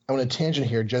on a tangent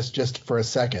here just for a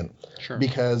second. Sure.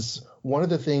 Because one of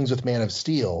the things with Man of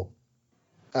Steel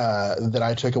that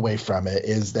I took away from it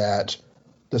is that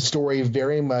the story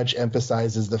very much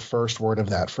emphasizes the first word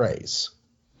of that phrase.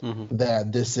 Mm-hmm.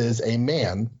 That this is a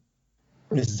man,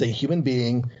 this is a human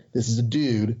being, this is a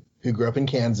dude who grew up in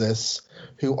Kansas,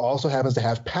 who also happens to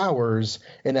have powers,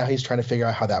 and now he's trying to figure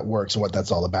out how that works and what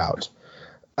that's all about.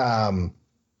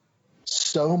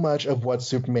 So much of what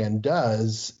Superman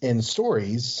does in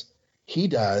stories, he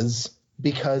does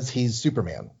because he's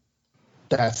Superman.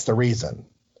 That's the reason.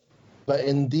 But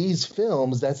in these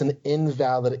films, that's an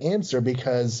invalid answer,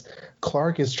 because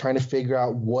Clark is trying to figure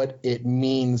out what it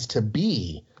means to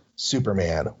be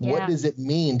Superman. Yeah. What does it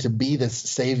mean to be this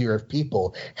savior of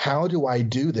people? How do I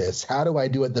do this? How do I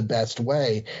do it the best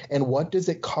way? And what does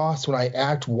it cost when I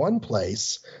act one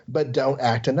place but don't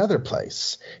act another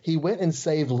place? He went and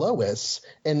saved Lois,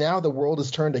 and now the world is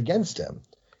turned against him.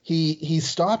 He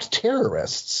stopped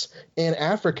terrorists in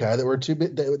Africa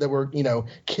that were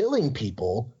killing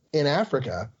people in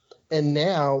Africa, and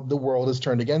now the world is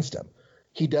turned against him.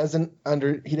 He doesn't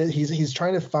he's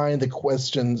trying to find the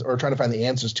questions, or trying to find the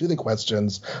answers to the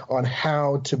questions on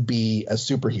how to be a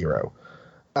superhero.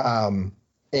 And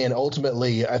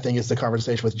ultimately, I think it's the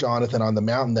conversation with Jonathan on the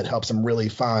mountain that helps him really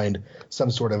find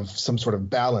some sort of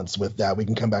balance with that. We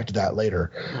can come back to that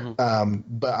later. Mm-hmm.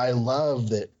 But I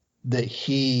love that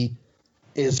he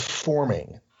is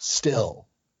forming still,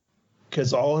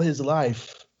 because all his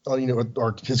life,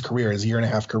 or his career, his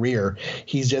year-and-a-half career,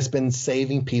 he's just been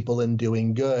saving people and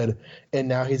doing good, and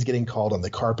now he's getting called on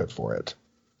the carpet for it,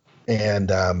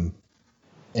 and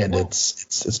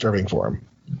it's disturbing for him.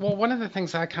 Well, one of the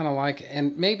things I kind of like,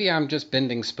 and maybe I'm just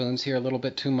bending spoons here a little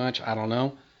bit too much, I don't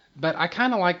know, but I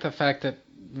kind of like the fact that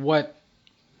what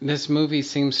this movie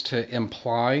seems to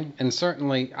imply, and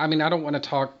certainly, I mean, I don't want to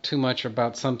talk too much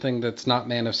about something that's not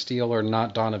Man of Steel or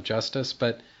not Dawn of Justice,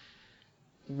 but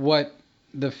what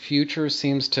the future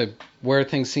where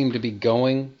things seem to be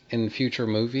going in future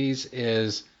movies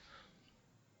is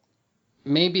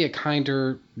maybe a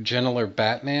kinder, gentler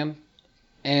Batman,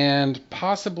 and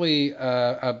possibly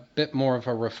a bit more of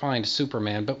a refined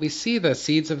Superman. But we see the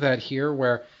seeds of that here,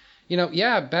 where,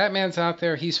 Batman's out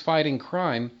there, he's fighting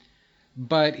crime,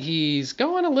 but he's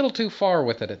going a little too far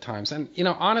with it at times. And,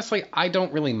 honestly, I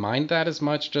don't really mind that as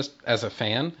much, just as a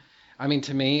fan. I mean,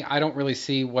 to me, I don't really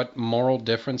see what moral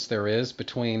difference there is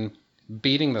between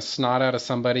beating the snot out of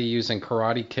somebody using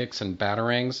karate kicks and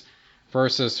batarangs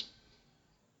versus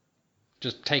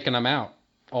just taking them out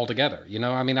altogether.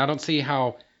 I mean, I don't see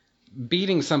how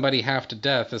beating somebody half to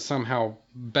death is somehow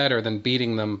better than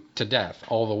beating them to death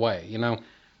all the way, you know?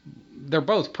 They're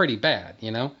both pretty bad,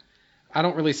 you know? I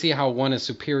don't really see how one is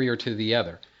superior to the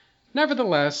other.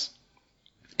 Nevertheless,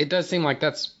 it does seem like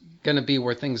that's going to be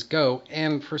where things go,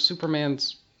 and for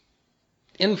Superman's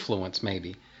influence,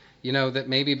 maybe. You know, that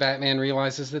maybe Batman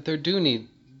realizes that there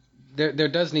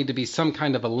does need to be some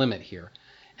kind of a limit here.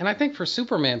 And I think for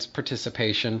Superman's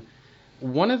participation,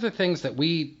 one of the things that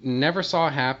we never saw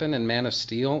happen in Man of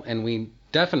Steel, and we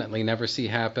definitely never see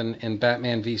happen in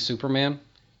Batman v Superman,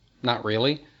 not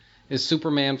really, is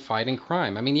Superman fighting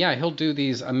crime. I mean, yeah, he'll do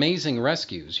these amazing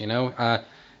rescues, you know,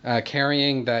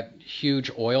 carrying that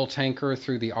huge oil tanker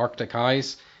through the Arctic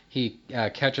ice. He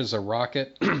catches a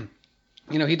rocket.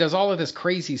 You know, he does all of this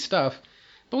crazy stuff,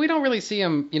 but we don't really see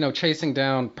him, you know, chasing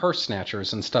down purse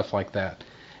snatchers and stuff like that.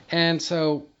 And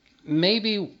so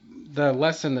maybe the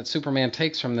lesson that Superman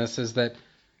takes from this is that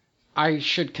I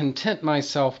should content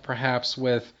myself perhaps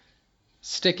with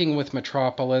sticking with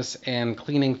Metropolis and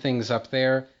cleaning things up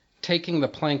there, taking the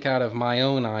plank out of my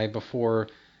own eye before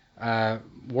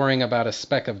worrying about a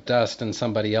speck of dust in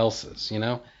somebody else's, you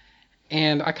know?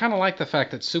 And I kind of like the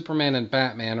fact that Superman and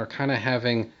Batman are kind of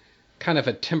having kind of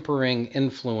a tempering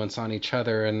influence on each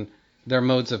other and their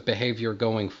modes of behavior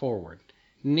going forward.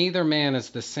 Neither man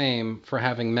is the same for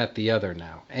having met the other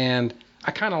now. And I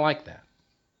kind of like that.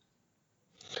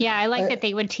 Yeah, I like that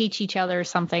they would teach each other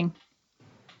something.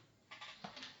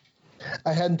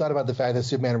 I hadn't thought about the fact that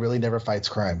Superman really never fights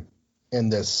crime in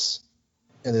this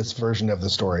version of the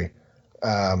story.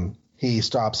 He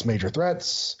stops major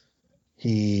threats.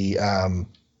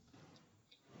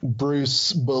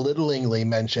 Bruce belittlingly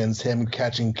mentions him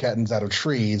catching kittens out of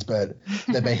trees, but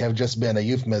that may have just been a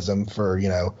euphemism for, you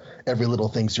know, every little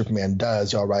thing Superman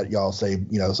does. Y'all say,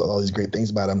 you know, all these great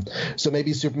things about him. So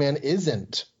maybe Superman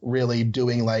isn't really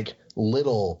doing like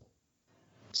little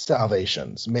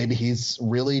salvations. Maybe he's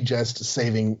really just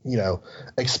saving, you know,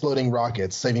 exploding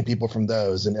rockets, saving people from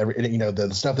those, and you know,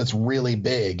 the stuff that's really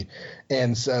big.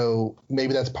 And so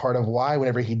maybe that's part of why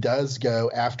whenever he does go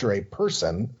after a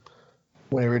person,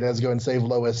 whenever he does go and save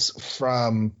Lois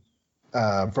from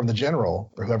the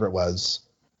general or whoever it was,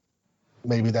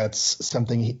 maybe that's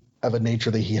something of a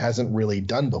nature that he hasn't really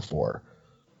done before.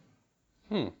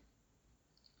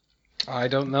 I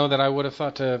don't know that I would have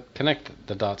thought to connect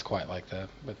the dots quite like that,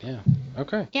 but yeah,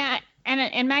 okay. Yeah,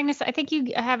 and Magnus, I think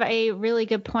you have a really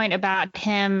good point about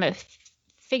him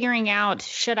figuring out,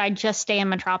 should I just stay in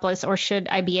Metropolis or should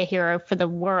I be a hero for the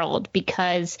world?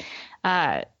 Because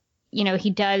you know, he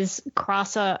does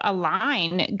cross a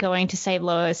line going to save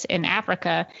Lois in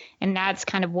Africa. And that's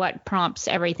kind of what prompts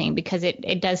everything, because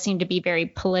it does seem to be very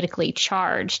politically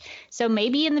charged. So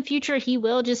maybe in the future, he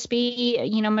will just be,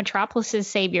 you know, Metropolis's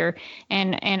savior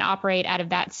and operate out of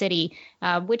that city,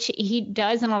 which he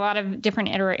does in a lot of different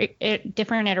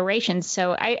iterations.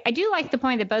 So I do like the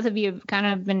point that both of you have kind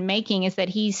of been making, is that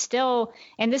he's still,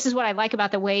 and this is what I like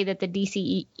about the way that the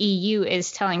DCEU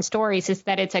is telling stories, is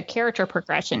that it's a character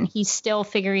progression. He's still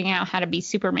figuring out how to be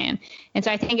Superman. And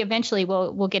so I think eventually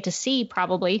we'll get to see,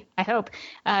 probably, I hope,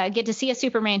 get to see a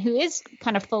Superman who is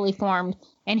kind of fully formed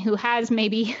and who has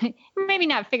maybe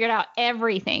not figured out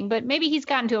everything, but maybe he's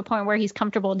gotten to a point where he's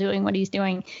comfortable doing what he's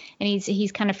doing, and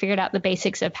he's kind of figured out the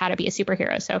basics of how to be a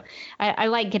superhero. So I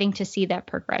like getting to see that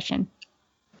progression.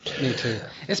 Me too.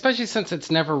 Especially since it's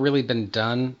never really been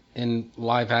done in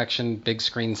live action big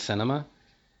screen cinema.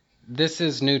 This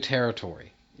is new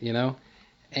territory, you know?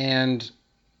 And,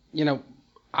 you know,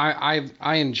 I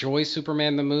enjoy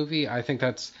Superman the movie. I think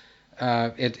that's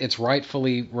it's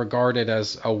rightfully regarded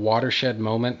as a watershed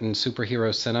moment in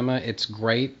superhero cinema. It's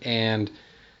great, and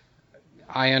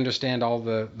I understand all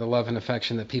the love and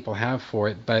affection that people have for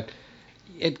it, but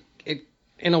it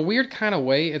in a weird kind of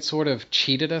way, it sort of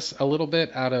cheated us a little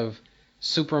bit out of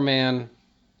Superman,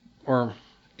 or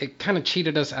it kind of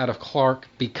cheated us out of Clark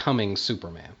becoming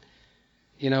Superman.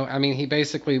 You know, I mean, he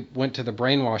basically went to the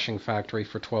brainwashing factory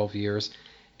for 12 years,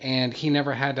 and he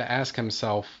never had to ask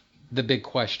himself the big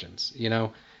questions, you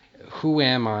know, who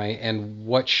am I and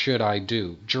what should I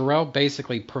do? Jor-El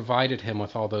basically provided him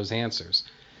with all those answers.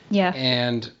 Yeah.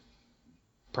 And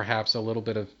perhaps a little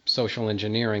bit of social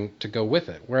engineering to go with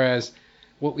it. Whereas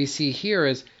what we see here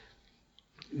is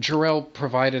Jor-El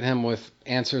provided him with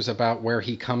answers about where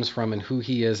he comes from and who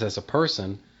he is as a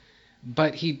person,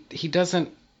 but he doesn't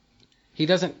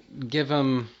give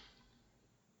him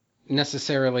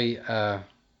necessarily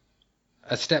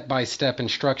a step-by-step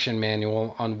instruction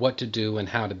manual on what to do and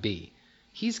how to be.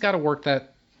 He's got to work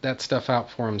that stuff out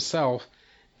for himself.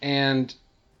 And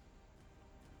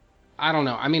I don't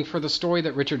know. I mean, for the story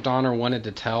that Richard Donner wanted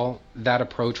to tell, that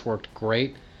approach worked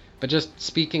great. But just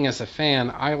speaking as a fan,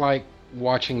 I like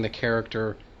watching the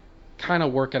character kind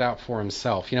of work it out for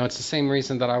himself. It's the same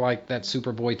reason that I like that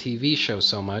Superboy TV show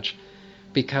so much,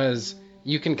 because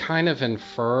you can kind of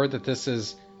infer that this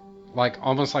is like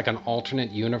almost like an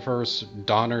alternate universe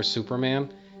Donner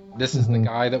Superman. This is the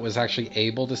guy that was actually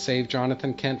able to save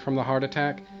Jonathan Kent from the heart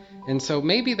attack. And so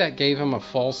maybe that gave him a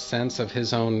false sense of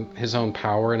his own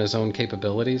power and his own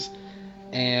capabilities.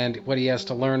 And what he has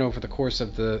to learn over the course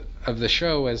of the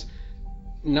show is,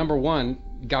 number one,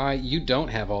 Guy, you don't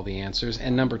have all the answers,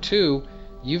 and number two,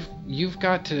 you've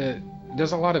got to.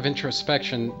 There's a lot of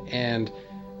introspection and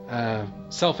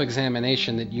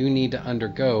self-examination that you need to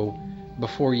undergo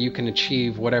before you can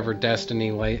achieve whatever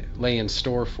destiny lay in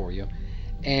store for you.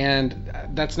 And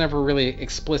that's never really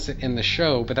explicit in the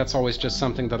show, but that's always just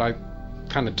something that I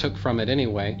kind of took from it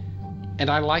anyway,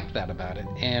 and I like that about it.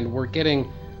 And we're getting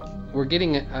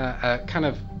a kind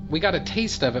of, we got a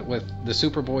taste of it with the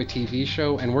Superboy TV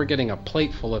show, and we're getting a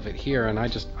plate full of it here, and I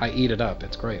eat it up.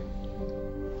 It's great.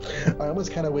 I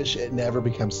almost kind of wish it never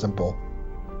becomes simple.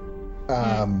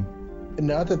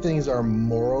 Not that things are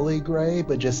morally gray,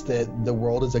 but just that the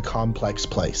world is a complex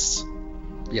place.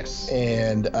 Yes.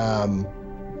 And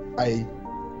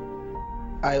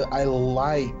I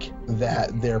like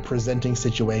that they're presenting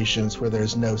situations where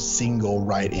there's no single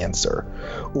right answer,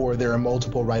 or there are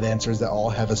multiple right answers that all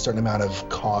have a certain amount of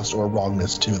cost or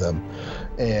wrongness to them,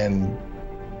 and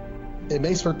it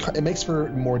makes for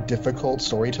more difficult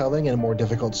storytelling and more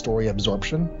difficult story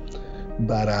absorption.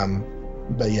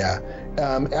 But yeah,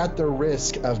 at the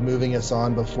risk of moving us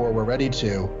on before we're ready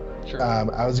to, sure.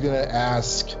 I was going to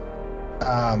ask.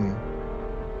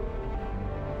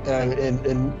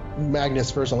 And Magnus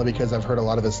first, only because I've heard a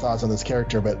lot of his thoughts on this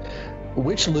character, but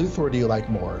which Luthor do you like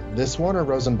more, this one or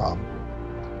Rosenbaum?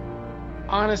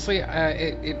 Honestly,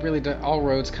 it really does, all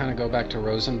roads kind of go back to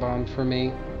Rosenbaum for me.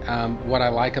 What I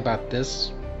like about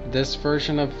this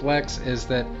version of Lex is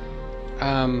that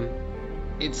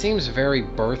it seems very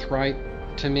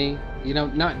Birthright to me.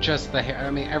 Not just the hair.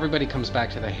 I mean, everybody comes back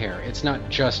to the hair. It's not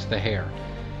just the hair,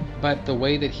 but the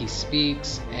way that he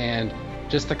speaks and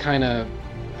just the kind of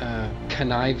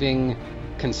conniving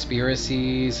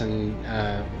conspiracies and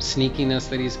sneakiness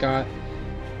that he's got.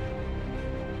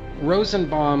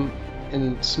 Rosenbaum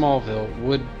in Smallville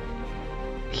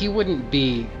wouldn't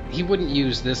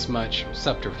use this much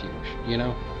subterfuge,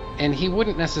 and he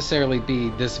wouldn't necessarily be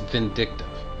this vindictive.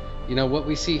 What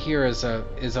we see here is a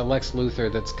Lex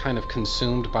Luthor that's kind of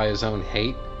consumed by his own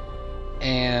hate,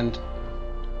 and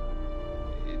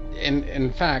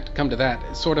in fact, come to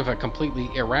that, sort of a completely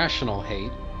irrational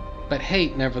hate, but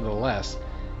hate nevertheless.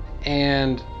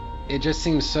 And it just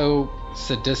seems so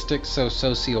sadistic, so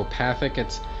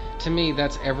sociopathic. To me,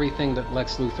 that's everything that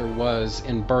Lex Luthor was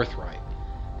in Birthright.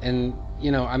 And,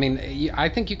 I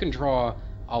think you can draw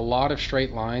a lot of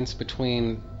straight lines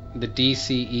between the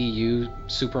DCEU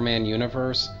Superman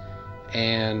universe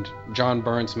and John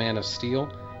Byrne's Man of Steel.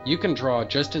 You can draw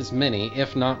just as many,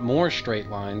 if not more, straight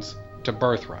lines to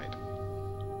Birthright.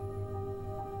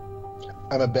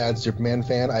 I'm a bad Superman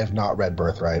fan. I have not read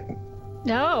Birthright.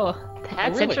 No,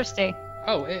 that's really? Interesting.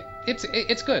 Oh, it's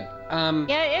good.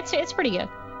 Yeah, it's pretty good.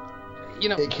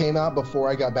 It came out before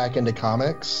I got back into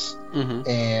comics,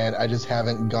 and I just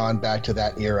haven't gone back to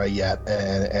that era yet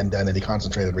and done any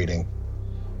concentrated reading.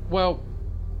 Well,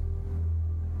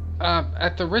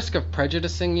 at the risk of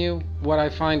prejudicing you, what I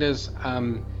find is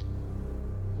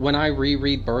when I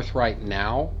reread Birthright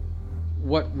now,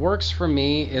 what works for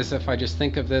me is if I just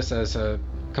think of this as a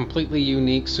completely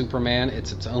unique Superman.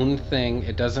 It's its own thing.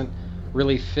 It doesn't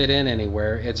really fit in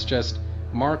anywhere. It's just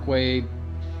Mark Waid,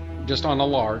 just on a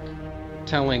lark,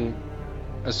 telling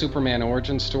a Superman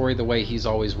origin story the way he's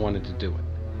always wanted to do it.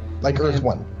 Like Earth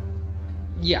One.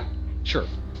 Yeah, sure.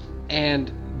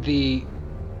 And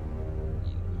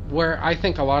where I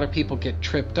think a lot of people get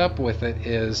tripped up with it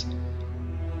is,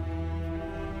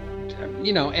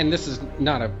 and this is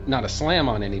not a slam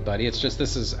on anybody. It's just,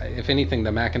 this is, if anything,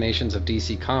 the machinations of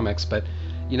DC Comics. But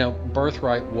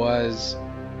Birthright was,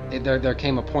 there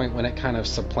came a point when it kind of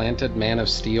supplanted Man of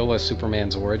Steel as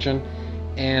Superman's origin,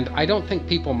 and I don't think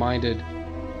people minded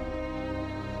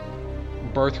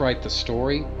Birthright the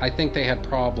story. I think they had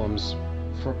problems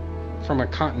from a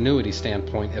continuity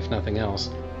standpoint, if nothing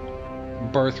else,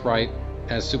 Birthright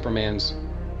as Superman's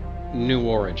new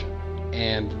origin.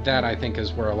 And that, I think,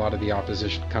 is where a lot of the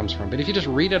opposition comes from. But if you just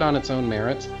read it on its own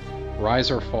merits,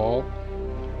 rise or fall,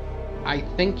 I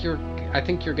think you're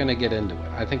going to get into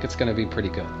it. I think it's going to be pretty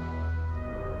good.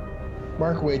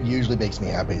 Mark Waid usually makes me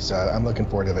happy, so I'm looking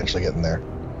forward to eventually getting there.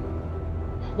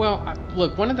 Well,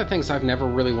 look, one of the things I've never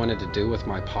really wanted to do with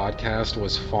my podcast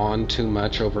was fawn too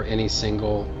much over any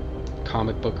single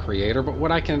comic book creator. But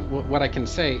what I can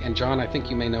say, and John, I think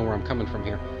you may know where I'm coming from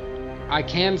here. I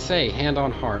can say, hand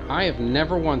on heart, I have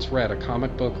never once read a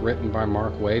comic book written by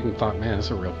Mark Waid and thought, man,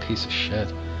 that's a real piece of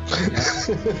shit.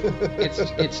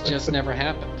 It's just never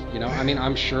happened. You know, I mean,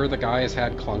 I'm sure the guy has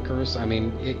had clunkers. I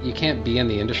mean, you can't be in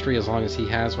the industry as long as he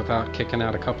has without kicking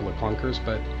out a couple of clunkers,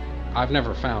 but I've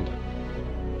never found it.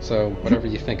 So whatever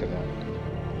you think of that.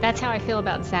 That's how I feel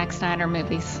about Zack Snyder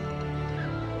movies,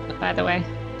 by the way.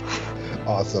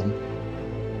 Awesome.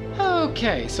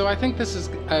 Okay, so I think this is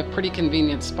a pretty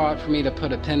convenient spot for me to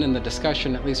put a pin in the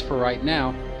discussion, at least for right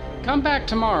now. Come back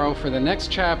tomorrow for the next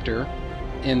chapter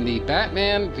in the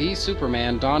Batman v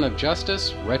Superman Dawn of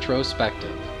Justice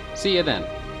retrospective. See you then.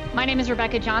 My name is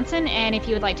Rebecca Johnson, and if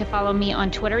you would like to follow me on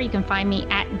Twitter, you can find me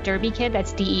at DerbyKid.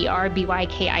 That's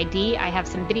DERBYKID. I have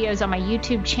some videos on my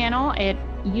YouTube channel at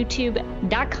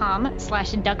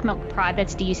youtube.com/duckmilkprod.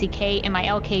 That's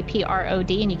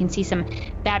DUCKMILKPROD, and you can see some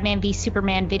Batman v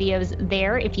Superman videos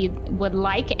there if you would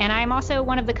like. And I'm also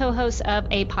one of the co-hosts of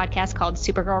a podcast called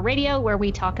Supergirl Radio, where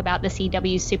we talk about the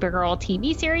CW Supergirl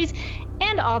TV series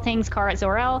and all things Kara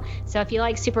Zor-El. So if you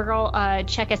like Supergirl,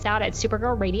 check us out at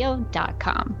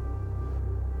supergirlradio.com.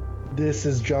 This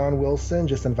is John Wilson,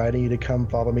 just inviting you to come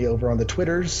follow me over on the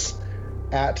Twitters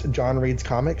at John Reads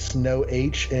Comics. No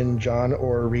H in John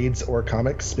or Reads or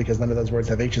Comics, because none of those words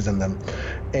have H's in them.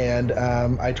 And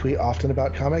I tweet often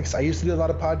about comics. I used to do a lot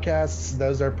of podcasts.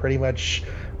 Those are pretty much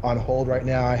on hold right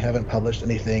now. I haven't published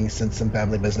anything since some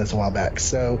family business a while back.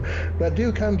 So, but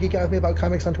do come geek out with me about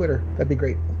comics on Twitter. That'd be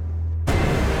great.